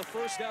short of the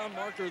first down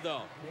marker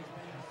though.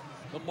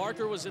 The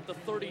marker was at the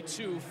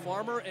 32.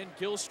 Farmer and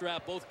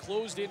Gilstrap both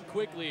closed in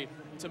quickly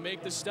to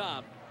make the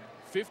stop.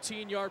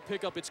 15-yard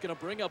pickup. It's going to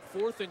bring up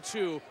 4th and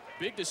 2.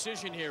 Big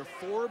decision here.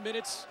 4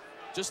 minutes,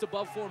 just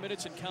above 4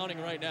 minutes and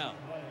counting right now.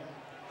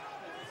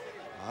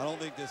 I don't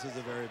think this is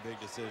a very big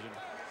decision.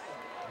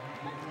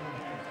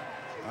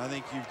 I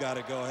think you've got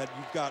to go ahead.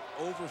 You've got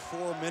over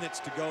 4 minutes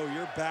to go.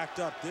 You're backed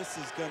up. This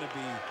is going to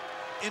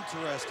be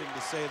interesting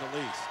to say the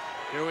least.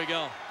 Here we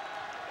go.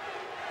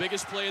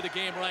 Biggest play of the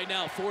game right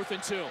now, 4th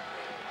and 2.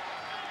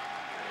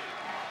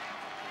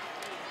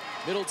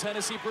 Middle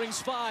Tennessee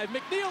brings 5.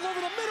 McNeil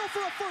over the middle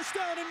for a first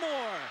down and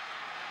more.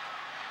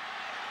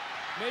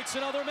 Makes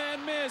another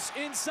man miss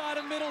inside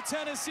of Middle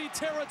Tennessee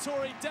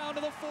territory down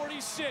to the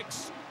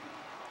 46.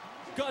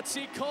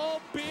 Gutsy call,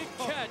 big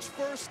catch,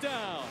 first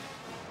down.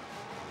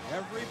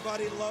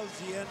 Everybody loves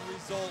the end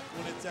result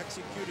when it's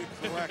executed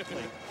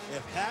correctly.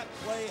 If that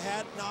play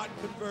had not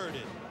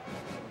converted,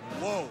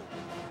 whoa.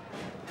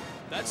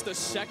 That's the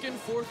 2nd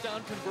 4th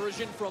down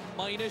conversion from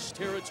minus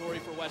territory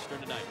for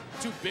Western tonight.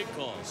 2 big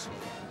calls.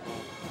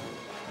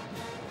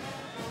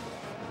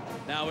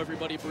 Now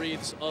everybody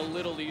breathes a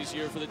little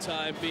easier for the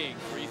time being.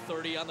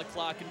 3:30 on the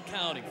clock and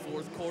counting.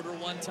 4th quarter,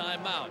 1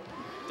 timeout.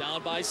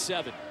 Down by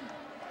 7.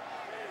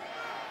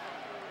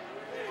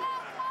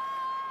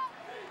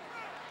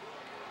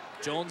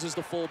 Jones is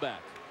the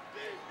fullback.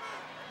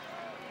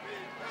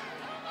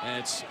 And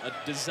it's a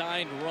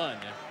designed run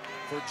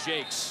for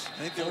Jakes.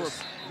 I think there was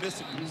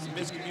some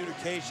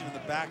miscommunication in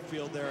the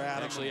backfield there,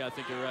 Adam. Actually, I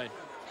think you're right.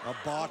 A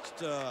botched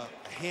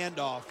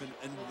handoff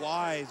and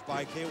wise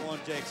by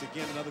K1 Jakes.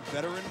 Again, another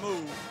veteran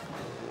move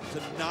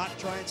to not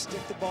try and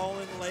stick the ball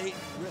in late,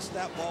 risk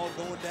that ball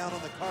going down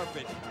on the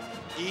carpet.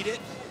 Eat it,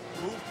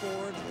 move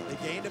forward.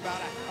 They gained about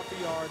a half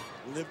a yard,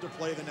 live to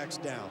play the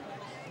next down.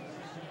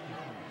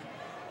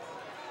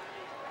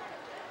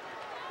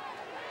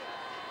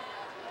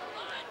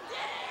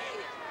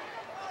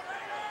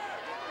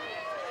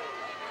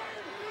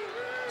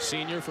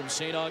 Senior from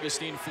St.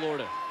 Augustine,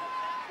 Florida.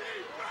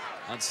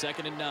 On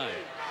 2nd and 9.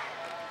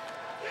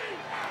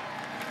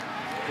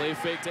 Play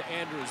fake to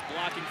Andrews,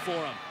 blocking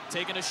for him.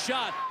 Taking a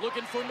shot,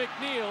 looking for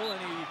McNeil,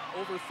 and he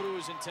overthrew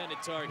his intended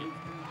target.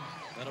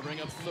 That'll bring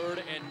up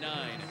 3rd and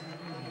 9.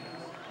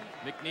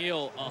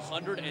 McNeil,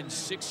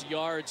 106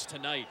 yards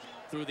tonight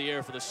through the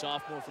air for the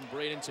sophomore from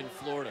Bradenton,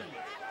 Florida.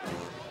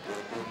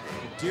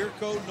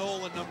 Dearco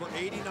Nolan, number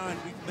 89.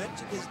 We've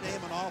mentioned his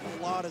name an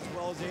awful lot, as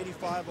well as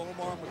 85,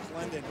 Omar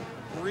McClendon.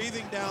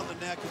 Breathing down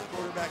the neck of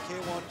quarterback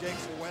K1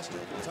 Jakes for Western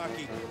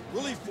Kentucky.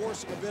 Really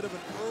forcing a bit of an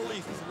early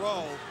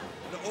throw,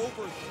 an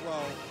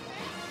overthrow.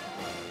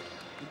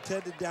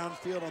 Intended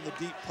downfield on the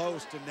deep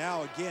post, and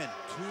now again,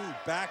 2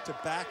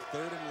 back-to-back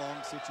 3rd and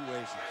long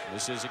situations.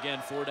 This is again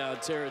 4-down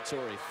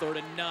territory. 3rd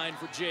and 9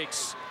 for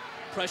Jakes.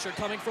 Pressure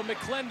coming from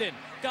McClendon.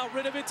 Got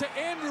rid of it to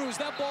Andrews.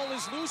 That ball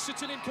is loose.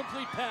 It's an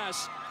incomplete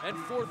pass. And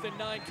 4th and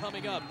 9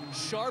 coming up.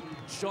 Sharp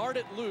jarred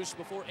it loose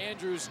before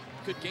Andrews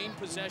could gain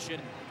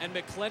possession. And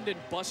McClendon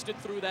busted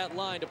through that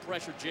line to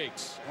pressure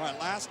Jakes. All right,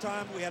 last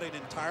time we had an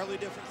entirely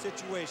different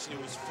situation.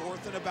 It was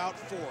 4th and about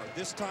 4.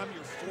 This time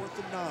you're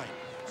 4th and 9.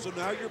 So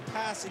now your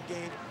passing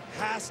game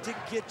has to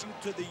get you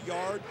to the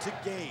yard to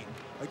gain.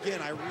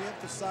 Again, I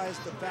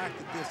reemphasize the fact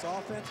that this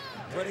offense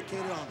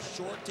predicated on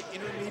short to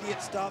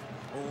intermediate stuff,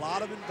 a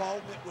lot of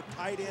involvement with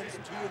tight ends, 2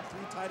 and 3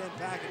 tight end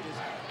packages.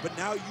 But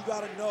now you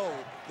got to know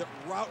that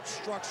route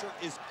structure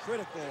is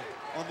critical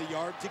on the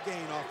yard to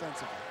gain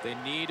offensively. They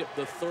need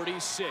the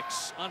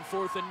 36 on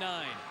 4th and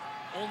 9.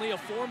 Only a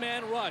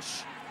 4-man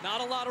rush.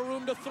 Not a lot of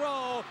room to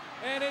throw,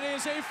 and it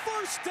is a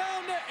first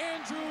down to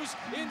Andrews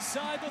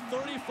inside the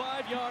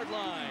 35-yard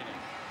line.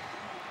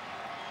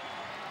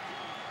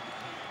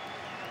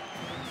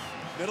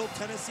 Middle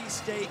Tennessee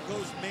State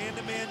goes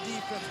man-to-man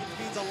defense, which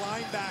means a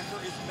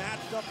linebacker is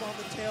matched up on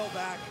the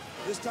tailback.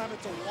 This time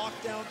it's a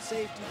walk-down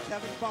safety,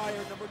 Kevin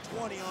Byer, number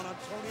 20, on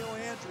Antonio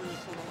Andrews.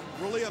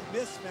 Really a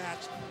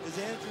mismatch, as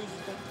Andrews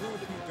has been proven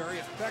to be very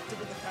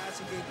effective in the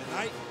passing game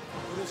tonight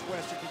for this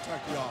Western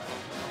Kentucky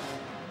offense.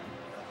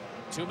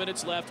 2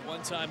 minutes left,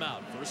 1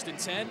 timeout. 1st and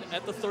 10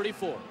 at the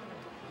 34.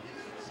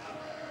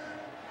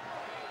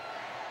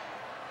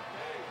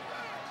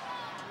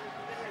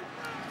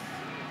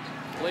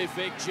 Play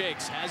fake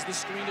Jakes, has the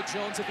screen to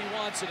Jones if he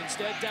wants it.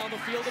 Instead, down the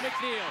field to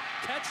McNeil.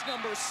 Catch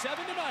number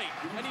 7 tonight,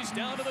 and he's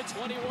down to the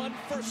 21,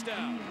 first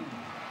down.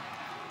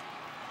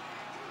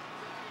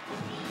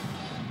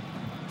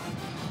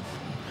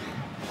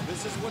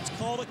 This is what's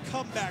called a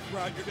comeback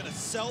route. You're going to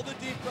sell the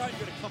deep route,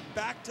 you're going to come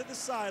back to the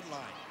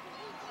sideline.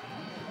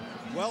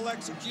 Well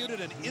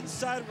executed, an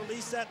inside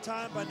release that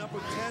time by number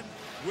 10.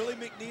 Willie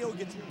McNeil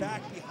gets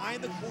back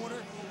behind the corner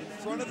in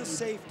front of the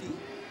safety.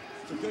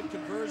 It's a good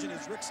conversion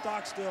as Rick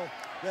Stockstill,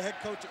 the head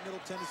coach at Middle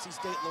Tennessee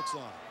State, looks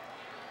on.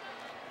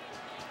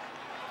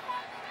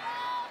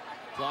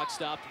 Clock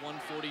stopped,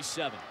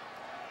 1:47.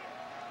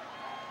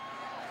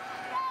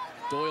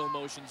 Doyle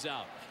motions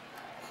out.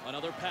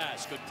 Another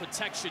pass, good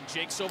protection.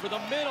 Jakes over the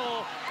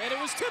middle, and it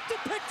was tipped and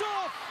picked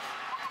off.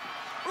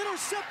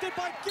 Intercepted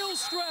by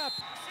Gilstrap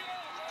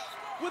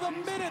with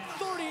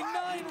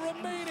 1:39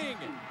 remaining.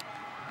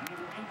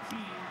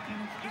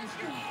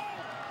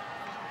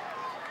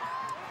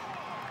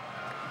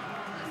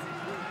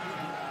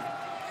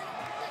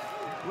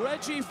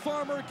 Reggie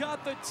Farmer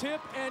got the tip,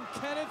 and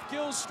Kenneth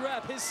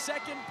Gilstrap, his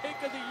 2nd pick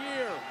of the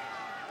year.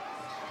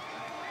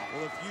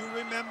 Well, if you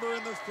remember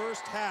in the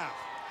first half,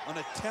 an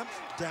attempt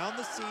down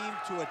the seam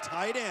to a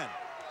tight end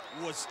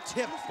was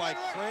tipped by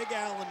Craig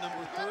Allen,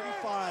 number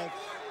 35,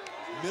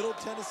 Middle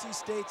Tennessee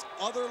State's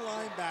other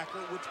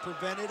linebacker, which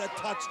prevented a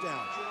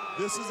touchdown.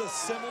 This is a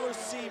similar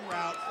seam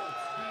route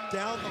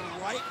down the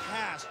right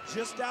hash,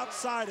 just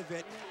outside of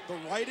it. The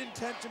right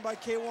intention by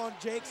K'Wan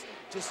Jakes,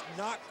 just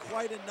not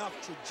quite enough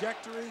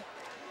trajectory.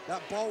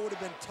 That ball would have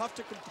been tough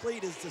to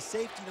complete as the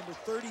safety, number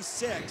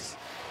 36,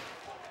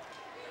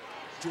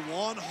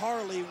 Juwan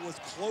Harley, was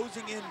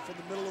closing in from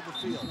the middle of the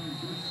field.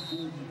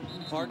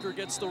 Parker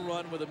gets the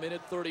run with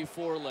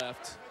 1:34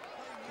 left.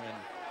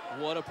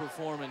 And what a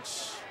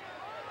performance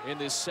in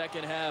this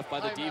second half by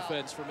the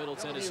defense for Middle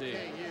Tennessee.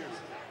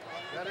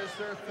 That is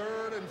their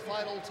 3rd and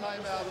final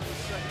timeout of the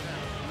second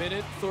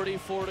half.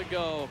 1:34 to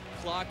go.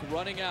 Clock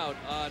running out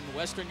on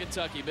Western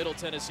Kentucky. Middle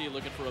Tennessee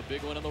looking for a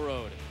big one on the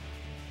road.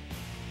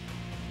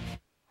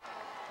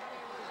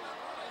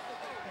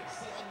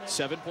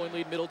 7-point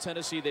lead, Middle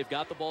Tennessee. They've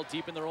got the ball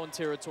deep in their own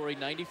territory.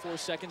 94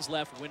 seconds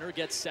left. Winner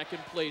gets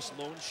 2nd place.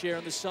 Lone share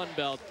in the Sun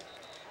Belt.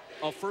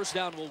 A first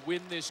down will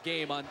win this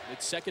game.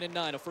 It's 2nd and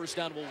 9. A first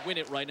down will win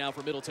it right now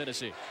for Middle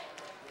Tennessee.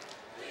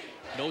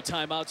 No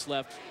timeouts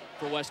left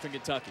for Western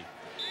Kentucky.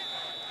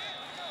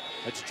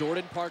 That's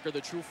Jordan Parker,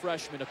 the true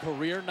freshman, a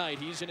career night.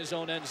 He's in his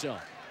own end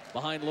zone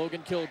behind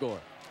Logan Kilgore.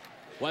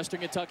 Western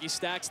Kentucky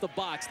stacks the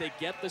box. They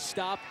get the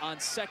stop on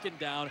 2nd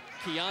down.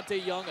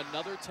 Keontae Young,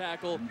 another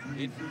tackle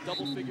in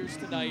double figures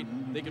tonight.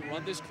 They can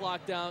run this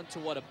clock down to,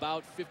 what,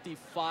 about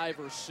 55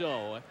 or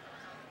so.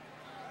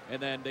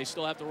 And then they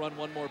still have to run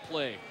one more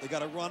play. They got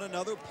to run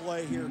another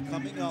play here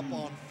coming up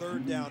on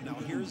 3rd down. Now,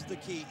 here's the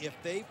key. If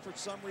they, for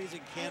some reason,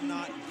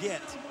 cannot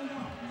get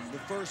the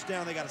first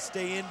down, they got to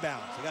stay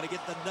inbounds. They got to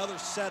get another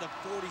set of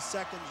 40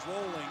 seconds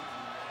rolling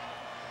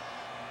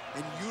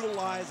and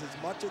utilize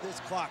as much of this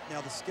clock.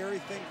 Now, the scary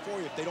thing for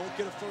you, if they don't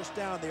get a first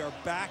down, they are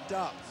backed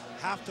up,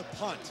 have to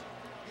punt.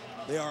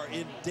 They are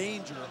in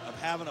danger of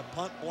having a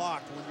punt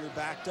blocked when you're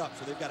backed up.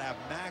 So they've got to have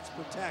max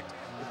protect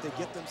if they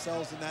get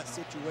themselves in that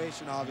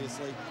situation,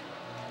 obviously.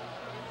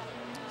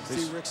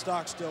 See Rick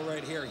Stockstill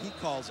right here. He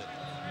calls it.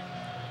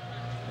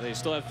 They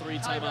still have 3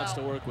 timeouts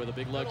to work with, a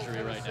big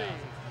luxury right now.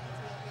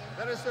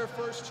 That is their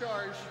first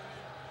charge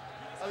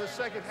of the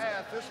second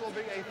half. This will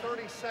be a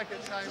 30-second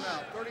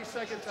timeout.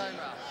 30-second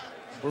timeout.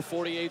 We're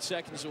 48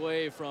 seconds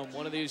away from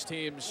one of these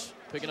teams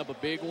picking up a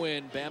big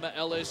win. Bama,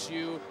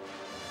 LSU.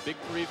 Big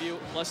preview,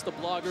 plus the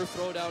blogger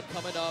throwdown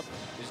coming up.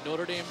 Is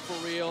Notre Dame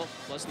for real?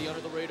 Plus the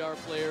under-the-radar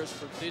players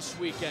for this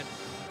weekend.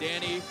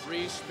 Danny,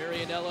 Reese,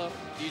 Marianella,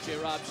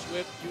 DJ Rob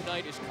Swift.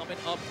 Unite is coming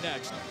up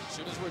next. As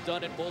soon as we're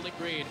done in Bowling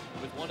Green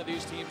with one of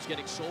these teams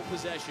getting sole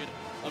possession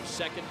of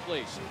 2nd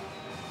place.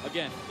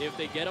 Again, if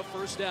they get a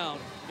first down,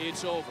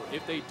 it's over.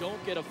 If they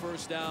don't get a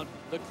first down,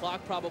 the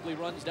clock probably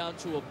runs down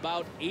to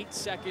about 8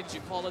 seconds.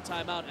 You call a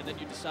timeout, and then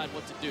you decide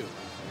what to do.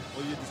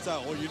 Well, you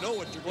decide. Well, you know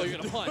what you're going to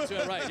do. Well, you're going to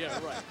punt. Right,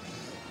 yeah, right.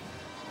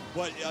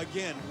 But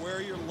again,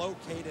 where you're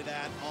located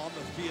at on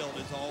the field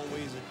is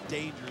always a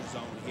danger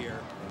zone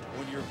here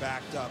when you're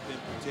backed up in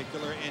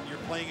particular, and you're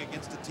playing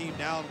against a team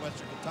now in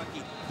Western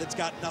Kentucky that's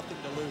got nothing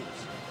to lose.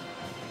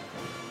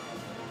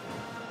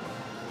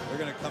 they're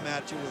going to come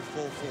at you with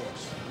full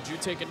force. Would you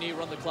take a knee,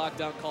 run the clock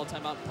down, call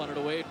timeout, and punt it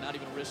away, not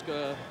even risk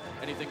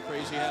anything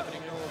crazy happening?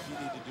 I don't know if you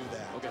need to do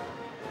that. Okay.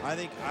 I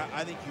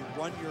think you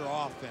run your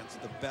offense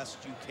the best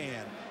you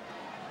can.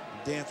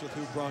 Dance with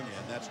who brung you,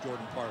 and that's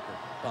Jordan Parker.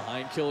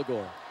 Behind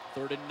Kilgore,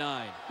 3rd and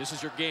 9. This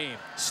is your game.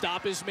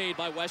 Stop is made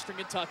by Western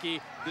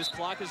Kentucky. This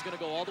clock is going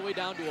to go all the way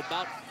down to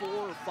about 4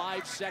 or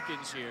 5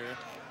 seconds here.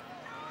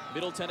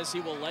 Middle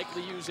Tennessee will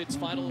likely use its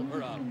final,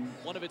 or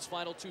one of its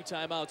final 2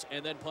 timeouts,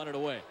 and then punt it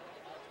away.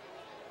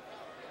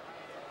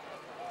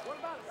 What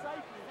about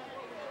safety?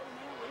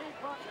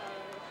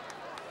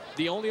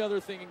 The only other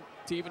thing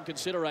to even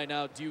consider right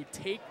now, do you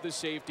take the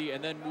safety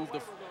and then move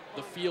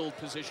the field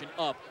position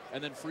up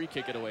and then free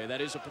kick it away? That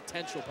is a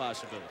potential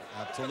possibility.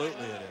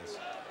 Absolutely it is.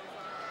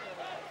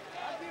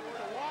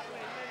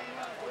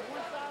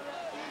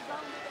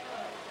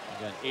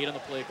 Again, 8 on the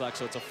play clock,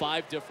 so it's a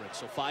 5 difference.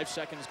 So 5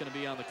 seconds going to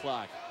be on the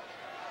clock.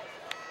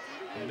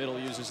 The middle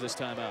uses this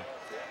timeout.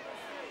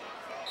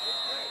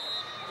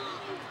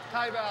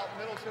 Timeout,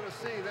 Middle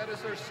Tennessee. That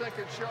is their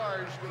second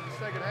charge in the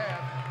second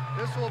half.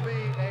 This will be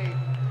a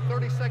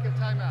 30-second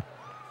timeout.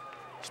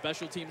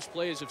 Special teams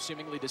plays have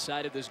seemingly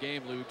decided this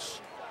game, Lukes.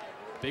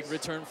 Big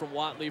return from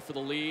Watley for the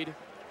lead.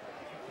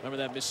 Remember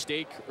that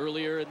mistake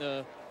earlier in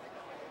the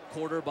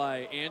quarter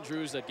by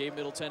Andrews that gave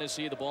Middle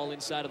Tennessee the ball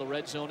inside of the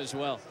red zone as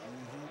well.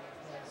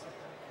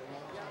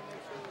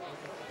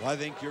 Well, I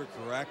think you're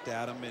correct,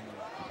 Adam, and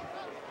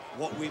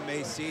what we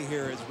may see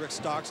here is Rick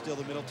Stockstill,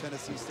 the Middle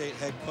Tennessee State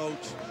head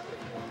coach,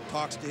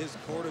 talks to his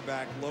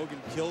quarterback,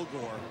 Logan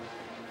Kilgore,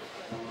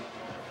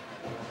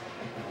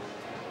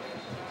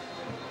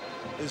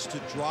 is to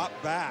drop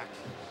back,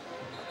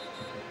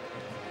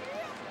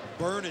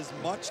 burn as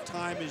much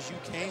time as you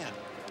can.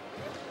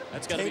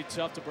 That's got to be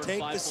tough to burn 5 Take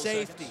full the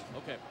safety. seconds.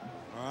 Okay.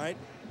 All right.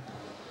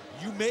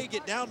 You may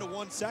get down to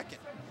 1 second.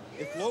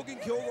 If Logan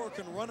Kilgore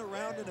can run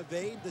around and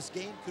evade, this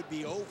game could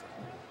be over.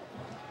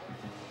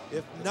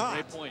 If not,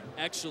 great point.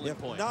 Excellent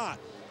point. If not,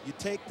 you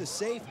take the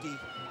safety,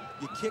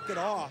 you kick it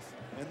off,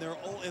 and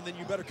then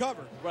you better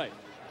cover. Right.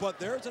 But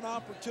there's an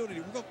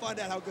opportunity. We're going to find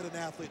out how good an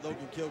athlete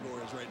Logan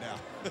Kilgore is right now,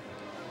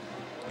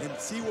 and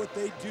see what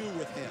they do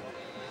with him.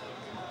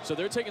 So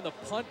they're taking the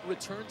punt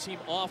return team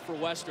off for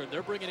Western.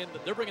 They're bringing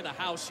the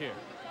house here.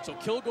 So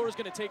Kilgore is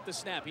going to take the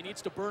snap. He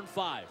needs to burn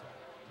 5.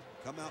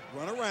 Come out,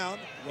 run around,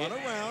 run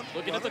around.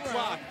 Looking at the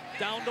clock,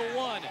 down to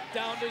 1,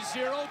 down to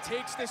 0,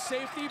 takes the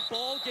safety,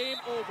 ball game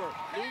over.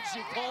 Luke,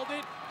 you called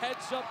it,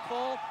 heads up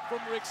call from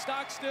Rick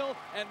Stockstill,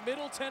 and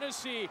Middle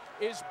Tennessee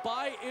is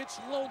by its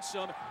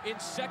lonesome in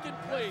 2nd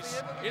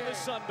place in the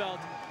Sun Belt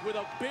with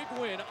a big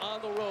win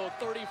on the road,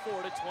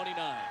 34-29.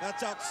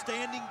 That's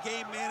outstanding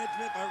game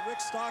management by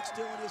Rick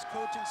Stockstill and his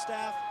coaching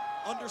staff,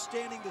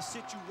 understanding the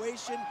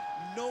situation,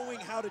 knowing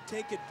how to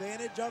take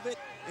advantage of it,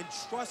 and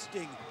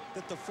trusting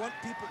that the front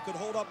people could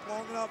hold up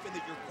long enough and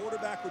that your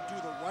quarterback would do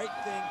the right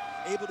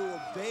thing, able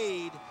to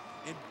evade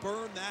and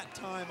burn that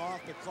time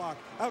off the clock.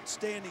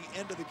 Outstanding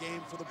end of the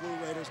game for the Blue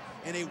Raiders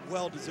and a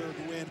well-deserved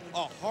win.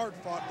 A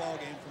hard-fought ball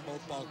game from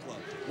both ball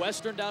clubs.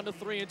 Western down to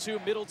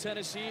 3-2. Middle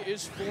Tennessee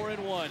is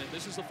 4-1, and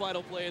this is the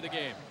final play of the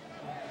game.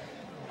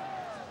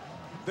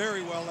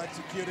 Very well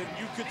executed.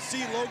 You could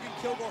see Logan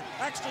Kilgore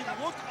actually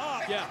look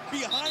up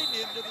behind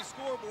him to the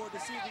scoreboard to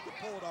see if he could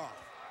pull it off.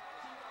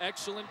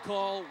 Excellent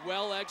call,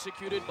 well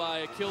executed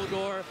by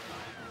Kilgore.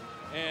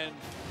 And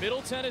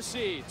Middle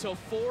Tennessee to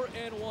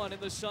 4-1 in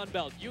the Sun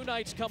Belt.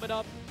 Unite's coming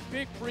up.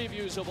 Big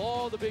previews of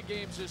all the big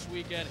games this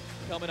weekend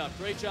coming up.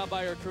 Great job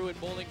by our crew at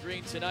Bowling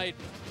Green tonight.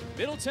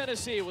 Middle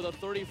Tennessee with a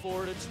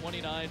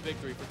 34-29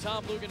 victory. For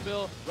Tom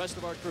Luganville, rest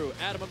of our crew,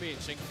 Adam Amin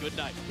saying good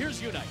night. Here's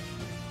Unite.